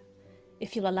help you,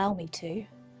 if you'll allow me to.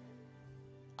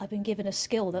 I've been given a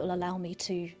skill that will allow me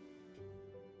to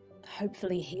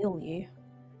hopefully heal you.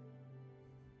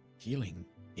 Healing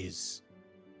is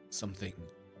something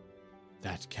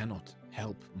that cannot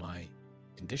help my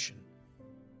condition.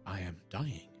 I am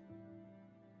dying.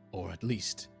 Or at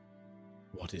least,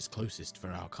 what is closest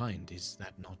for our kind. Is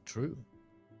that not true?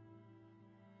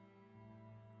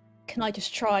 Can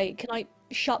I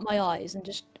shut my eyes and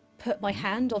just put my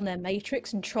hand on their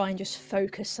matrix and try and just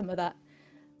focus some of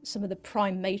the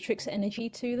prime matrix energy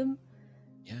to them?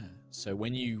 Yeah, so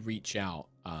when you reach out,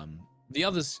 the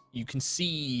others, you can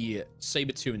see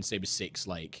Saber 2 and Saber 6,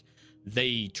 like,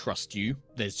 they trust you.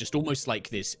 There's just almost like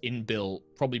this inbuilt,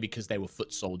 probably because they were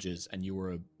foot soldiers and you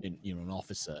were an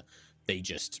officer, they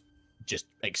just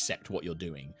accept what you're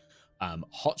doing.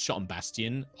 Hotshot and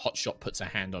Bastion. Hotshot puts a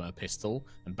hand on her pistol,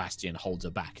 and Bastion holds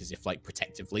her back as if like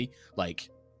protectively, like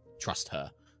trust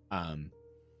her.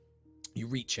 You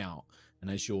reach out,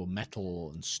 and as your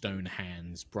metal and stone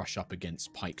hands brush up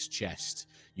against Pike's chest,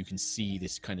 you can see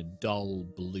this kind of dull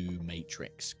blue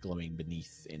matrix glowing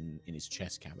beneath in his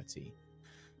chest cavity.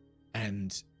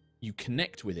 And you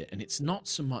connect with it, and it's not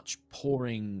so much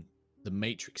pouring the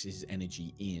matrix's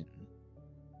energy in.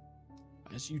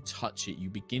 As you touch it, you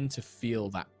begin to feel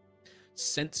that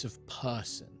sense of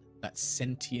person, that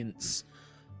sentience,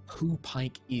 who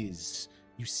Pike is.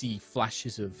 You see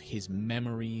flashes of his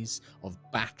memories, of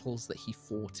battles that he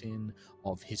fought in,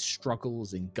 of his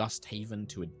struggles in Gusthaven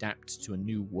to adapt to a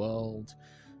new world.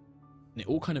 And it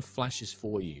all kind of flashes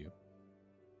for you.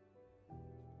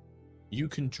 You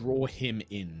can draw him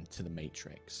into the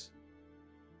Matrix.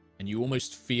 And you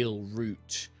almost feel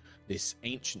Root, this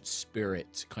ancient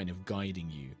spirit, kind of guiding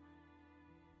you.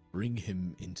 Bring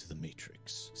him into the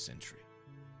Matrix, Sentry.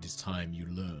 It is time you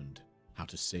learned how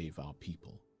to save our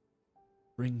people.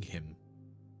 Bring him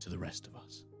to the rest of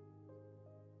us.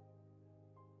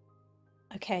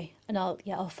 Okay, and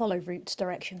I'll follow Root's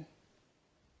direction.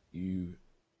 You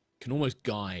can almost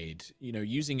guide,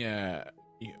 using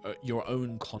your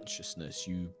own consciousness.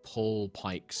 You pull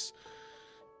Pike's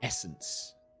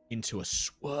essence into a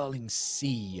swirling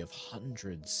sea of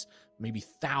hundreds, maybe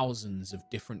thousands of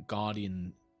different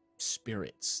guardian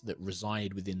spirits that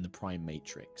reside within the Prime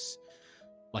Matrix,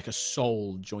 like a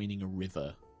soul joining a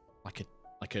river, like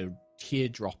a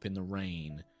teardrop in the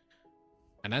rain.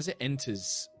 And as it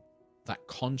enters that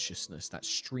consciousness, that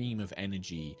stream of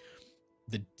energy,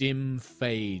 the dim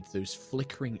fade, those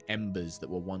flickering embers that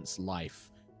were once life,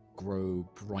 grow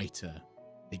brighter.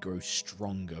 They grow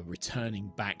stronger, returning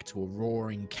back to a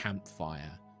roaring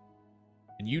campfire.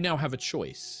 And you now have a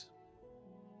choice.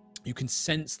 You can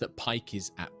sense that Pike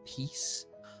is at peace,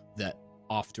 that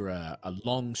after a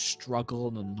long struggle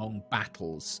and long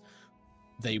battles,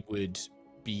 they would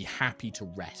be happy to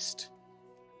rest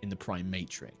in the Prime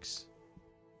Matrix.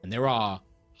 And there are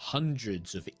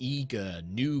hundreds of eager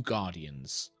new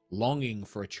Guardians longing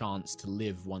for a chance to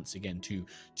live once again,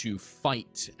 to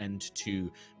fight and to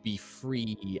be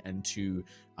free and to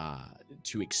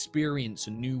experience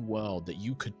a new world that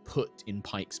you could put in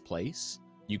Pike's place.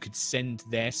 You could send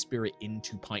their spirit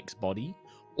into Pike's body,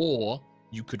 or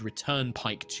you could return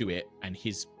Pike to it, and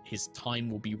his time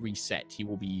will be reset. He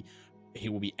will be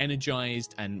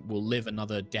energized and will live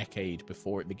another decade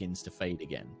before it begins to fade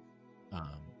again.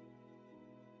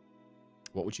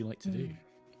 What would you like to do?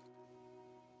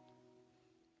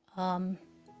 I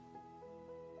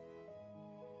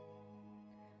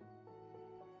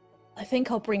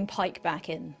think I'll bring Pike back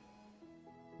in.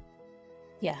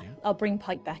 Yeah, I'll bring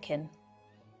Pike back in.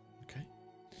 Okay.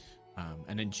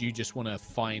 And then do you just want to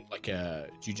find do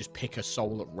you just pick a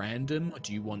soul at random? Or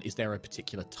is there a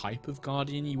particular type of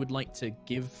guardian you would like to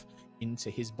give into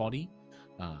his body?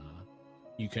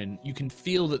 You can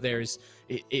feel that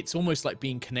it's almost like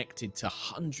being connected to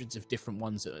hundreds of different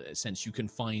ones in a sense. You can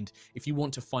find, if you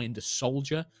want to find a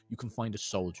soldier, you can find a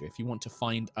soldier. If you want to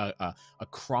find a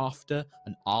crafter,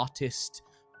 an artist,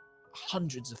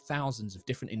 hundreds of thousands of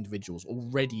different individuals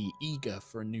already eager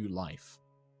for a new life.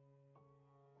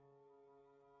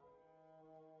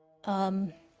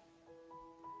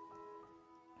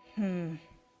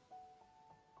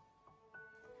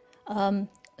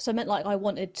 So I meant like I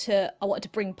wanted to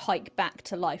bring Pike back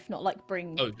to life, not like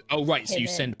bring. Oh, right. So you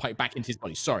send Pike back into his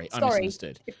body. Sorry. I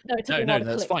misunderstood. No,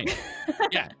 that's fine.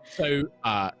 Yeah. So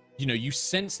you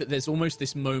sense that there's almost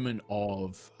this moment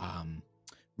of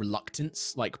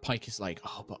reluctance. Like Pike is like,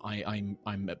 oh, but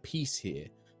I'm at peace here.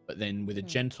 But then with a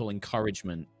gentle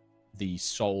encouragement, the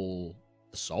soul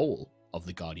of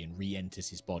the Guardian re-enters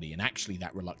his body, and actually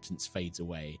that reluctance fades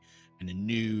away, and a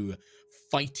new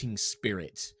fighting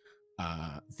spirit.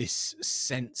 This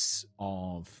sense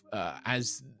of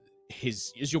as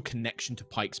your connection to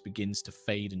Pike's begins to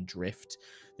fade and drift,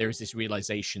 there is this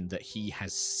realization that he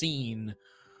has seen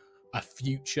a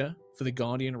future for the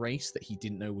Guardian race that he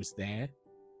didn't know was there,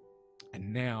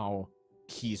 and now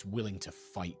he is willing to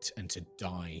fight and to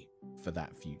die for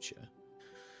that future.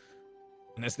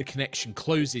 And as the connection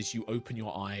closes, you open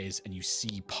your eyes and you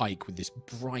see Pike with this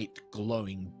bright,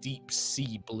 glowing, deep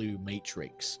sea blue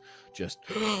matrix just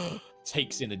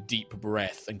takes in a deep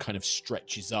breath and kind of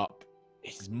stretches up.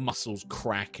 His muscles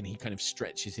crack and he kind of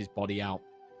stretches his body out.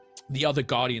 The other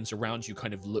Guardians around you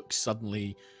kind of look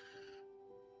suddenly.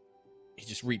 He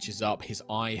just reaches up. His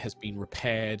eye has been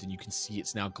repaired and you can see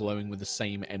it's now glowing with the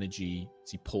same energy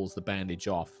as he pulls the bandage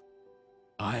off.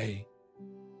 I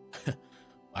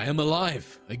am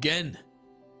alive again.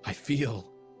 I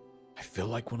feel I feel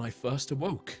like when I first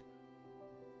awoke.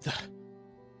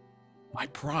 My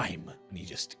prime. And he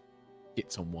just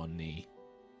gets on one knee.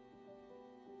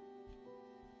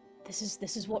 This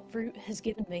is what Fruit has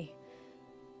given me.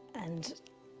 And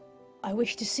I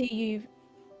wish to see you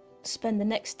spend the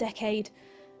next decade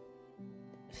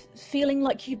feeling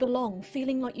like you belong,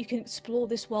 feeling like you can explore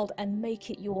this world and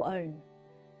make it your own.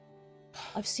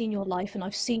 I've seen your life, and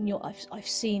I've seen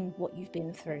what you've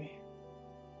been through.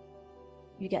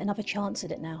 You get another chance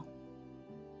at it now.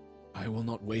 I will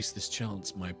not waste this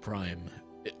chance, my prime.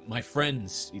 My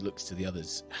friends, he looks to the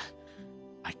others.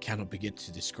 I cannot begin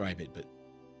to describe it, but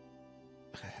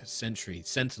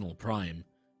Sentinel Prime,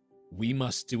 we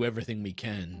must do everything we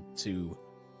can to...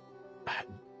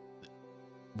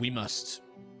 We must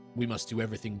do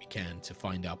everything we can to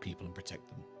find our people and protect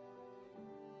them.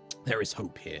 There is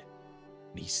hope here.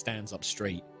 And he stands up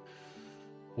straight.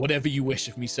 Whatever you wish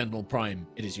of me, Sentinel Prime,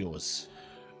 it is yours.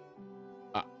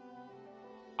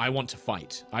 I want to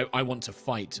fight. I want to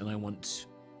fight, and I want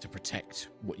to protect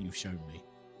what you've shown me.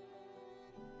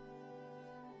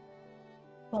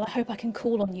 Well, I hope I can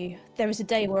call on you. There is a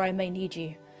day where I may need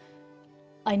you.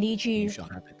 I need you. You shall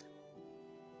have it.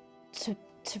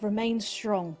 To remain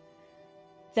strong.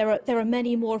 There are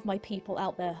many more of my people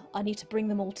out there. I need to bring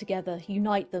them all together,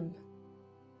 unite them.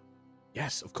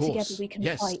 Yes, of course. Together we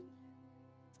can fight.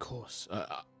 Of course.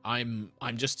 I'm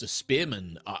just a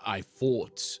spearman. I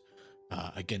fought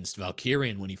against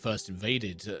Valkyrian when he first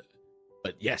invaded.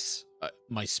 But yes,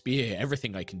 my spear,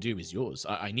 everything I can do is yours.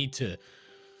 I need to...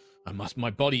 my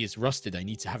body is rusted. I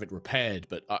need to have it repaired,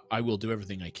 but I will do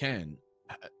everything I can.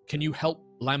 Can you help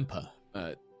Lamper?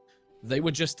 They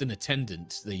were just an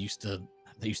attendant. They used to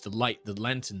light the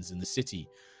lanterns in the city.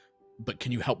 But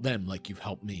can you help them like you've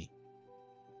helped me?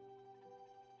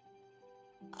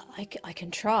 I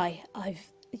can try.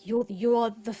 You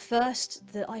are the first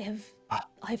that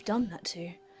I've done that to.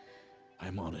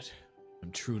 I'm honored.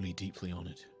 I'm truly deeply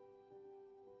honored.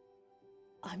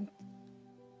 I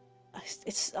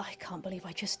can't believe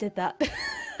I just did that.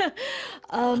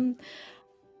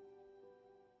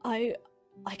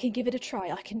 I can give it a try.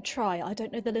 I can try. I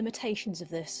don't know the limitations of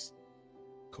this.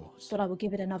 Of course. But I will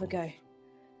give it another go.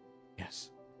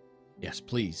 Yes. Yes,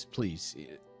 please.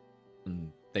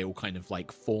 And they all kind of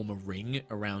like form a ring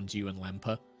around you and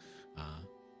Lamper.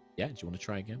 Yeah, do you want to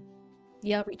try again?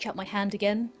 Yeah, I'll reach out my hand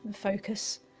again and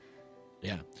focus.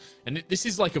 Yeah. And this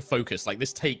is like a focus. Like,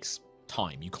 this takes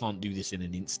time. You can't do this in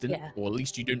an instant. Yeah. Or at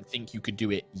least you don't think you could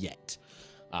do it yet.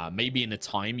 Maybe in a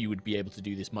time you would be able to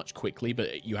do this much quickly,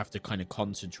 but you have to kind of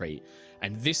concentrate.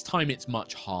 And this time it's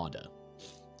much harder.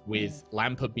 With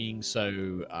Lamper being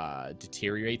so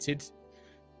deteriorated,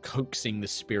 coaxing the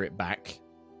spirit back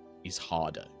is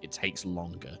harder. It takes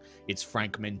longer. It's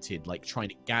fragmented, like trying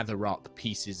to gather up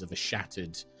pieces of a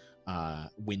shattered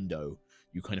window.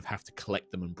 You kind of have to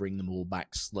collect them and bring them all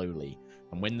back slowly.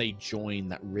 And when they join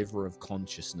that river of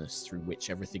consciousness through which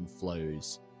everything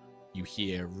flows, you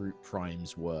hear Root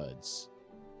Prime's words.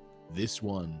 This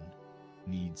one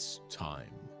needs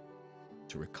time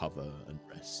to recover and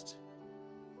rest.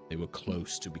 They were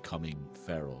close to becoming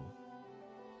feral.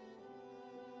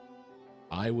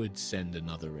 I would send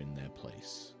another in their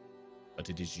place, but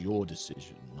it is your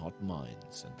decision, not mine,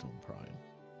 Sentinel Prime.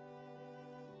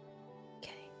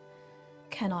 Okay.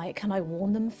 Can I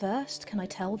warn them first? Can I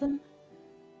tell them?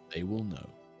 They will know.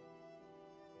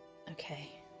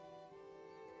 Okay.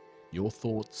 Your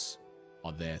thoughts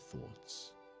are their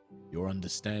thoughts. Your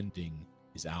understanding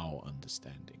is our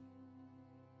understanding.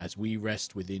 As we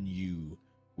rest within you,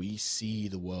 we see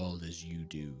the world as you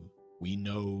do. We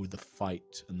know the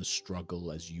fight and the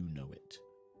struggle as you know it.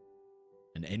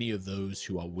 And any of those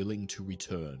who are willing to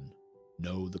return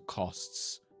know the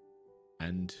costs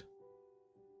and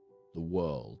the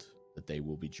world that they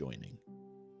will be joining.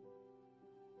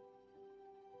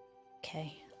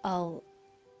 Okay, I'll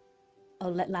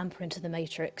let Lamper into the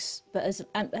Matrix. But as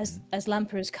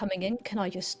Lamper is coming in, can I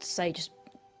just say, just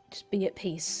be at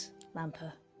peace,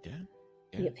 Lamper? Yeah.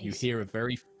 You hear a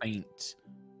very faint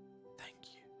thank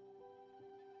you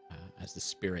as the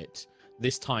spirit.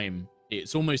 This time,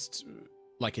 it's almost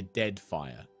like a dead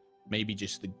fire. Maybe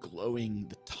just the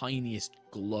tiniest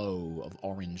glow of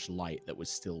orange light that was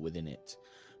still within it.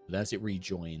 But as it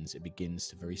rejoins, it begins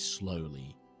to very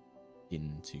slowly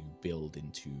build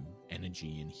into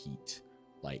energy and heat,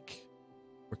 like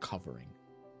recovering.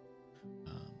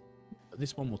 But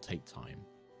this one will take time.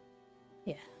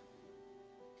 Yeah.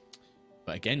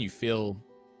 But again, you feel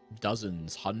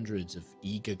dozens, hundreds of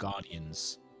eager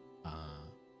guardians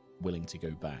willing to go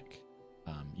back.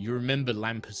 You remember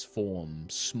Lamper's form,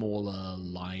 smaller,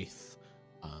 lithe,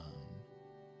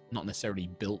 not necessarily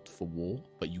built for war,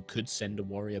 but you could send a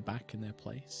warrior back in their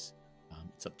place.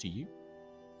 It's up to you.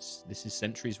 This is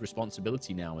Sentry's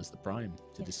responsibility now as the Prime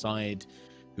to decide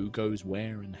who goes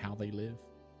where and how they live.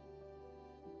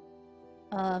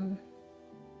 I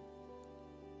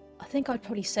think I'd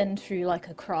probably send through like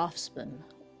a craftsman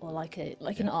or like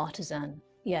an artisan.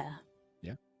 Yeah.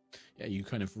 Yeah, you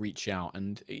kind of reach out,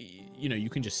 and you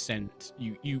can just send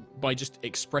you by just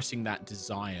expressing that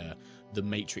desire, the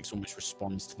Matrix almost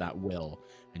responds to that will,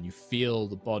 and you feel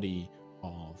the body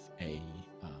of a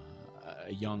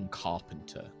young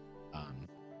carpenter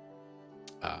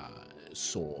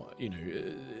saw.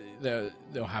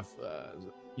 They'll have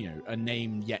a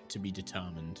name yet to be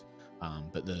determined,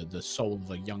 but the soul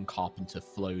of a young carpenter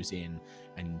flows in,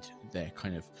 and they're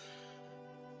kind of.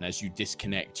 And as you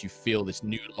disconnect, you feel this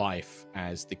new life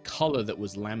as the color that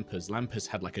was Lampa's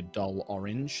had like a dull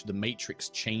orange. The Matrix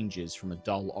changes from a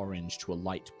dull orange to a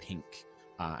light pink,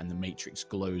 and the Matrix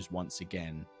glows once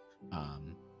again,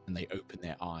 and they open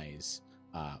their eyes.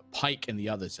 Pike and the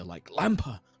others are like,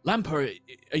 Lampa,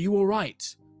 are you all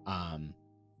right?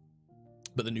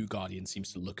 But the new Guardian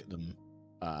seems to look at them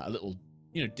a little,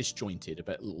 disjointed,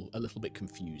 a little bit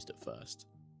confused at first.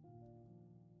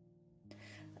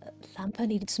 Lampa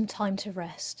needed some time to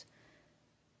rest,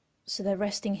 so they're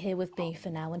resting here with me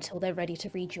for now until they're ready to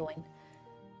rejoin.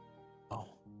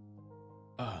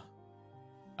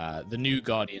 The new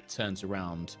Guardian turns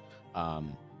around.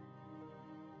 Trying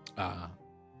to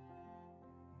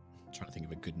think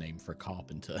of a good name for a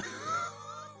carpenter.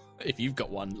 If you've got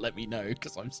one, let me know,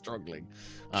 because I'm struggling.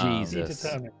 Jesus.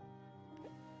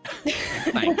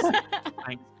 Thanks,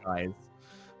 guys.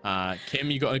 Kim,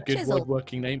 you got a good Chisel.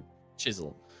 woodworking name?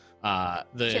 Chisel.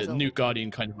 The Chisel. new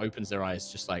Guardian kind of opens their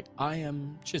eyes, just like, I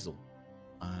am Chisel.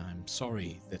 I'm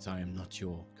sorry that I am not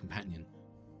your companion.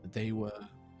 They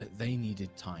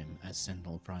needed time, as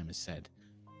Sentinel Prime has said.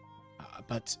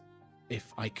 But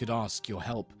if I could ask your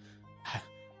help,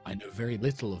 I know very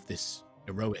little of this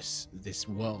Aerois, this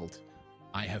world.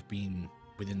 I have been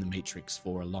within the Matrix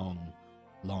for a long,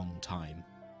 long time.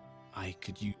 I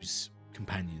could use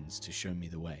companions to show me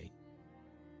the way.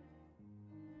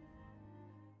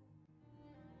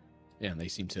 Yeah, and they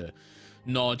seem to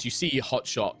nod. You see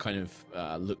Hotshot kind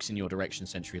of looks in your direction,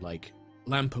 Sentry, like,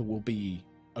 Lampa will be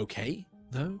okay,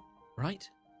 though, right?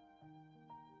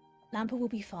 Lampa will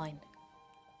be fine.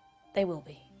 They will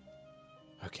be.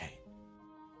 Okay.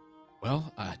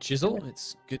 Well, Chisel,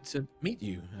 it's good to meet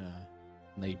you.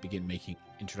 And they begin making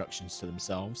introductions to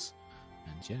themselves.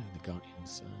 And yeah, the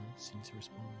Guardians seem to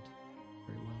respond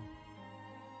very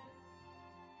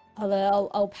well.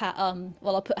 I'll pat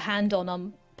I'll put a hand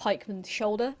on Pikeman's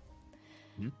shoulder.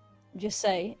 Hmm? Just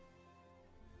say,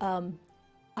 I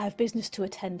have business to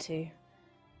attend to,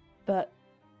 but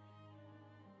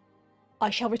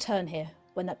I shall return here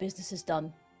when that business is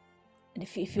done. And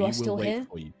if you are still here,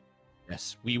 for you.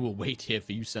 Yes, we will wait here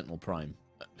for you, Sentinel Prime.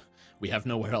 We have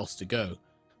nowhere else to go.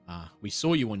 We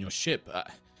saw you on your ship.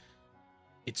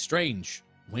 It's strange.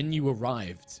 When you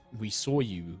arrived, we saw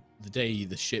you the day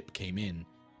the ship came in.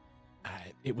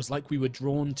 It was like we were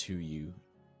drawn to you.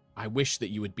 I wish that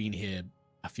you had been here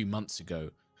a few months ago.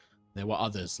 There were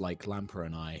others like Lampa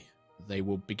and I. They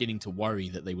were beginning to worry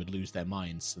that they would lose their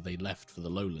minds, so they left for the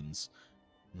lowlands.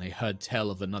 And they heard tell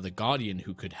of another Guardian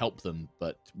who could help them,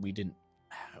 but we didn't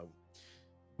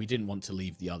want to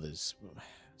leave the others,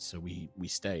 so we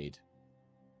stayed.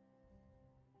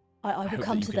 I will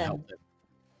come to them.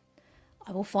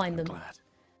 I will find them. Glad.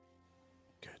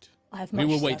 Good. I have We much,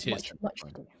 will wait here, much to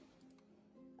do.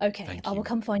 Okay, Thank I will you.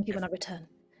 come find you when I return.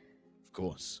 Of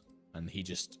course. And he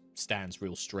just stands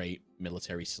real straight,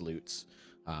 military salutes.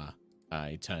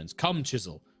 He turns, Come,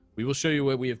 Chisel. We will show you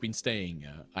where we have been staying.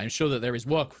 I am sure that there is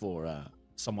work for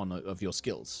someone of your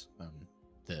skills.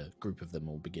 The group of them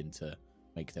will begin to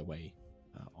make their way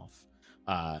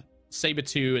off. Saber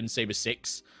 2 and Saber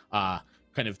 6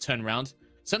 kind of turn around.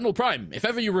 Sentinel Prime, if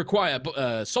ever you require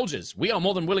soldiers, we are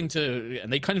more than willing to...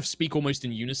 And they kind of speak almost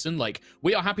in unison, like,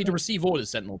 we are happy to receive orders,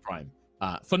 Sentinel Prime.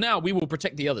 For now, we will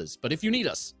protect the others, but if you need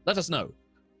us, let us know.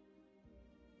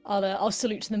 I'll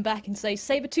salute to them back and say,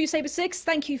 Saber 2, Saber 6,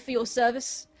 thank you for your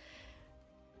service.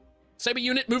 Saber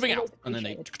unit moving out. And then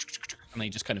they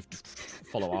just kind of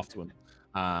follow after them.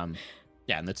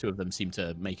 Yeah, and the two of them seem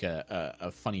to make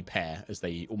a funny pair as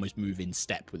they almost move in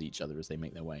step with each other as they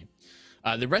make their way.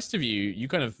 The rest of you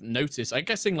kind of notice, I'm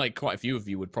guessing like quite a few of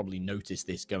you would probably notice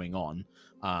this going on.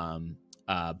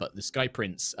 But the Sky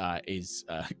Prince is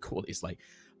like,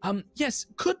 yes,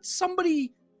 could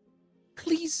somebody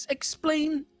please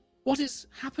explain what has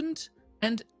happened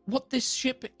and what this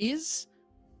ship is?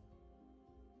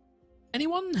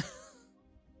 Anyone?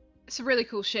 It's a really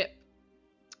cool ship.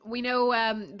 We know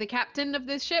the captain of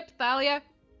this ship, Thalia.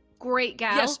 Great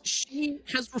gal. Yes, she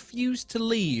has refused to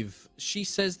leave. She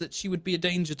says that she would be a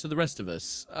danger to the rest of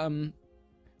us. Can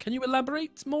you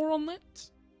elaborate more on that?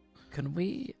 Can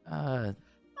we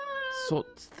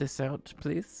sort this out,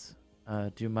 please?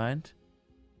 Do you mind?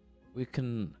 We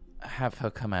can have her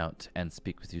come out and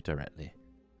speak with you directly.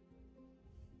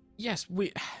 Yes,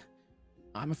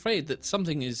 I'm afraid that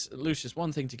something is, Lucius,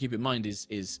 one thing to keep in mind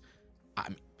is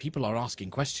people are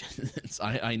asking questions.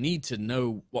 I need to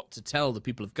know what to tell the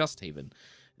people of Gusthaven.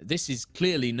 This is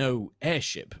clearly no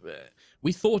airship.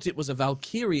 We thought it was a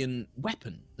Valkyrian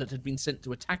weapon that had been sent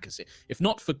to attack us. If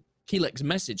not for Keelek's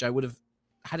message, I would have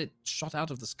had it shot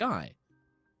out of the sky.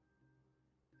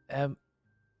 All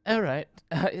right.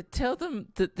 Tell them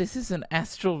that this is an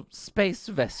astral space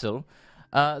vessel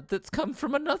that's come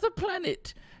from another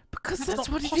planet. Because that's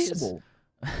what it is.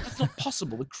 That's not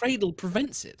possible. The cradle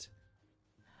prevents it.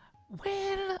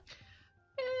 Well,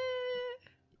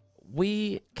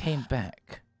 we came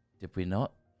back, did we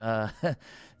not?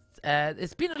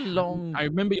 It's been a long... I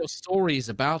remember your stories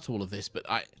about all of this, but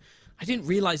I didn't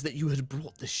realize that you had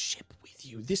brought the ship with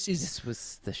you. This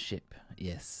was the ship,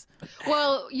 yes.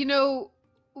 Well, you know,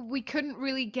 we couldn't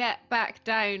really get back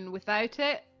down without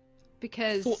it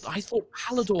because I thought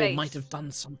Palador might have done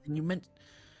something. You meant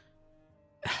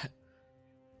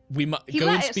we might go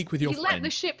and speak with your friend. He let the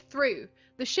ship through.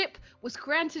 The ship was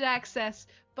granted access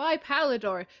by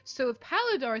Palador. So if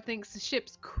Palador thinks the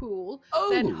ship's cool,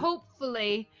 then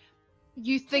hopefully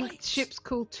you think the ship's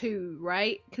cool too,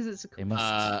 right? Because it's a cool.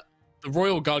 The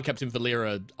Royal Guard Captain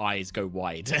Valera eyes go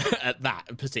wide at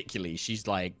that particularly. She's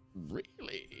like,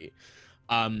 really?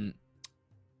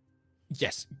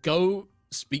 Yes, go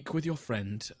speak with your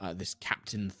friend, this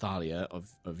Captain Thalia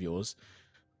of yours.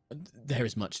 There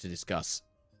is much to discuss.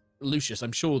 Lucius,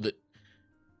 I'm sure that,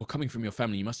 well, coming from your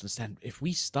family, you must understand, if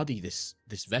we study this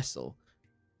vessel,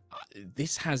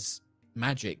 this has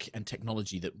magic and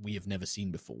technology that we have never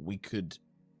seen before. We could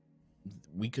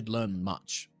learn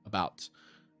much about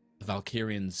the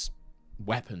Valkyrians'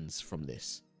 weapons from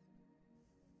this.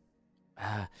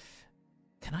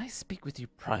 Can I speak with you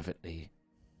privately?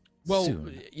 Well,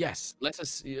 soon? Yes. Let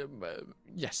us.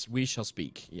 Yes, we shall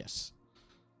speak. Yes.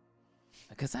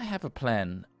 Because I have a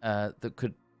plan that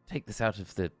could take this out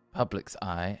of the public's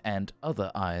eye and other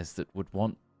eyes that would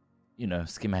want,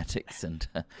 schematics and.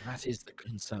 That is the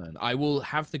concern. I will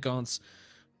have the guards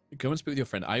go and speak with your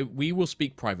friend. We will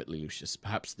speak privately, Lucius,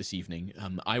 perhaps this evening.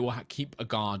 I will keep a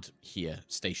guard here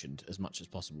stationed as much as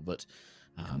possible, but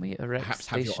can we erect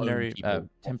stationary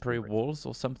temporary walls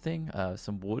or something?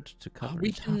 Some wood to cover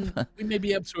it up? We may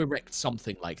be able to erect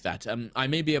something like that. I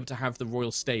may be able to have the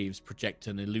royal staves project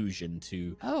an illusion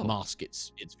to mask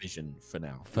its vision for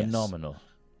now. Phenomenal.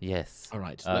 Yes. All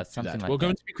right. Let's do that. Like we'll go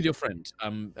and speak with your friend.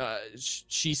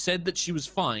 She said that she was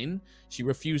fine. She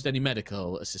refused any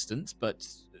medical assistance, but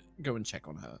go and check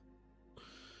on her.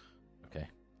 Okay.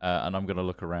 And I'm going to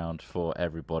look around for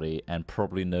everybody and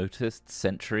probably noticed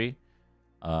Sentry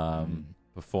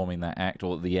performing that act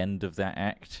or at the end of that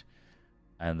act,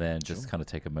 and then just kind of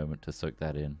take a moment to soak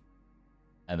that in,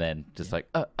 and then just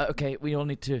okay, we all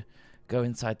need to go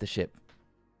inside the ship.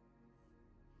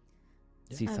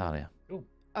 See Thalia.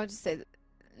 I'll just say that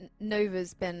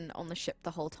Nova's been on the ship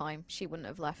the whole time. She wouldn't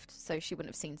have left, so she wouldn't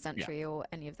have seen Sentry or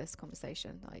any of this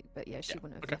conversation. But yeah, she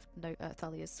wouldn't have left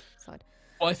Thalia's side.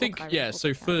 Well, I think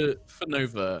so for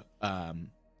Nova,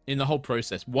 in the whole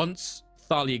process, once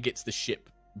Thalia gets the ship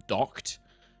docked,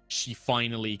 she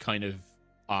finally kind of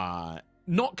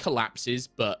not collapses,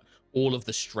 but all of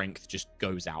the strength just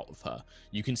goes out of her.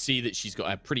 You can see that she's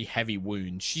got a pretty heavy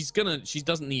wound. She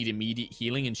doesn't need immediate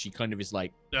healing, and she kind of is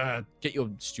like, get your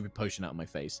stupid potion out of my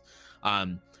face.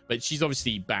 But she's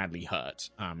obviously badly hurt,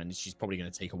 and she's probably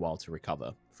going to take a while to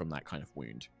recover from that kind of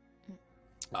wound.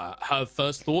 Her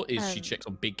first thought is she checks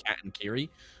on Big Cat and Kiri.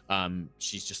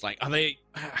 She's just like,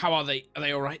 how are they? Are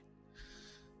they all right?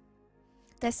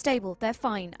 They're stable. They're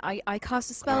fine. I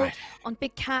cast a spell on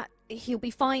Big Cat. He'll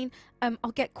be fine.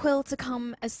 I'll get Quill to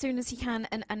come as soon as he can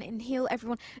and heal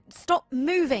everyone. Stop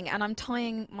moving! And I'm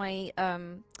tying my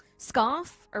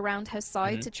scarf around her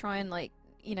side to try and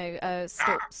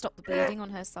stop the bleeding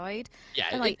on her side. Yeah,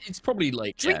 and, it's probably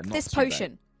like drink this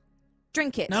potion.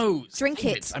 Drink it. No, drink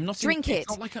it. I'm not. Drink it.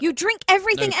 You drink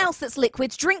everything else that's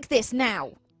liquids. Drink this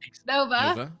now.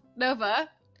 Nova.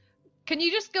 Can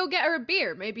you just go get her a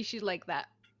beer? Maybe she'd like that.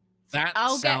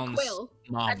 I'll get Quill.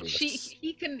 Marvelous.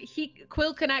 And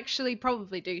Quill can actually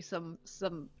probably do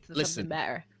something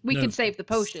better. We can save the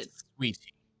potion.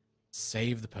 Sweetie,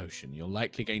 save the potion. You're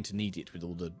likely going to need it with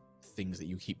all the things that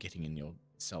you keep getting in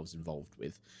yourselves involved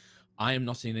with. I am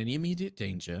not in any immediate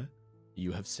danger.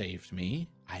 You have saved me.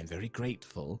 I am very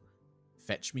grateful.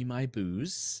 Fetch me my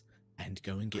booze and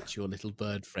go and get your little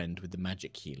bird friend with the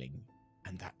magic healing.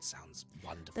 And that sounds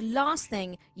wonderful. The last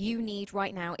thing you need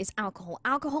right now is alcohol.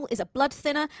 Alcohol is a blood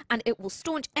thinner, and it will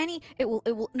staunch any. It will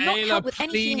not Ayla, help with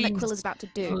anything that please. Quill is about to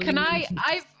do. Can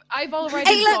I've already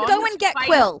Ayla, go and get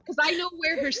Quill. Because I know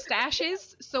where her stash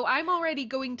is, so I'm already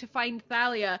going to find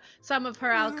Thalia some of her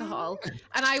alcohol,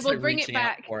 and I will bring it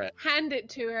back, hand it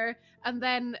to her, and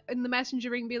then in the messenger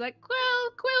ring be like,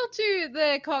 Quill to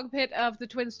the cockpit of the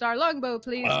Twinstar Longbow,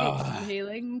 please. Need some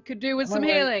healing. Could do with some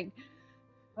healing.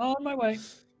 On my way.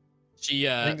 She,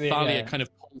 Thalia kind of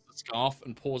pulls the scarf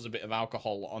and pours a bit of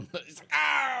alcohol on. It's like,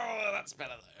 oh, that's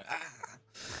better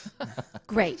though.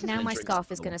 Great. Now my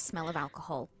scarf is going to smell of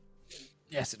alcohol.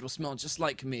 Yes, it will smell just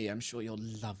like me. I'm sure you'll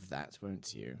love that,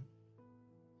 won't you?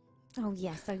 Oh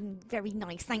yes, very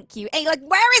nice. Thank you. Hey,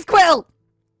 where is Quill?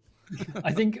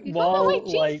 I think while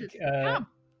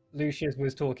Lucius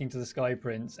was talking to the Sky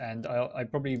Prince, and I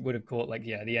probably would have caught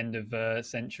the end of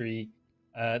Century,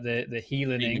 the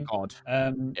healing. God.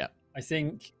 I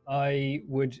think I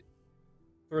would,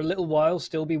 for a little while,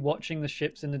 still be watching the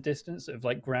ships in the distance, sort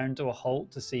of ground to a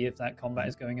halt to see if that combat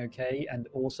is going okay, and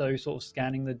also sort of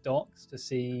scanning the docks to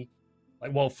see,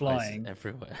 while flying,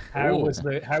 everywhere. How was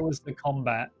the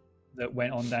combat that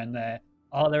went on down there?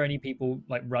 Are there any people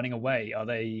running away? Are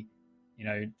they,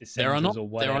 dissenters or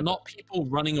whatever? There are not people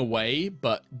running away,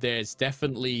 but there's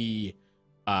definitely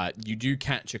you do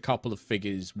catch a couple of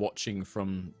figures watching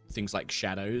from things like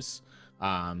shadows.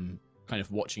 Kind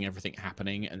of watching everything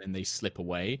happening, and then they slip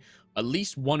away. At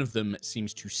least one of them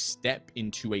seems to step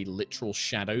into a literal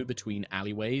shadow between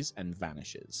alleyways and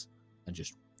vanishes, and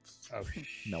just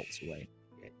melts away.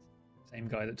 Same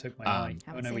guy that took my eye.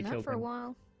 Haven't seen that for a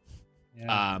while.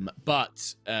 Yeah.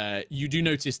 But you do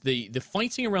notice the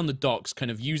fighting around the docks, kind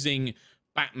of using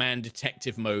Batman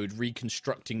detective mode,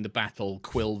 reconstructing the battle,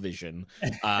 Quill vision.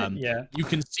 You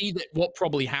can see that what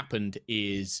probably happened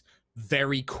is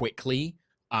very quickly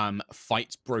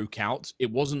fights broke out. It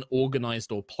wasn't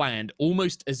organized or planned,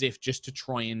 almost as if just to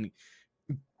try and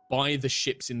buy the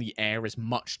ships in the air as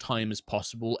much time as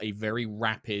possible. A very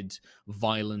rapid,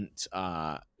 violent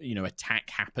attack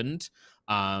happened.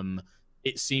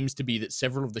 It seems to be that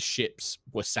several of the ships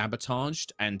were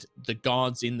sabotaged, and the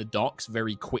guards in the docks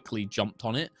very quickly jumped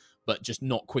on it, but just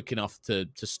not quick enough to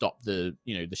stop the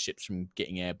ships from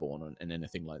getting airborne and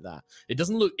anything like that.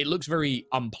 It looks very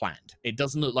unplanned. It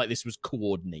doesn't look like this was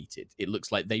coordinated. It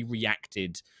looks like they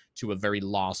reacted to a very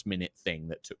last minute thing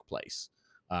that took place.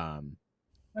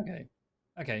 Okay.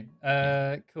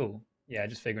 Cool. Yeah,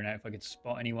 just figuring out if I could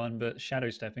spot anyone, but shadow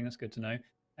stepping, that's good to know.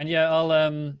 And yeah,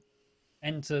 I'll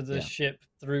enter the ship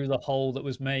through the hole that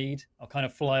was made. I'll kind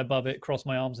of fly above it, cross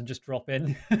my arms, and just drop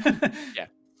in. Yeah.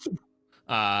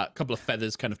 A couple of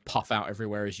feathers kind of puff out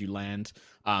everywhere as you land.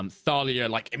 Thalia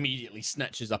immediately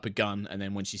snatches up a gun, and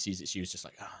then when she sees it's you, it's just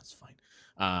like, oh, it's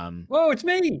fine. Whoa, it's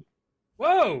me!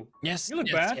 Whoa! Yes, you look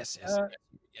bad. Yes.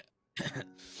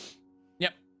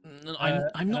 Yep.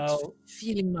 I'm not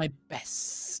feeling my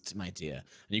best, my dear.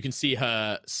 And you can see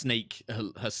her snake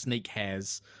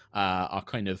hairs are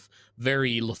kind of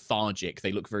very lethargic.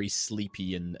 They look very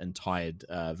sleepy and tired,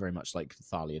 very much like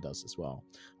Thalia does as well.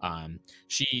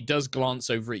 She does glance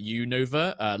over at you,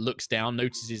 Nova, looks down,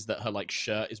 notices that her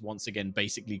shirt is once again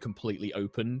basically completely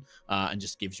open, and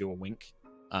just gives you a wink.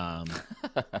 Yeah,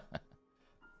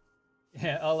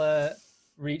 I'll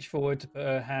reach forward to put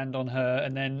a hand on her,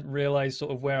 and then realize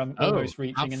sort of where I'm almost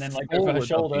reaching, and then over her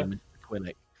shoulder.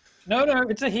 No,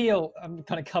 it's a heel. I'm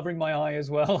kind of covering my eye as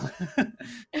well.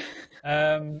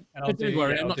 And I'll don't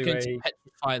worry, I'm not going to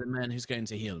petrify the man who's going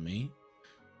to heal me.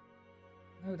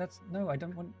 No, I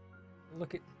don't want to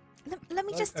look at. Let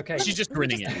me just. Okay. She's just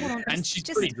grinning at you, and she's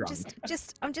pretty drunk.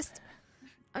 I'm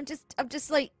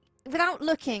just without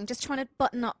looking, just trying to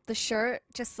button up the shirt,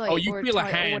 just you or feel a tie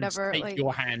it or hand whatever. take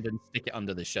your hand and stick it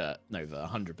under the shirt, Nova,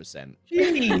 100%.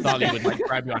 Thalia would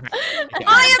grab your hand.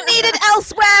 I am needed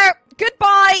elsewhere.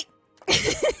 Goodbye.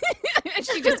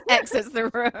 She just exits the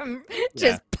room,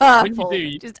 just purple. When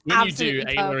you do,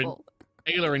 purple.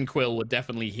 Ayla and Quill would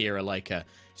definitely hear her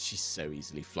she's so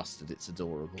easily flustered, it's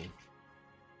adorable.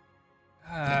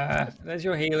 There's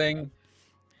your healing.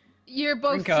 You're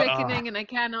both sickening, and I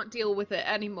cannot deal with it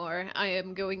anymore. I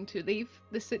am going to leave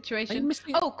this situation.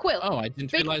 Oh, Quill. Oh, I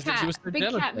didn't realize that you were so Big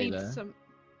delicate Cat needs there. some.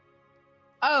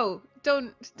 Oh,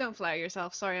 don't flatter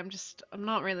yourself. Sorry, I'm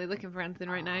not really looking for anything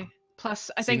right now.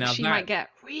 Plus, I think she might get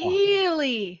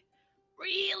really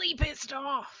pissed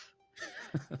off.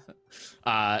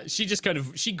 She just kind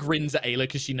of she grins at Ayla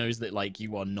because she knows that like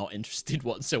you are not interested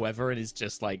whatsoever, and is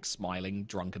just like smiling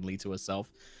drunkenly to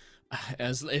herself.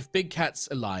 As if Big Cat's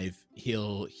alive,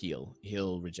 he'll heal.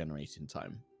 He'll regenerate in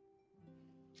time.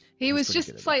 He was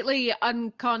just slightly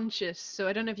unconscious, so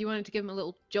I don't know if you wanted to give him a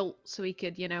little jolt so he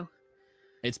could, you know.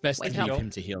 It's best to Wake leave up. him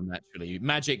to heal naturally.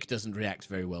 Magic doesn't react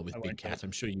very well with Big Cat.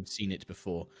 I'm sure you've seen it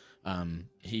before.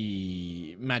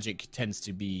 Magic tends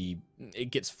to be, it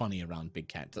gets funny around Big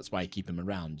Cat. That's why I keep him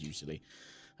around usually.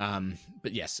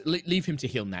 But yes, leave him to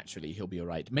heal naturally. He'll be all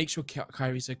right. Make sure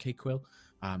Kyrie's okay, Quill.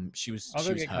 She was I'll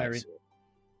go get hurt. Kyrie.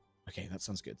 Okay, that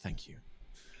sounds good. Thank you.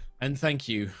 And thank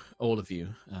you, all of you.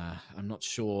 I'm not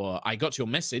sure. I got your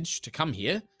message to come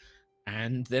here,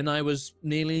 and then I was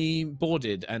nearly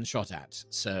boarded and shot at.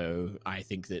 So I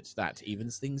think that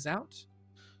evens things out.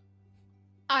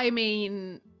 I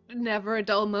mean, never a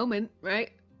dull moment,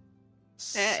 right?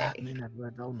 Certainly never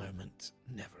a dull moment.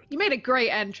 Never a dull You made a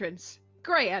great entrance.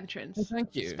 Great entrance. Well,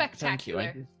 thank you. Spectacular.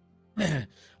 Thank you.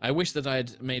 I wish that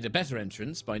I'd made a better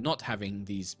entrance by not having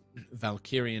these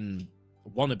Valkyrian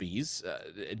wannabes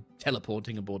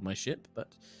teleporting aboard my ship,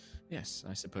 but yes,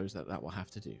 I suppose that will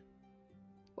have to do.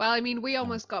 Well, I mean, we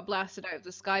almost got blasted out of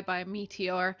the sky by a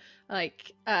meteor,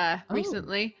 like,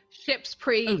 recently. Ship's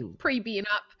pre-beaten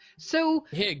up. So,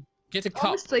 here, get a cup.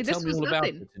 honestly, Tell this me was all about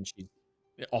nothing. it. And she's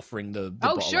offering the Oh,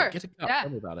 bottle. sure. Like, get a cup. Yeah.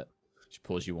 Tell me about it. She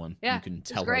pours you one. Yeah, You can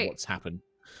it's tell her great. what's happened.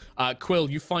 Quill,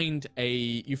 you find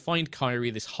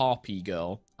Kyrie, this harpy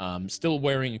girl, still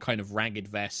wearing a kind of ragged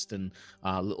vest and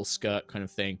little skirt kind of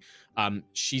thing.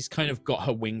 She's kind of got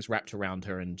her wings wrapped around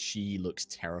her, and she looks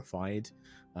terrified,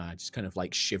 just kind of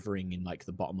like shivering in like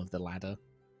the bottom of the ladder.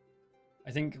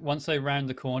 I think once I round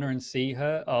the corner and see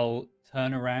her, I'll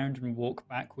turn around and walk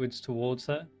backwards towards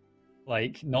her,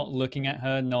 like not looking at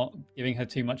her, not giving her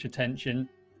too much attention.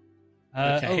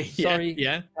 Okay. Oh, sorry,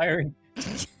 Yeah. Kyrie.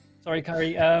 Sorry,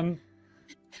 Kyrie. Hello.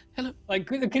 Like,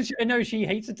 because I know she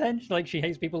hates attention. Like, she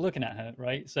hates people looking at her,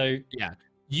 right? So Yeah.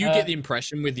 You get the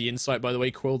impression with the insight, by the way,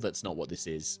 Quill, that's not what this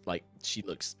is. Like, she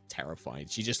looks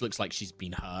terrified. She just looks like she's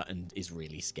been hurt and is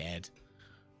really scared.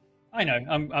 I know.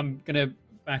 I'm gonna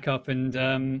back up and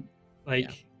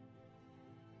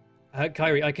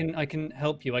Kyrie, I can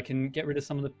help you. I can get rid of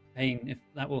some of the pain if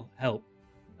that will help.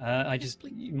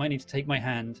 You might need to take my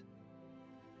hand.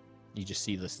 You just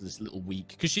see this little weak,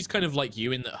 because she's kind of like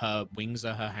you in that her wings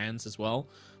are her hands as well.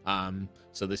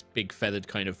 So this big feathered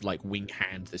kind of like wing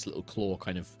hand, this little claw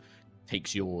kind of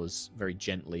takes yours very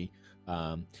gently.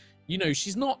 You know,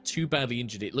 she's not too badly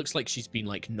injured. It looks like she's been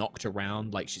like knocked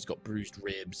around, like she's got bruised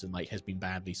ribs and like has been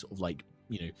badly sort of like,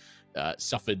 you know,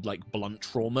 suffered like blunt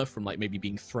trauma from like maybe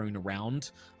being thrown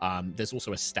around. There's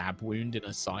also a stab wound in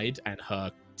her side, and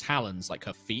her talons, like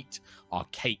her feet, are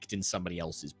caked in somebody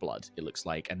else's blood, it looks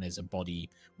like, and there's a body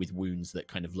with wounds that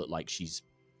kind of look like she's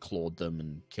clawed them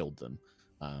and killed them.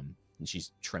 And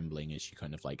she's trembling as you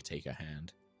kind of like take her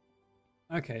hand.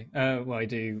 Okay. Well, I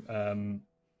do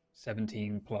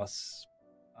 17 plus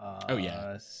oh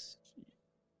yeah,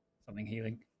 something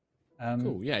healing.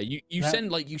 Cool. Yeah, you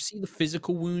send like, you see the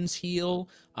physical wounds heal,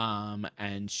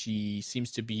 and she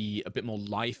seems to be a bit more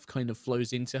life kind of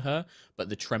flows into her, but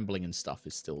the trembling and stuff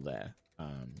is still there.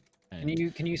 And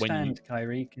can you stand,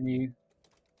 Kyrie? Can you?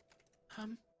 I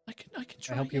can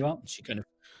try. Help you up. She kind of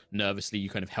nervously, you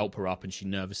kind of help her up, and she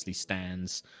nervously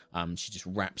stands. She just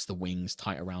wraps the wings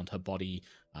tight around her body,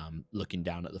 looking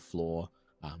down at the floor.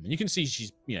 And you can see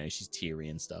she's teary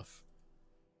and stuff.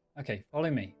 Okay, follow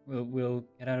me. We'll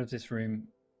get out of this room.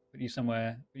 Put you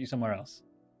somewhere else.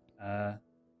 Okay.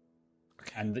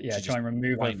 And yeah, try and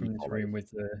remove her from this room with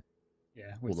the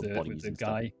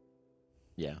guy.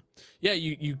 Yeah. Do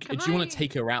you want to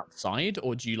take her outside,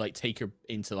 or do you like take her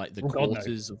into like the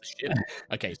quarters of the ship?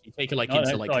 Okay, so you take her like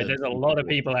into like there's a lot of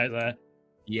people out there.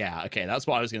 Yeah, okay, that's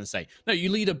what I was going to say. No, you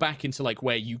lead her back into like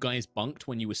where you guys bunked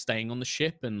when you were staying on the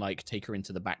ship, and like take her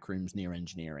into the back rooms near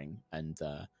engineering. And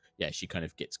yeah, she kind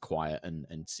of gets quiet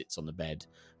and sits on the bed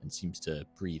and seems to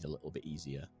breathe a little bit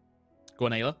easier. Go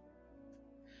on, Ayla.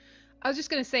 I was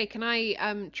just going to say, can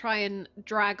I try and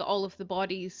drag all of the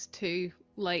bodies to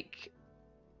like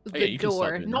the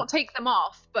door? Not take them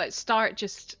off, but start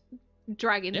just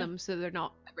dragging them so they're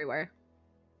not everywhere.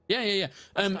 Yeah.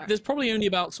 There's probably only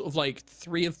about sort of like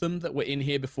 3 of them that were in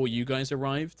here before you guys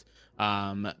arrived.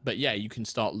 But yeah, you can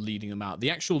start leading them out. The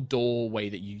actual doorway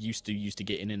that you used to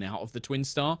get in and out of the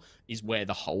Twinstar is where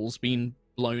the hole's been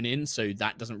blown in, so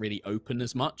that doesn't really open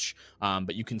as much.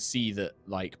 But you can see that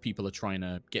like people are trying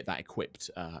to get that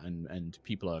equipped, and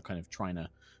people are kind of trying to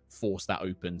force that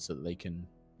open so that they can,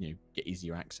 you know, get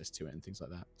easier access to it and things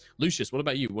like that. Lucius, what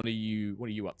about you? What are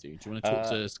you up to? Do you want to talk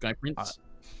to Sky Prince?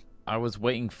 I was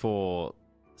waiting for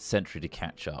Sentry to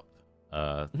catch up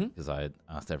because I had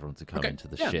asked everyone to come into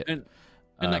the ship. In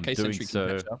that case, doing Sentry so,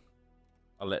 can catch up.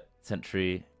 I'll let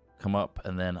Sentry come up,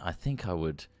 and then I think I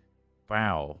would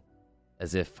bow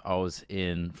as if I was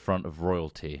in front of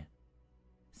royalty.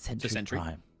 Sentry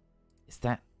Prime. Is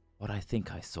that what I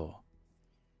think I saw?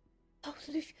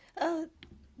 Oh,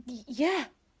 yeah.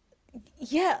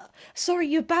 Yeah. Sorry,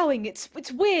 you're bowing. It's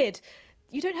weird.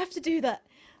 You don't have to do that.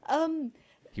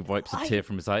 He wipes a tear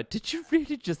from his eye. Did you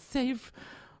really just save?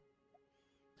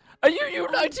 Are you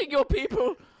uniting your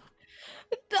people?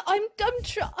 I'm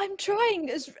trying.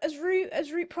 As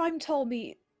Root Prime told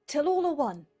me, till all are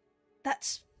one.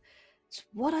 That's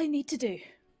what I need to do.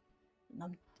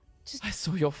 And I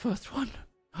saw your first one.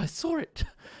 I saw it.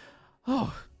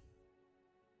 Oh,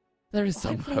 there is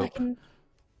some hope.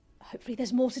 Hopefully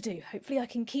there's more to do. Hopefully I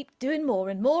can keep doing more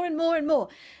and more and more and more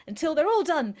until they're all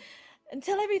done.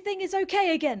 Until everything is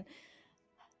okay again.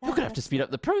 You're gonna have to speed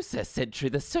up the process, Sentry.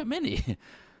 There's so many.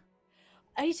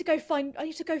 I need to go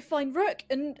find Rook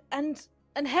and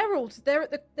Herald. They're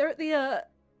at the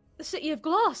City of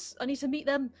Glass. I need to meet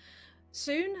them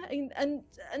soon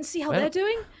and see how they're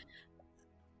doing.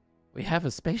 We have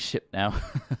a spaceship now.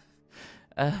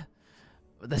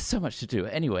 There's so much to do.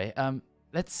 Anyway,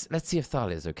 let's see if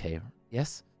Thalia's okay.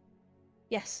 Yes.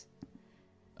 Yes.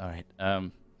 All right.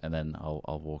 And then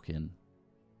I'll walk in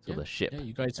to the ship. Yeah,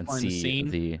 you guys and find see the scene.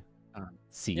 The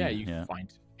scene. Yeah, you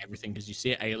find everything because you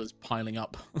see Ayla's piling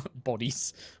up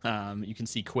bodies. You can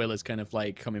see Quilla's kind of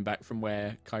like coming back from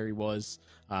where Kyrie was.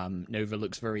 Nova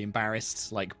looks very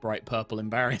embarrassed, like bright purple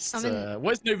embarrassed.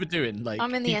 What's Nova doing? Like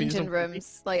I'm in the engine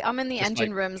rooms. Like I'm in the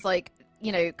engine rooms, like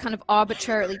kind of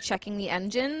arbitrarily checking the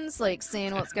engines, like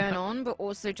seeing what's going on, but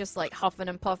also just like huffing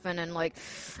and puffing and like,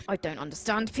 I don't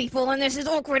understand people and this is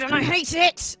awkward and I hate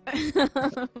it.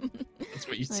 That's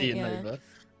what you see in Nova.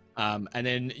 And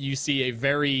then you see a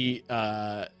very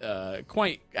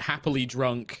quite happily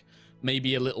drunk,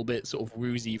 maybe a little bit sort of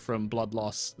woozy from blood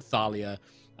loss Thalia,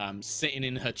 sitting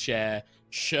in her chair,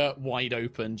 shirt wide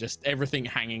open, just everything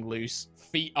hanging loose,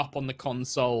 feet up on the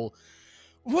console.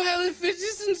 Well, if it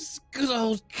isn't good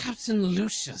old Captain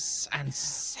Lucius and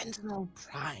Sentinel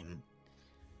Prime.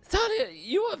 Thalia,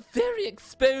 you are very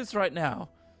exposed right now.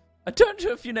 I don't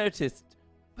know if you noticed,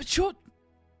 but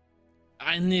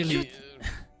I nearly...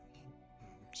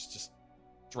 just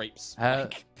drapes,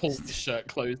 pulls the shirt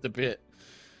closed a bit.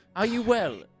 Are you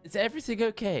well? Is everything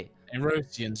okay?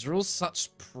 Aerosians are all such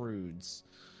prudes.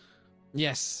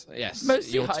 Yes.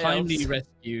 Mostly your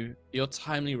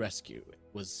timely rescue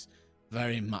was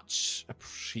very much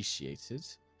appreciated.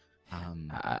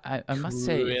 I must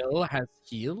say, Quill has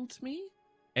healed me.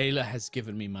 Ayla has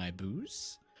given me my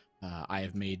booze. I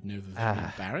have made Nova very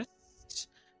embarrassed,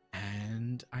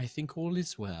 and I think all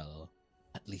is well,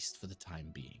 at least for the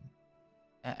time being.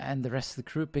 And the rest of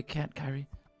the crew, Big Cat, Kyrie,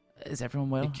 is everyone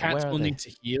well? The cats will need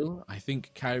to heal. I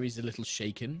think Kyrie's a little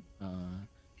shaken.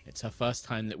 It's her first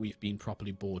time that we've been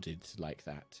properly boarded like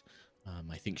that.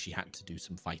 I think she had to do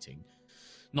some fighting.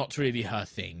 Not really her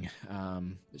thing.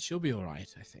 But she'll be all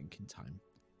right, I think, in time.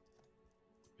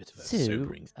 Bit of a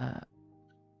sobering.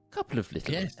 Couple of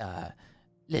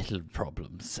little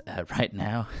problems right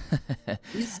now.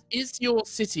 Is your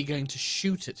city going to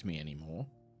shoot at me anymore?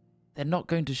 They're not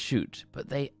going to shoot, but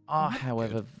they are,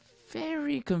 however,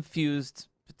 very confused,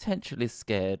 potentially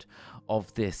scared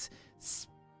of this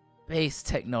space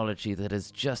technology that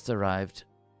has just arrived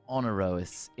on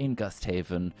Aerois in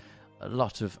Gusthaven. A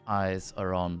lot of eyes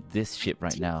are on this ship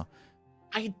right now.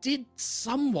 I did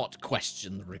somewhat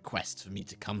question the request for me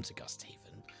to come to Gusthaven.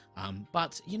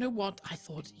 But you know what?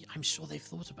 I'm sure they've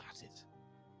thought about it.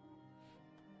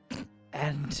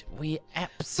 And we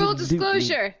absolutely... Full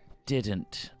disclosure.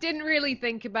 Didn't really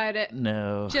think about it.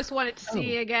 No. Just wanted to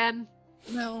see you again.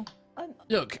 Well,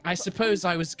 look, I suppose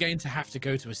I was going to have to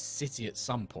go to a city at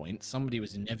some point. Somebody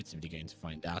was inevitably going to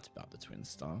find out about the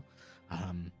Twinstar.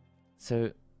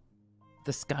 So,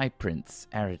 the Sky Prince,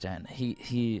 Aradan,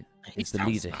 he is the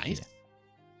leader here.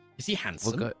 Is he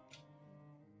handsome? We'll go...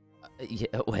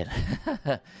 yeah, well...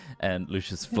 and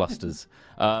Lucius flusters.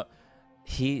 I'm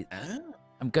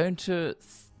going to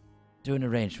do an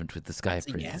arrangement with the Sky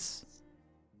Prince. Yes.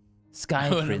 Sky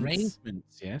Prince. An arrangement,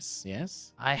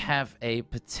 yes. I have a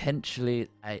potentially...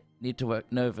 I need to work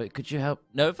Nova. Could you help?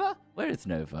 Nova? Where is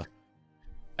Nova?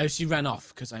 Oh, she ran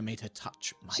off because I made her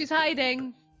touch my... She's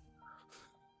hiding.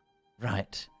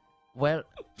 Right. Well,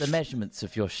 the measurements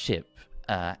of your ship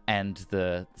and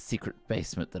the secret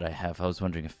basement that I have, I was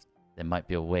wondering if there might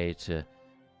be a way to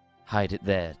hide it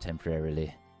there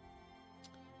temporarily.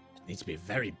 It needs to be a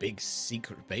very big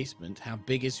secret basement. How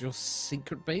big is your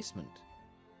secret basement?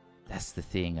 That's the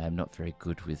thing. I'm not very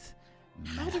good with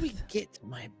math. How do we get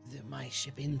my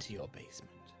ship into your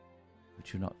basement?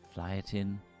 Would you not fly it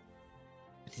in?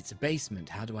 But it's a basement.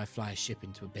 How do I fly a ship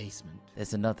into a basement?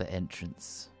 There's another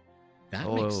entrance. That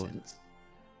makes sense.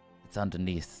 It's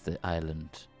underneath the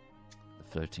island, the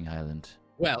floating island.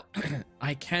 Well,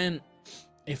 I can.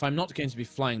 If I'm not going to be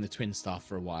flying the Twinstar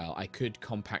for a while, I could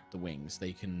compact the wings.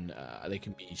 They can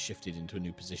be shifted into a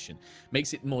new position.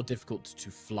 Makes it more difficult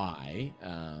to fly.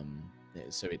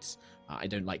 So it's I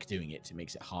don't like doing it. It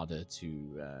makes it harder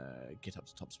to get up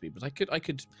to top speed. But I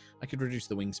could reduce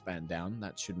the wingspan down.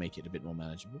 That should make it a bit more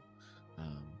manageable.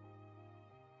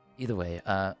 Either way,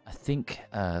 I think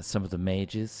some of the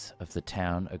mages of the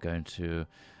town are going to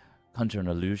conjure an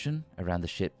illusion around the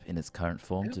ship in its current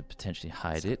form to potentially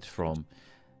hide it from...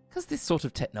 Because this sort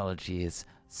of technology is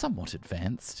somewhat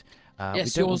advanced.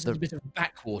 Yes, yours is a bit of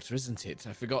backwater, isn't it?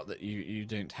 I forgot that you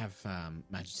don't have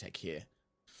Magitech here.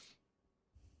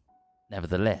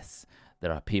 Nevertheless,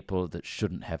 there are people that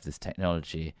shouldn't have this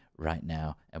technology right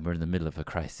now, and we're in the middle of a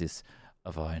crisis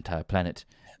of our entire planet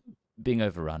being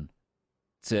overrun.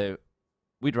 So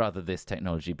we'd rather this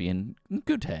technology be in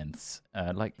good hands,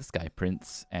 like the Sky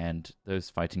Prince and those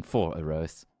fighting for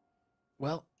Aerois.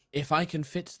 Well, if I can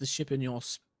fit the ship in your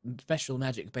special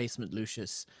magic basement,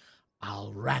 Lucius,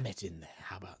 I'll ram it in there.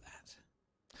 How about that?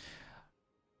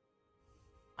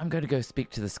 I'm going to go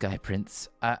speak to the Sky Prince.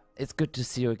 It's good to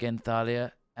see you again,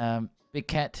 Thalia. Big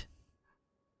Cat.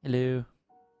 Hello.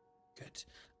 Good.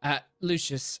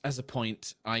 Lucius, as a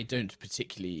point, I don't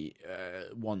particularly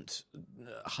want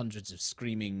hundreds of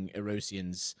screaming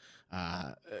Aerosians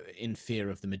in fear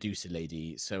of the Medusa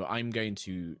lady, so I'm going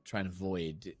to try and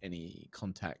avoid any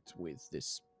contact with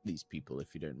these people,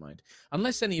 if you don't mind.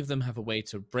 Unless any of them have a way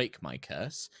to break my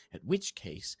curse, at which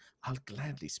case I'll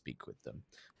gladly speak with them.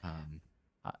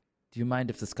 Do you mind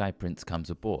if the Sky Prince comes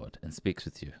aboard and speaks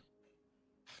with you?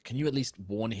 Can you at least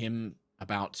warn him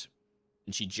about...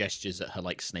 And she gestures at her,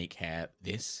 like, snake hair,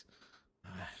 this?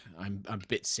 I'm a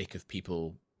bit sick of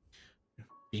people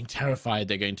being terrified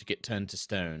they're going to get turned to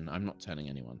stone. I'm not turning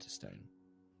anyone to stone.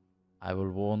 I will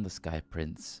warn the Sky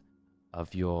Prince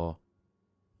of your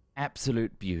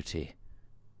absolute beauty.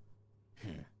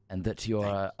 And that you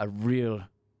are a real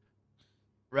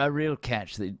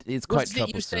catch. That is quite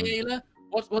troublesome. What did you say, Ayla?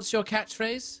 What's your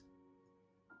catchphrase?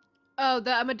 Oh,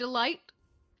 that I'm a delight?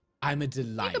 I'm a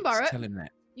delight. You can borrow it. Tell him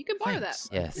that. You can borrow Thanks.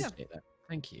 that. Yes. That.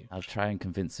 Thank you. I'll try and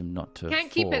convince him not to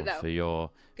Can't keep fall it, though. for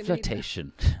your Gonna need that.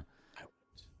 flirtation.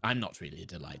 I'm not really a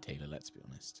delight, Taylor, let's be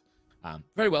honest.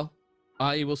 Very well.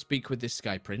 I will speak with this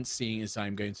Sky Prince, seeing as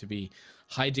I'm going to be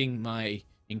hiding my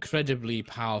incredibly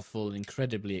powerful,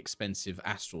 incredibly expensive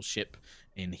astral ship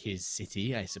in his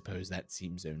city. I suppose that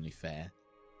seems only fair.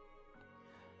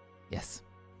 Yes.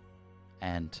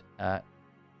 And,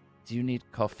 do you need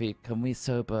coffee? Can we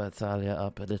sober Thalia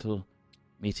up a little,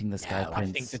 meeting the Sky Prince?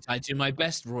 I think that I do my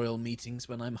best royal meetings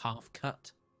when I'm half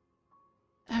cut.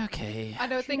 Okay. I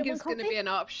don't Should we think get it's one going to be an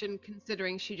option,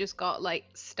 considering she just got, like,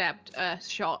 stabbed,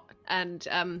 shot, and,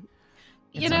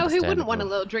 you It's know, who wouldn't want a understandable.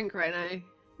 little drink right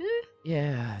now?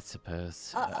 Yeah, I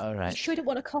suppose. All right. Sure, don't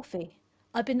want a coffee.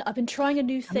 I've been trying a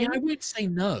new I thing. mean, I won't say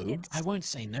no. It's- I won't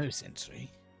say no,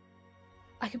 Sensory.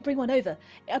 I can bring one over.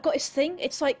 I've got this thing.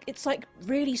 It's like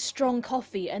really strong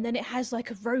coffee, and then it has like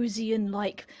a rosy and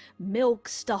like milk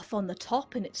stuff on the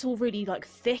top, and it's all really like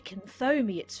thick and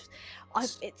foamy. It's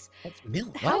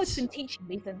Milk. Howard's been teaching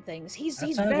me them things. He's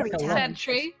That sounds very like a lot. talented.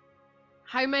 Sentry,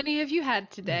 how many have you had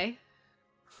today?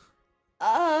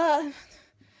 1,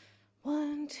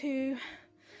 2.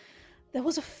 There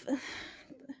was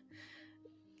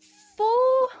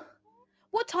 4.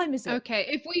 What time is it?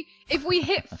 Okay, if we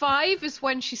hit 5 is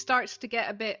when she starts to get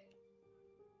a bit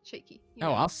shaky. you Oh,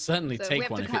 know. I'll certainly So we take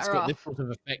have one. to If cut it's her got this off. sort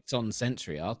of effect on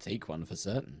Sentry, I'll take one for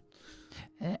certain.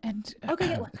 And I'll go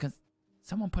get one. can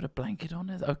someone put a blanket on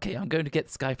it? Okay, I'm going to get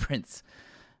Sky Prince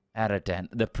Aradan,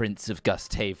 the Prince of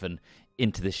Gusthaven,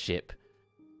 into the ship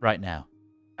right now.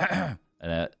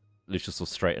 And Lucius will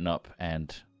straighten up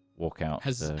and walk out.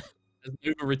 Has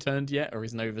Nova returned yet, or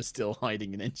is Nova still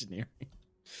hiding in engineering?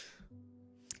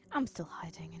 I'm still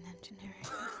hiding in engineering.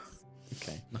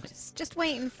 Okay, nice. Just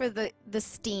waiting for the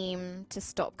steam to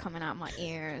stop coming out my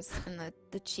ears and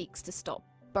the cheeks to stop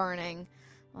burning.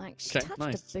 Like, she Okay, touched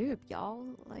nice. a boob, y'all.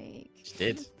 Like, She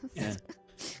did. Yeah.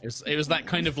 It was that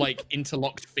kind of like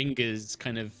interlocked fingers,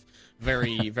 kind of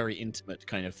very, very intimate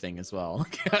kind of thing as well.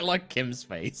 I like Kim's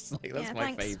face. Like, that's Yeah,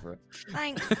 my thanks. favorite.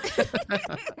 Thanks.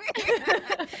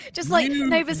 Just like You-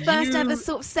 Nova's first ever you-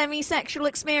 sort of semi-sexual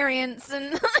experience,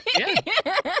 and Yeah.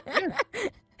 Yeah.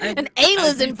 and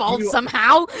Ayla's involved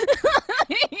somehow.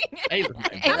 Ayla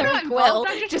and Quill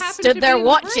That just just happened stood to there be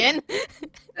watching.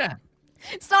 Yeah.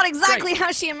 It's not exactly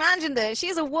how she imagined it.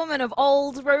 She's a woman of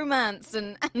old romance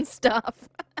and stuff.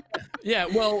 Yeah,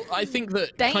 well, I think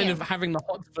that kind of Damn. having the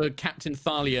hots for Captain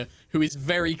Thalia, who is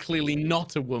very clearly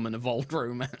not a woman of old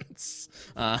romance,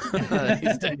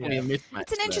 is definitely a mismatch.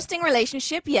 It's an interesting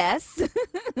relationship, yes.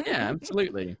 Yeah,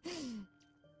 absolutely.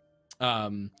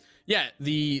 Yeah,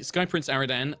 the Sky Prince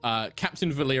Aradan,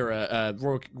 Captain Valera,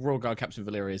 Royal Guard Captain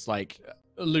Valera is like,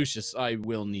 Lucius, I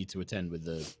will need to attend with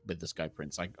the Sky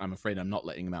Prince. I'm afraid I'm not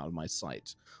letting him out of my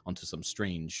sight onto some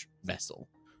strange vessel.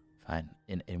 Fine.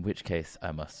 In which case,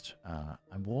 I must.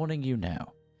 I'm warning you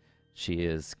now. She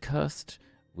is cursed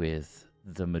with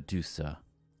the Medusa.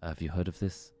 Have you heard of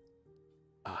this?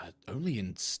 Only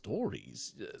in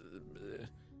stories.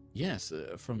 Yes,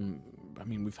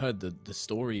 we've heard the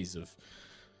stories of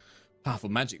powerful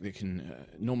magic that can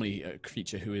normally a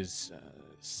creature who is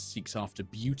seeks after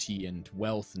beauty and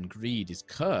wealth and greed is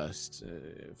cursed.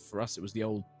 For us, it was the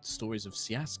old stories of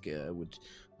Siaska would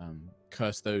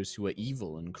curse those who are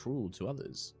evil and cruel to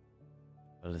others.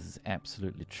 Well, this is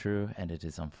absolutely true, and it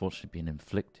has unfortunately been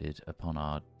inflicted upon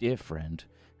our dear friend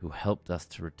who helped us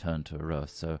to return to Aerois,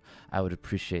 so I would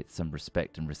appreciate some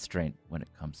respect and restraint when it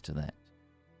comes to that.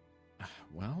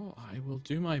 Well, I will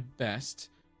do my best.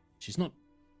 She's not...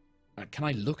 can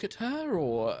I look at her,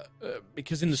 or...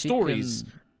 because in the stories,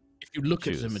 if you look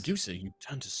at the Medusa, you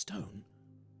turn to stone.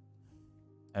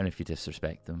 Only if you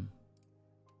disrespect them.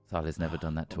 Thalia's never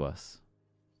done that to us.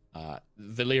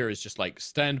 Valera is just like,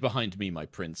 stand behind me, my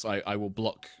prince. I will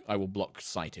block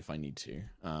sight if I need to.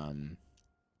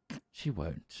 She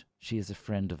won't. She is a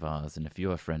friend of ours, and if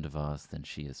you're a friend of ours, then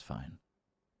she is fine.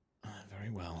 Very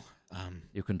well.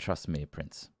 You can trust me,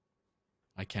 Prince.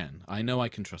 I can. I know I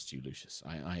can trust you, Lucius.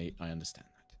 I understand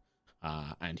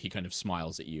that. And he kind of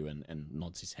smiles at you and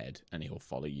nods his head, and he'll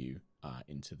follow you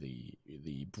into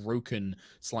the broken,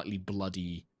 slightly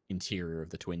bloody interior of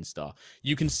the Twinstar.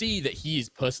 You can see that he is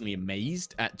personally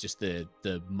amazed at just the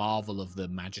marvel of the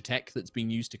magitech that's being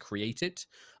used to create it.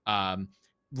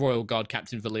 Royal Guard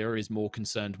Captain Valera is more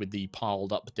concerned with the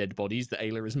piled up dead bodies that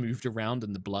Ayla has moved around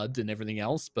and the blood and everything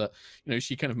else, but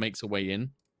she kind of makes her way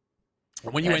in.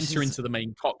 And when you enter into the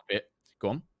main cockpit, go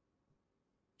on.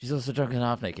 She's also drunk and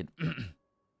half naked.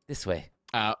 This way.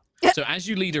 So as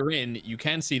you lead her in, you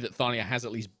can see that Thalia has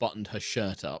at least buttoned her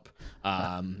shirt up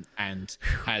and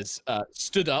has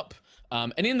stood up.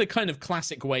 And in the kind of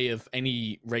classic way of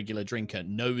any regular drinker,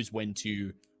 knows when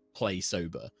to play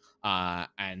sober.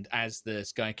 And as the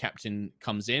Sky Captain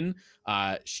comes in,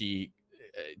 she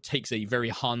takes a very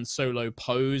Han Solo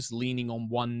pose, leaning on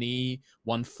one knee,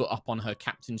 one foot up on her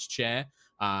captain's chair,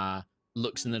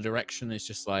 looks in the direction, is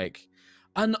just like,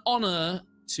 an honor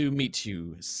to meet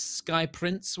you, Sky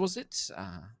Prince, was it?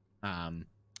 And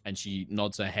she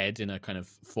nods her head in a kind of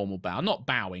formal bow. Not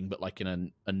bowing, but like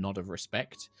in a nod of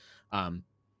respect.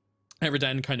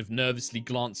 Eridan kind of nervously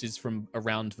glances from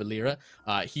around Valera.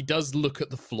 He does look at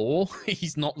the floor.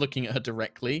 He's not looking at her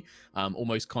directly,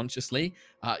 almost consciously.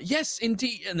 Yes,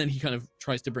 indeed. And then he kind of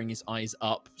tries to bring his eyes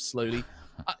up slowly.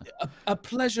 A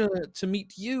pleasure to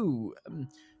meet you,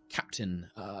 Captain.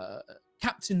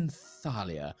 Captain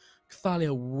Thalia. Thalia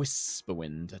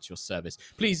Whisperwind at your service.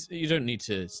 Please, you don't need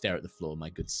to stare at the floor, my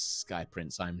good Sky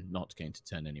Prince. I'm not going to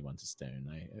turn anyone to stone,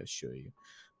 I assure you.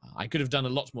 I could have done a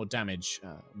lot more damage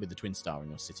with the Twinstar in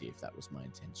your city if that was my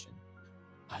intention.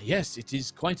 Yes, it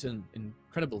is quite an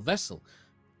incredible vessel.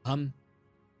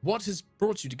 What has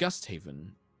brought you to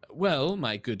Gusthaven? Well,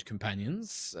 my good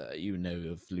companions, you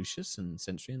know of Lucius and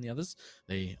Sentry and the others.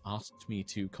 They asked me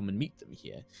to come and meet them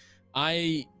here.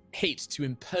 I hate to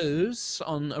impose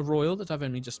on a royal that I've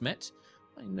only just met.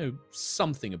 I know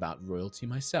something about royalty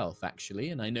myself,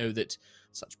 actually, and I know that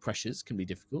such pressures can be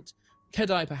difficult.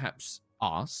 Could I perhaps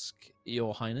ask,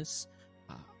 Your Highness,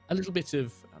 a little bit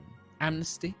of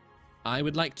amnesty? I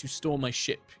would like to store my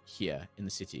ship here in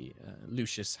the city.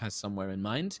 Lucius has somewhere in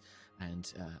mind,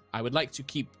 and I would like to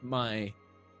keep the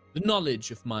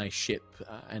knowledge of my ship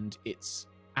and its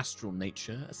astral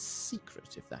nature a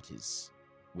secret, if that is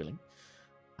willing.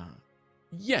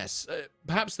 Yes,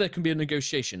 perhaps there can be a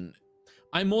negotiation.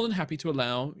 I'm more than happy to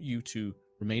allow you to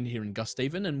remain here in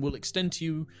Gusthaven, and will extend to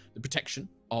you the protection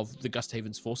of the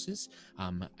Gusthaven's forces,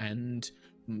 and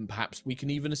perhaps we can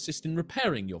even assist in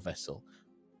repairing your vessel.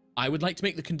 I would like to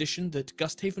make the condition that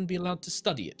Gusthaven be allowed to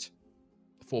study it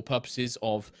for purposes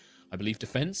of, I believe,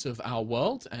 defense of our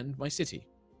world and my city.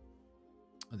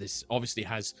 This obviously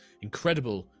has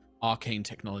incredible arcane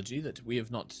technology that we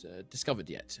have not discovered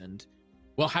yet, and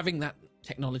well, having that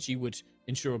technology would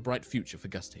ensure a bright future for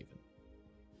Gusthaven.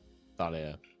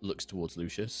 Thalia looks towards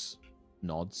Lucius,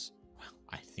 nods,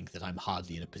 I think that I'm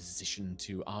hardly in a position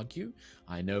to argue.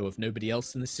 I know of nobody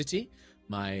else in the city.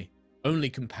 My only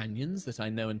companions that I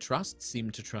know and trust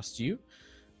seem to trust you.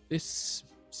 This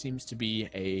seems to be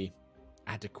a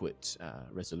adequate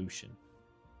resolution.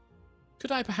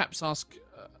 Could I perhaps ask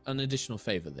an additional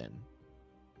favor then?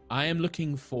 I am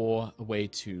looking for a way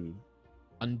to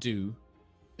undo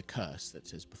the curse that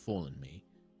has befallen me.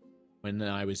 When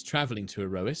I was traveling to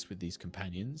Aerois with these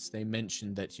companions, they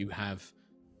mentioned that you have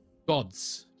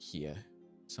gods here,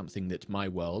 something that my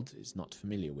world is not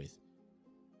familiar with.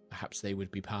 Perhaps they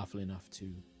would be powerful enough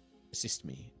to assist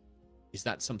me. Is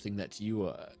that something that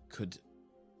you could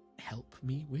help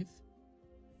me with?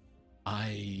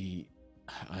 I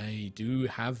do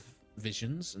have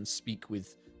visions and speak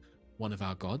with one of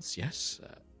our gods, yes.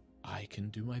 I can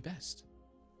do my best.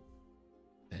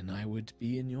 Then I would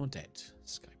be in your debt,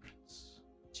 Sky Prince.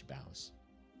 She bows.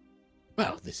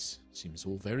 Well, this seems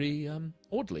all very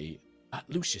orderly.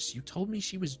 Lucius, you told me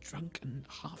she was drunk and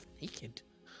half naked.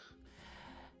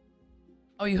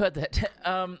 Oh, you heard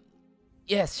that?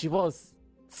 Yes, she was.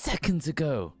 Seconds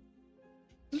ago.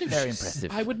 Lucius, very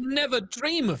impressive. I would never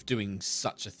dream of doing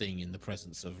such a thing in the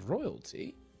presence of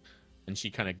royalty. And she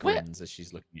kind of grins as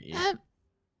she's looking at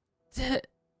you.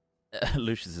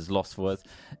 Lucius is lost for words.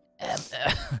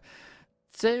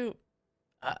 So,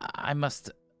 I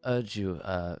must urge you,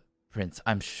 Prince,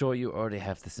 I'm sure you already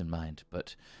have this in mind,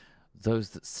 but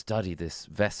those that study this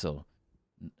vessel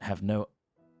have no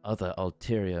other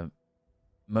ulterior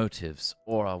motives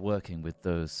or are working with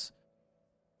those.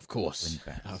 Of course,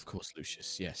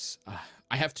 Lucius, yes.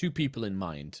 I have two people in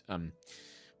mind.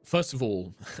 First of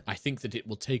all, I think that it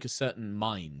will take a certain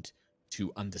mind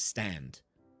to understand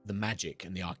the magic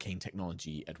and the arcane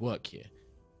technology at work here.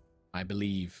 I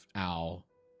believe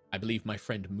my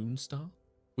friend Moonstar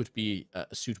would be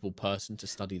a suitable person to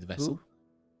study the vessel.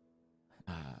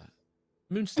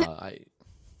 Moonstar,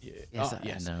 yes.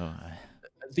 I know.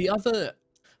 The other...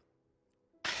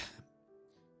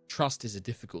 Trust is a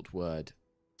difficult word.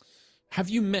 Have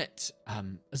you met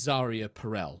Azaria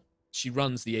Perel? She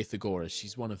runs the Aethagora.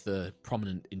 She's one of the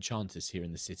prominent enchanters here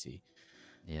in the city.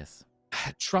 Yes.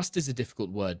 Trust is a difficult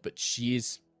word, but she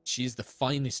is the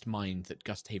finest mind that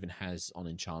Gusthaven has on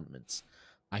enchantments.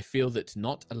 I feel that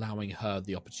not allowing her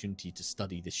the opportunity to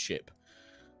study this ship,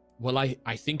 well, I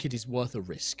think it is worth a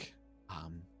risk.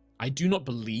 I do not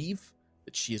believe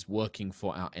that she is working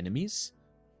for our enemies,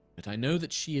 but I know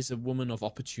that she is a woman of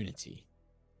opportunity.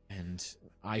 And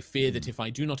I fear that if I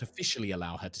do not officially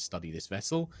allow her to study this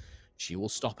vessel, she will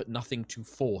stop at nothing to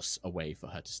force a way for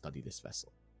her to study this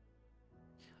vessel.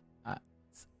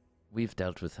 We've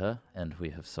dealt with her, and we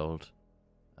have sold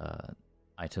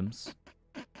items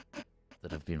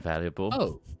that have been valuable.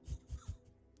 Oh.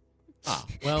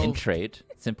 Well... In trade,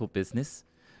 simple business.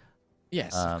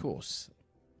 Yes, of course.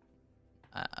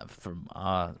 From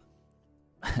our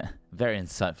very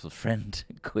insightful friend,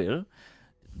 Quill,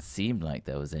 didn't seem like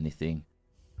there was anything,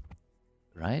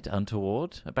 right,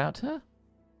 untoward about her?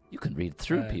 You can read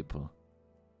through people.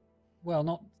 Well,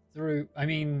 not through... I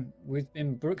mean, we've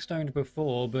been Brookstoned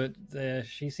before, but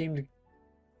she seemed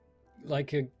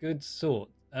like a good sort.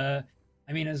 I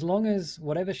mean, as long as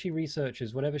whatever she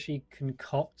researches, whatever she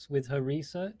concocts with her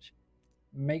research,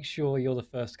 make sure you're the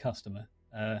first customer.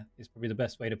 Is probably the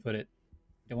best way to put it.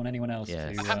 Don't want anyone else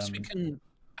to...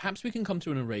 Perhaps we can come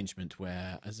to an arrangement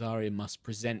where Azaria must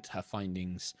present her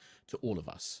findings to all of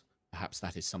us. Perhaps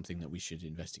that is something that we should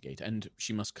investigate. And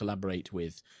she must collaborate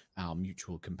with our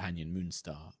mutual companion,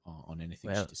 Moonstar, on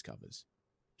anything she discovers.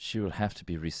 She will have to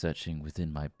be researching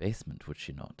within my basement, would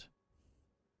she not?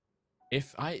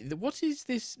 What is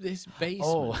this basement?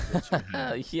 Oh,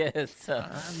 yes.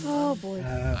 Oh, boy.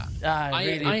 I'm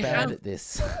really bad at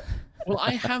this. Well,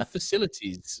 I have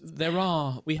facilities.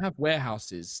 We have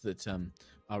warehouses that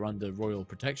are under royal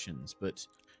protections. But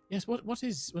yes, what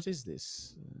is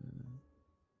this?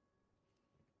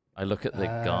 I look at the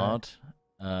guard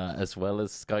as well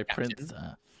as Sky Prince.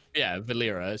 Yeah,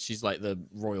 Valera. She's like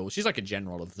she's like a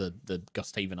general of the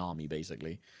Gusthaven army,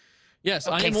 basically. Yes,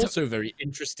 okay, I am also very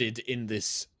interested in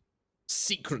this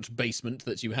secret basement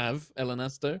that you have,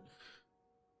 Elenasto.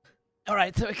 All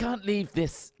right, so we can't leave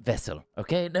this vessel,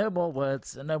 okay? No more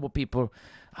words, no more people.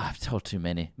 I've told too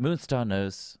many. Moonstar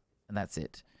knows, and that's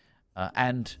it.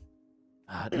 No,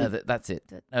 that's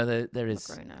it. No, there is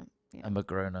a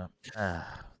Magrona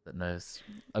that knows.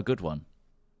 A good one,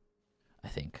 I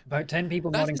think. About 10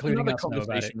 people, not including us, know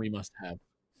about it. We must have.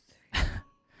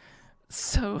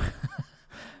 So,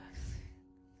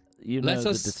 let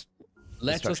us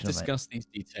discuss these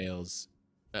details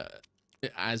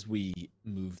as we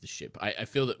move the ship. I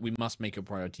feel that we must make a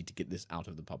priority to get this out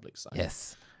of the public sight.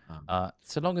 Yes.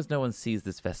 So long as no one sees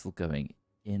this vessel going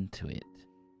into it.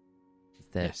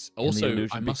 Yes. Can Also, the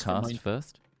illusion I be must cast remind...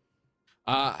 first?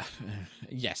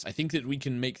 Yes, I think that we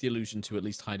can make the illusion to at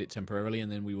least hide it temporarily,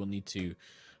 and then we will need to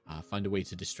find a way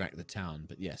to distract the town.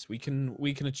 But yes, we can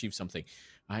achieve something.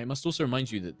 I must also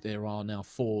remind you that there are now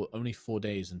only 4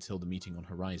 days until the meeting on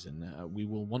Horizon. We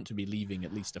will want to be leaving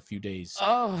at least a few days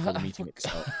before the meeting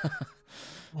itself.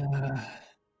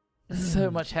 So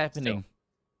much happening.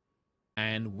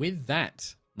 And with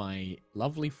that, my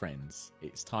lovely friends,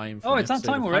 it's time for it's that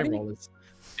time already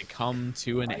to come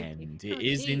to an end. It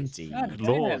is indeed. Good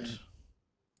Lord.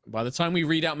 By the time we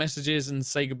read out messages and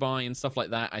say goodbye and stuff like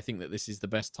that, I think that this is the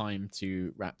best time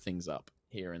to wrap things up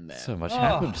here and there. So much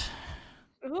happened.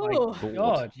 Oh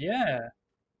God, yeah.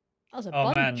 That was a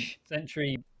bunch. bunch. Man,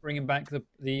 Sentry bringing back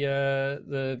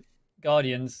the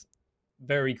Guardians.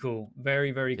 Very cool.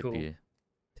 Very, very cool.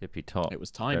 Tippy top. It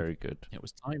was time. Very good. It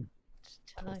was time.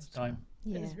 It's time.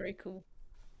 Yeah. It was very cool.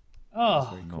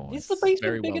 Oh, cool. is the basement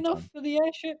Very big well enough done. for the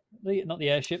airship? Not the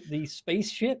airship, the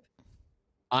spaceship?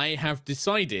 I have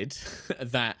decided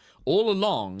that all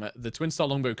along the Twinstar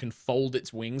Longbow can fold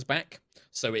its wings back,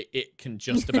 so it can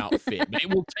just about fit. But it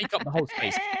will take up the whole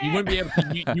space. You won't be able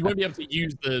to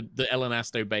use the El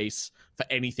Anasto base for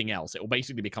anything else. It will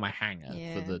basically become a hangar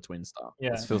for the Twinstar.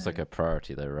 Yeah. This feels like a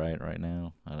priority though, right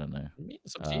now. I don't know.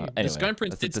 It's up to you. The Anyway, Sky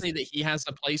Prince did say that he has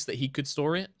a place that he could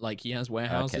store it. Like he has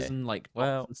warehouses and like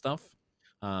pots and stuff.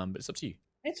 But it's up to you.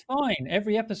 It's fine.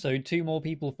 Every episode, 2 more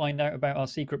people find out about our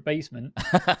secret basement.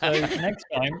 So next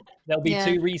time, there'll be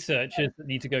 2 researchers that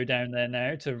need to go down there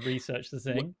now to research the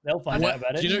thing. They'll find out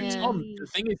about it. Do you know, Tom, the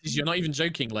thing is you're not even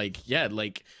joking. Like,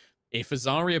 if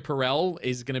Azaria Perel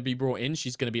is going to be brought in,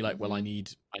 she's going to be like, well, I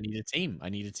need a team. I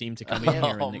need a team to come in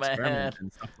here and experiment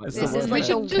and stuff like that. This is like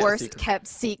the worst kept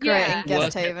secret in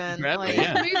Gusthaven.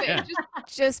 Like,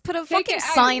 just put a fucking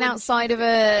sign outside of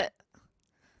it.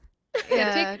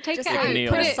 Yeah, take just it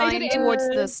out. put a sign towards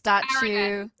the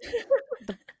statue.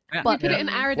 Put it in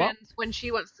Araden's when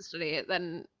she wants to study it,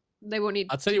 then they won't need.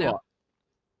 I'll tell you what.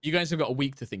 You guys have got a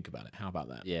week to think about it. How about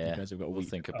that? Yeah, you guys have got a week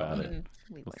to think about it.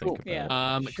 We'll think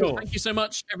about it. Cool. Thank you so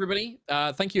much, everybody.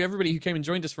 Thank you, everybody who came and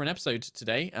joined us for an episode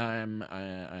today.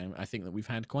 I think that we've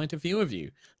had quite a few of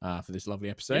you for this lovely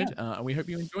episode, and we hope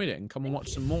you enjoyed it and come and watch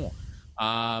some more.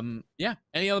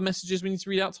 Any other messages we need to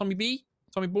read out, Tommy B?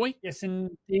 Tommy boy? Yes,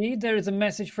 indeed. There is a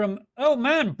message from, oh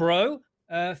man, bro.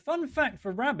 Fun fact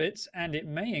for rabbits, and it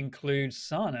may include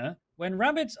Sana, when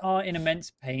rabbits are in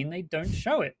immense pain, they don't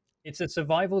show it. It's a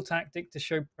survival tactic to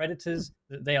show predators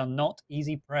that they are not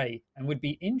easy prey, and would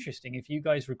be interesting if you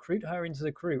guys recruit her into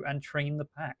the crew and train the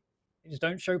pack. They just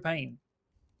don't show pain.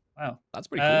 Wow. That's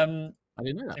pretty cool. I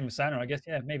didn't know that. Same with Sana, I guess.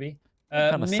 Yeah, maybe.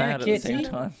 Kind of sad at the same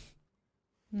time.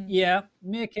 Yeah,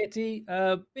 Mere Kitty,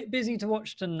 bit busy to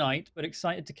watch tonight, but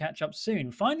excited to catch up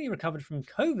soon. Finally recovered from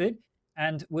COVID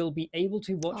and will be able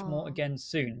to watch more again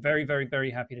soon. Very, very, very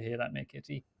happy to hear that, Mere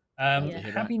Kitty.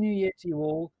 Happy New Year to you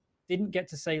all. Didn't get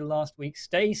to say last week.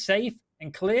 Stay safe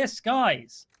and clear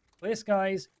skies. Clear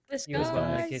skies. You as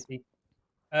well, Mere Kitty.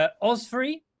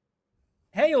 Osfrey.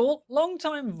 Hey all,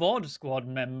 long-time VOD squad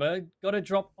member. Got to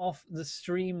drop off the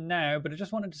stream now, but I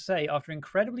just wanted to say, after an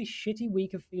incredibly shitty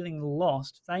week of feeling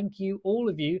lost, thank you, all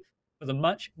of you, for the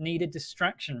much-needed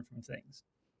distraction from things.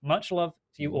 Much love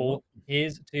to you all.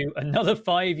 Here's to another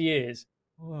 5 years.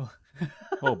 Oh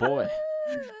boy.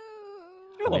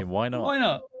 Sure. I mean, why not? Why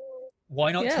not?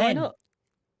 Why not 10? Why not?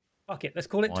 Fuck it, let's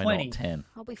call it why 20. Not 10?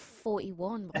 I'll be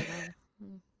 41 by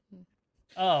then.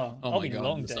 I'll be God,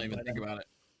 long let's not dead even by think then. about it.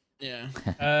 Yeah.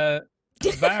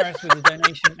 Varys with a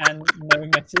donation and no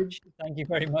message. Thank you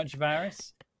very much,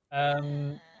 Varys.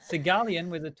 Sigalian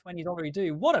with a $20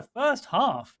 due. What a first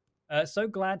half. So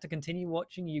glad to continue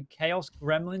watching you Chaos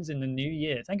Gremlins in the new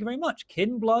year. Thank you very much.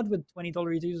 Kin Blood with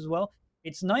 $20 dues as well.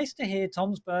 It's nice to hear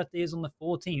Tom's birthday is on the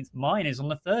 14th. Mine is on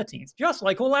the 13th, just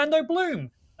like Orlando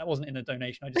Bloom. That wasn't in the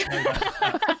donation. I just know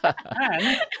that.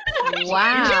 And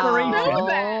wow.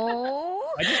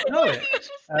 I just know it.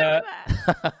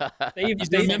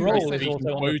 Dave Grohl is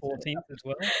also on the 14th as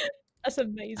well. That's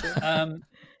amazing.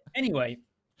 Anyway,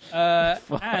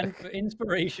 and for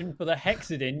inspiration for the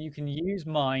Hexadin, you can use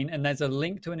mine, and there's a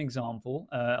link to an example.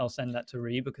 I'll send that to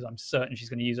Ree because I'm certain she's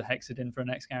going to use a Hexadin for her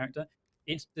next character.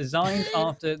 It's designed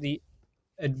after the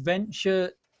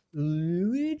Adventure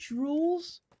Luigi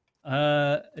rules.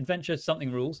 Adventure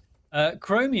something rules.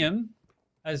 Chromium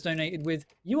has donated with,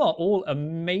 you are all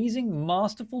amazing,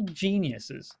 masterful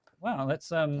geniuses. Wow,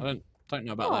 that's I don't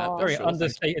know about that. Very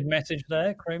understated message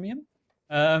there, Chromium.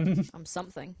 I'm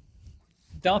something.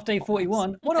 Daft Day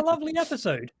 41, what a lovely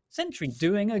episode. Sentry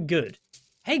doing a good.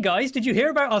 Hey guys, did you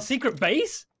hear about our secret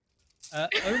base?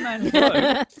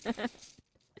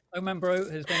 Oman Bro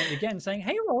has done it again, saying,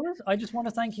 "Hey Rollers, I just want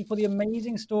to thank you for the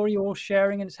amazing story you're all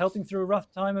sharing, and it's helping through a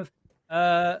rough time of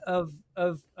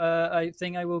I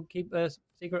think I will keep a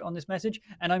secret on this message,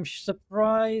 and I'm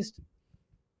surprised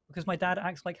because my dad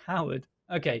acts like Howard."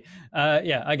 Okay,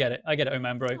 yeah, I get it,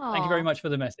 Oman Bro. Aw. Thank you very much for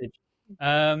the message.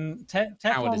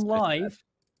 Teflon Live.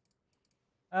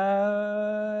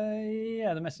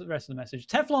 Yeah, the rest of the message.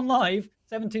 Teflon Live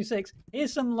 726.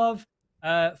 Here's some love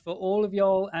for all of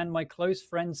y'all and my close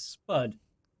friend Spud.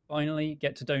 Finally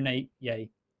get to donate. Yay!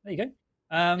 There you go.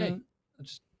 I'll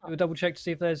just do a double check to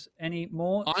see if there's any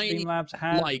more. Streamlabs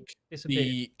has like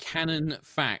the canon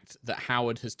fact that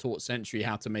Howard has taught Sentry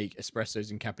how to make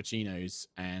espressos and cappuccinos,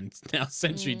 and now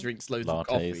Sentry drinks loads of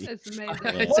coffee. It's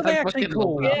amazing. What are they actually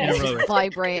called? It's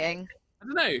vibrating. I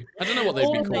don't know what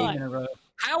they've been called.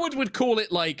 Howard would call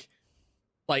it like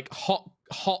hot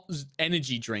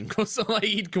energy drink or something. Like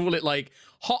he'd call it like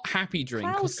hot happy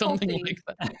drink or something like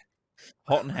that.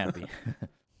 Hot and happy.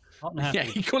 Hot and happy. Yeah,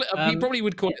 he call it. He probably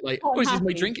would call it like, "Oh, this is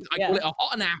my drink." I call it a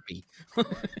hot and happy.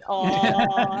 Oh,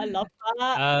 I love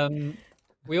that.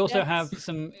 We also have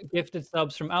some gifted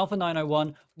subs from Alpha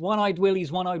 901, One-Eyed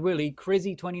Willie's One-Eyed Willie,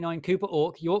 Crizzy 29, Cooper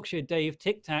Orc, Yorkshire Dave,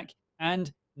 Tic Tac,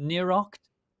 and Niroct.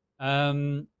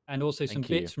 And also some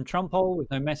bits from Trumpole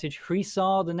with no message.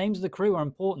 Hrisar, the names of the crew are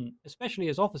important, especially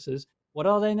as officers. What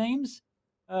are their names?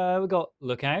 We got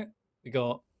Lookout. We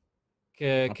got.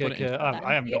 I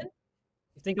haven't got.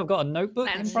 You think I've got a notebook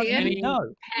in front of me?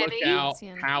 No. Lookout,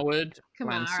 Howard,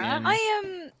 Kamara.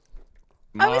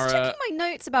 I was checking my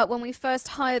notes about when we first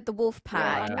hired the wolf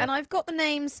pack, and I've got the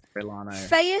names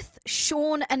Faith,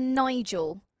 Sean, and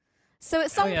Nigel. So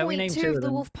at some point, two of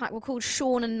the wolf pack were called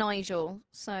Sean and Nigel.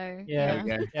 So yeah,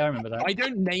 I remember that. I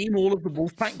don't name all of the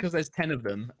wolf pack because there's 10 of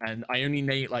them, and I only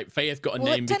name Faith got a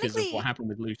name because of what happened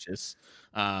with Lucius.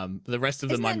 The rest of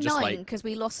them I'm just 9, because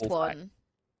we lost one.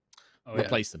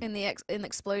 Replace them in the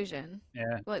explosion.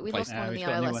 Yeah, like we lost one in the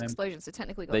ILS explosion, so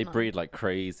technically we got they 9. breed like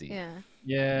crazy.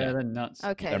 Yeah, they're nuts.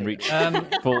 Okay, and reach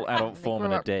full adult form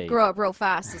in a day. Grow up real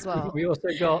fast as well. We also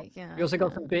got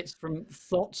some bits from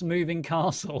Thoughts Moving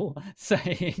Castle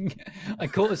saying, "I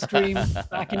caught a stream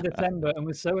back in December and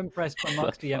was so impressed by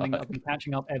Mark's DMing that I've been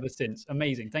catching up ever since.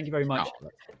 Amazing, thank you very much,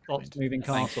 Thoughts Moving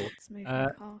Castle."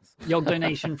 Yog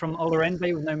donation from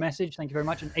Olerende with no message. Thank you very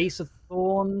much. And Ace of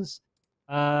Thorns.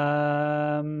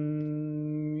 Yeah,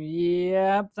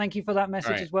 thank you for that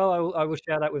message as well. I will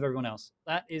share that with everyone else.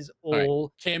 That is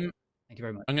all. Kim, thank you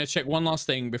very much. I'm going to check one last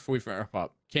thing before we wrap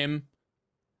up. Kim,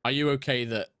 are you okay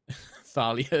that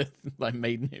Thalia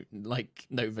made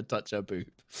Nova touch her boob?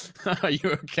 Are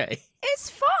you okay? It's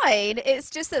fine.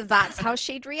 It's just that's how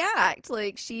she'd react.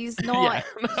 Like she's not.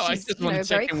 She's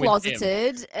very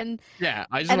closeted, and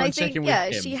I just want to check in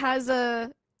with Kim. She has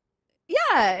a.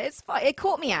 Yeah, it's fine. It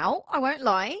caught me out. I won't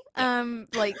lie.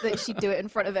 Like that she'd do it in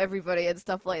front of everybody and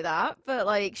stuff like that. But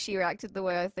like she reacted the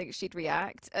way I think she'd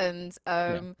react, and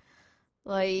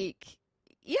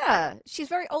she's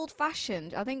very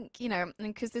old-fashioned. I think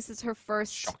because this is her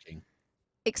first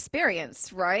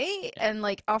experience, right? And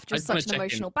like after such an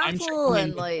emotional battle,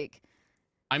 and like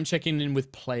I'm checking in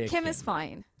with Player Kim. Kim is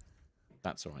fine.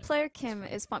 That's all right. Player Kim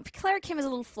is fine. Player Kim is a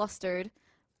little flustered.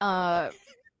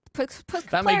 Player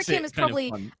Kim is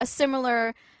probably a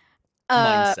similar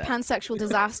pansexual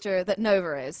disaster that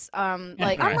Nova is. I'm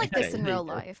like this in real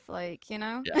life, like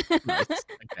Yeah, nice.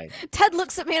 Okay. Ted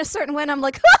looks at me in a certain way, and I'm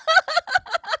like,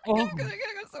 I'm gonna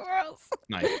go somewhere else.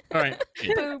 Nice. All right.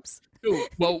 Oops. Cool.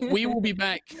 Well, we will be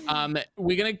back.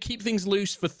 We're going to keep things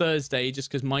loose for Thursday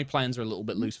just because my plans are a little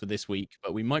bit loose for this week,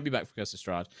 but we might be back for Curse of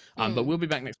Strahd. But we'll be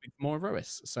back next week for more of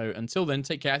Aerois. So until then,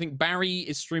 take care. I think Barry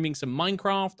is streaming some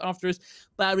Minecraft after us.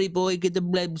 Barry boy, get the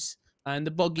blebs and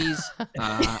the buggies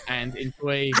and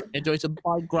enjoy some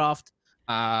Minecraft.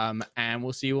 And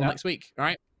we'll see you all next week. All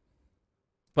right.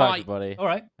 Bye, everybody. All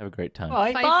right. Have a great time.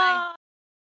 Bye. Bye.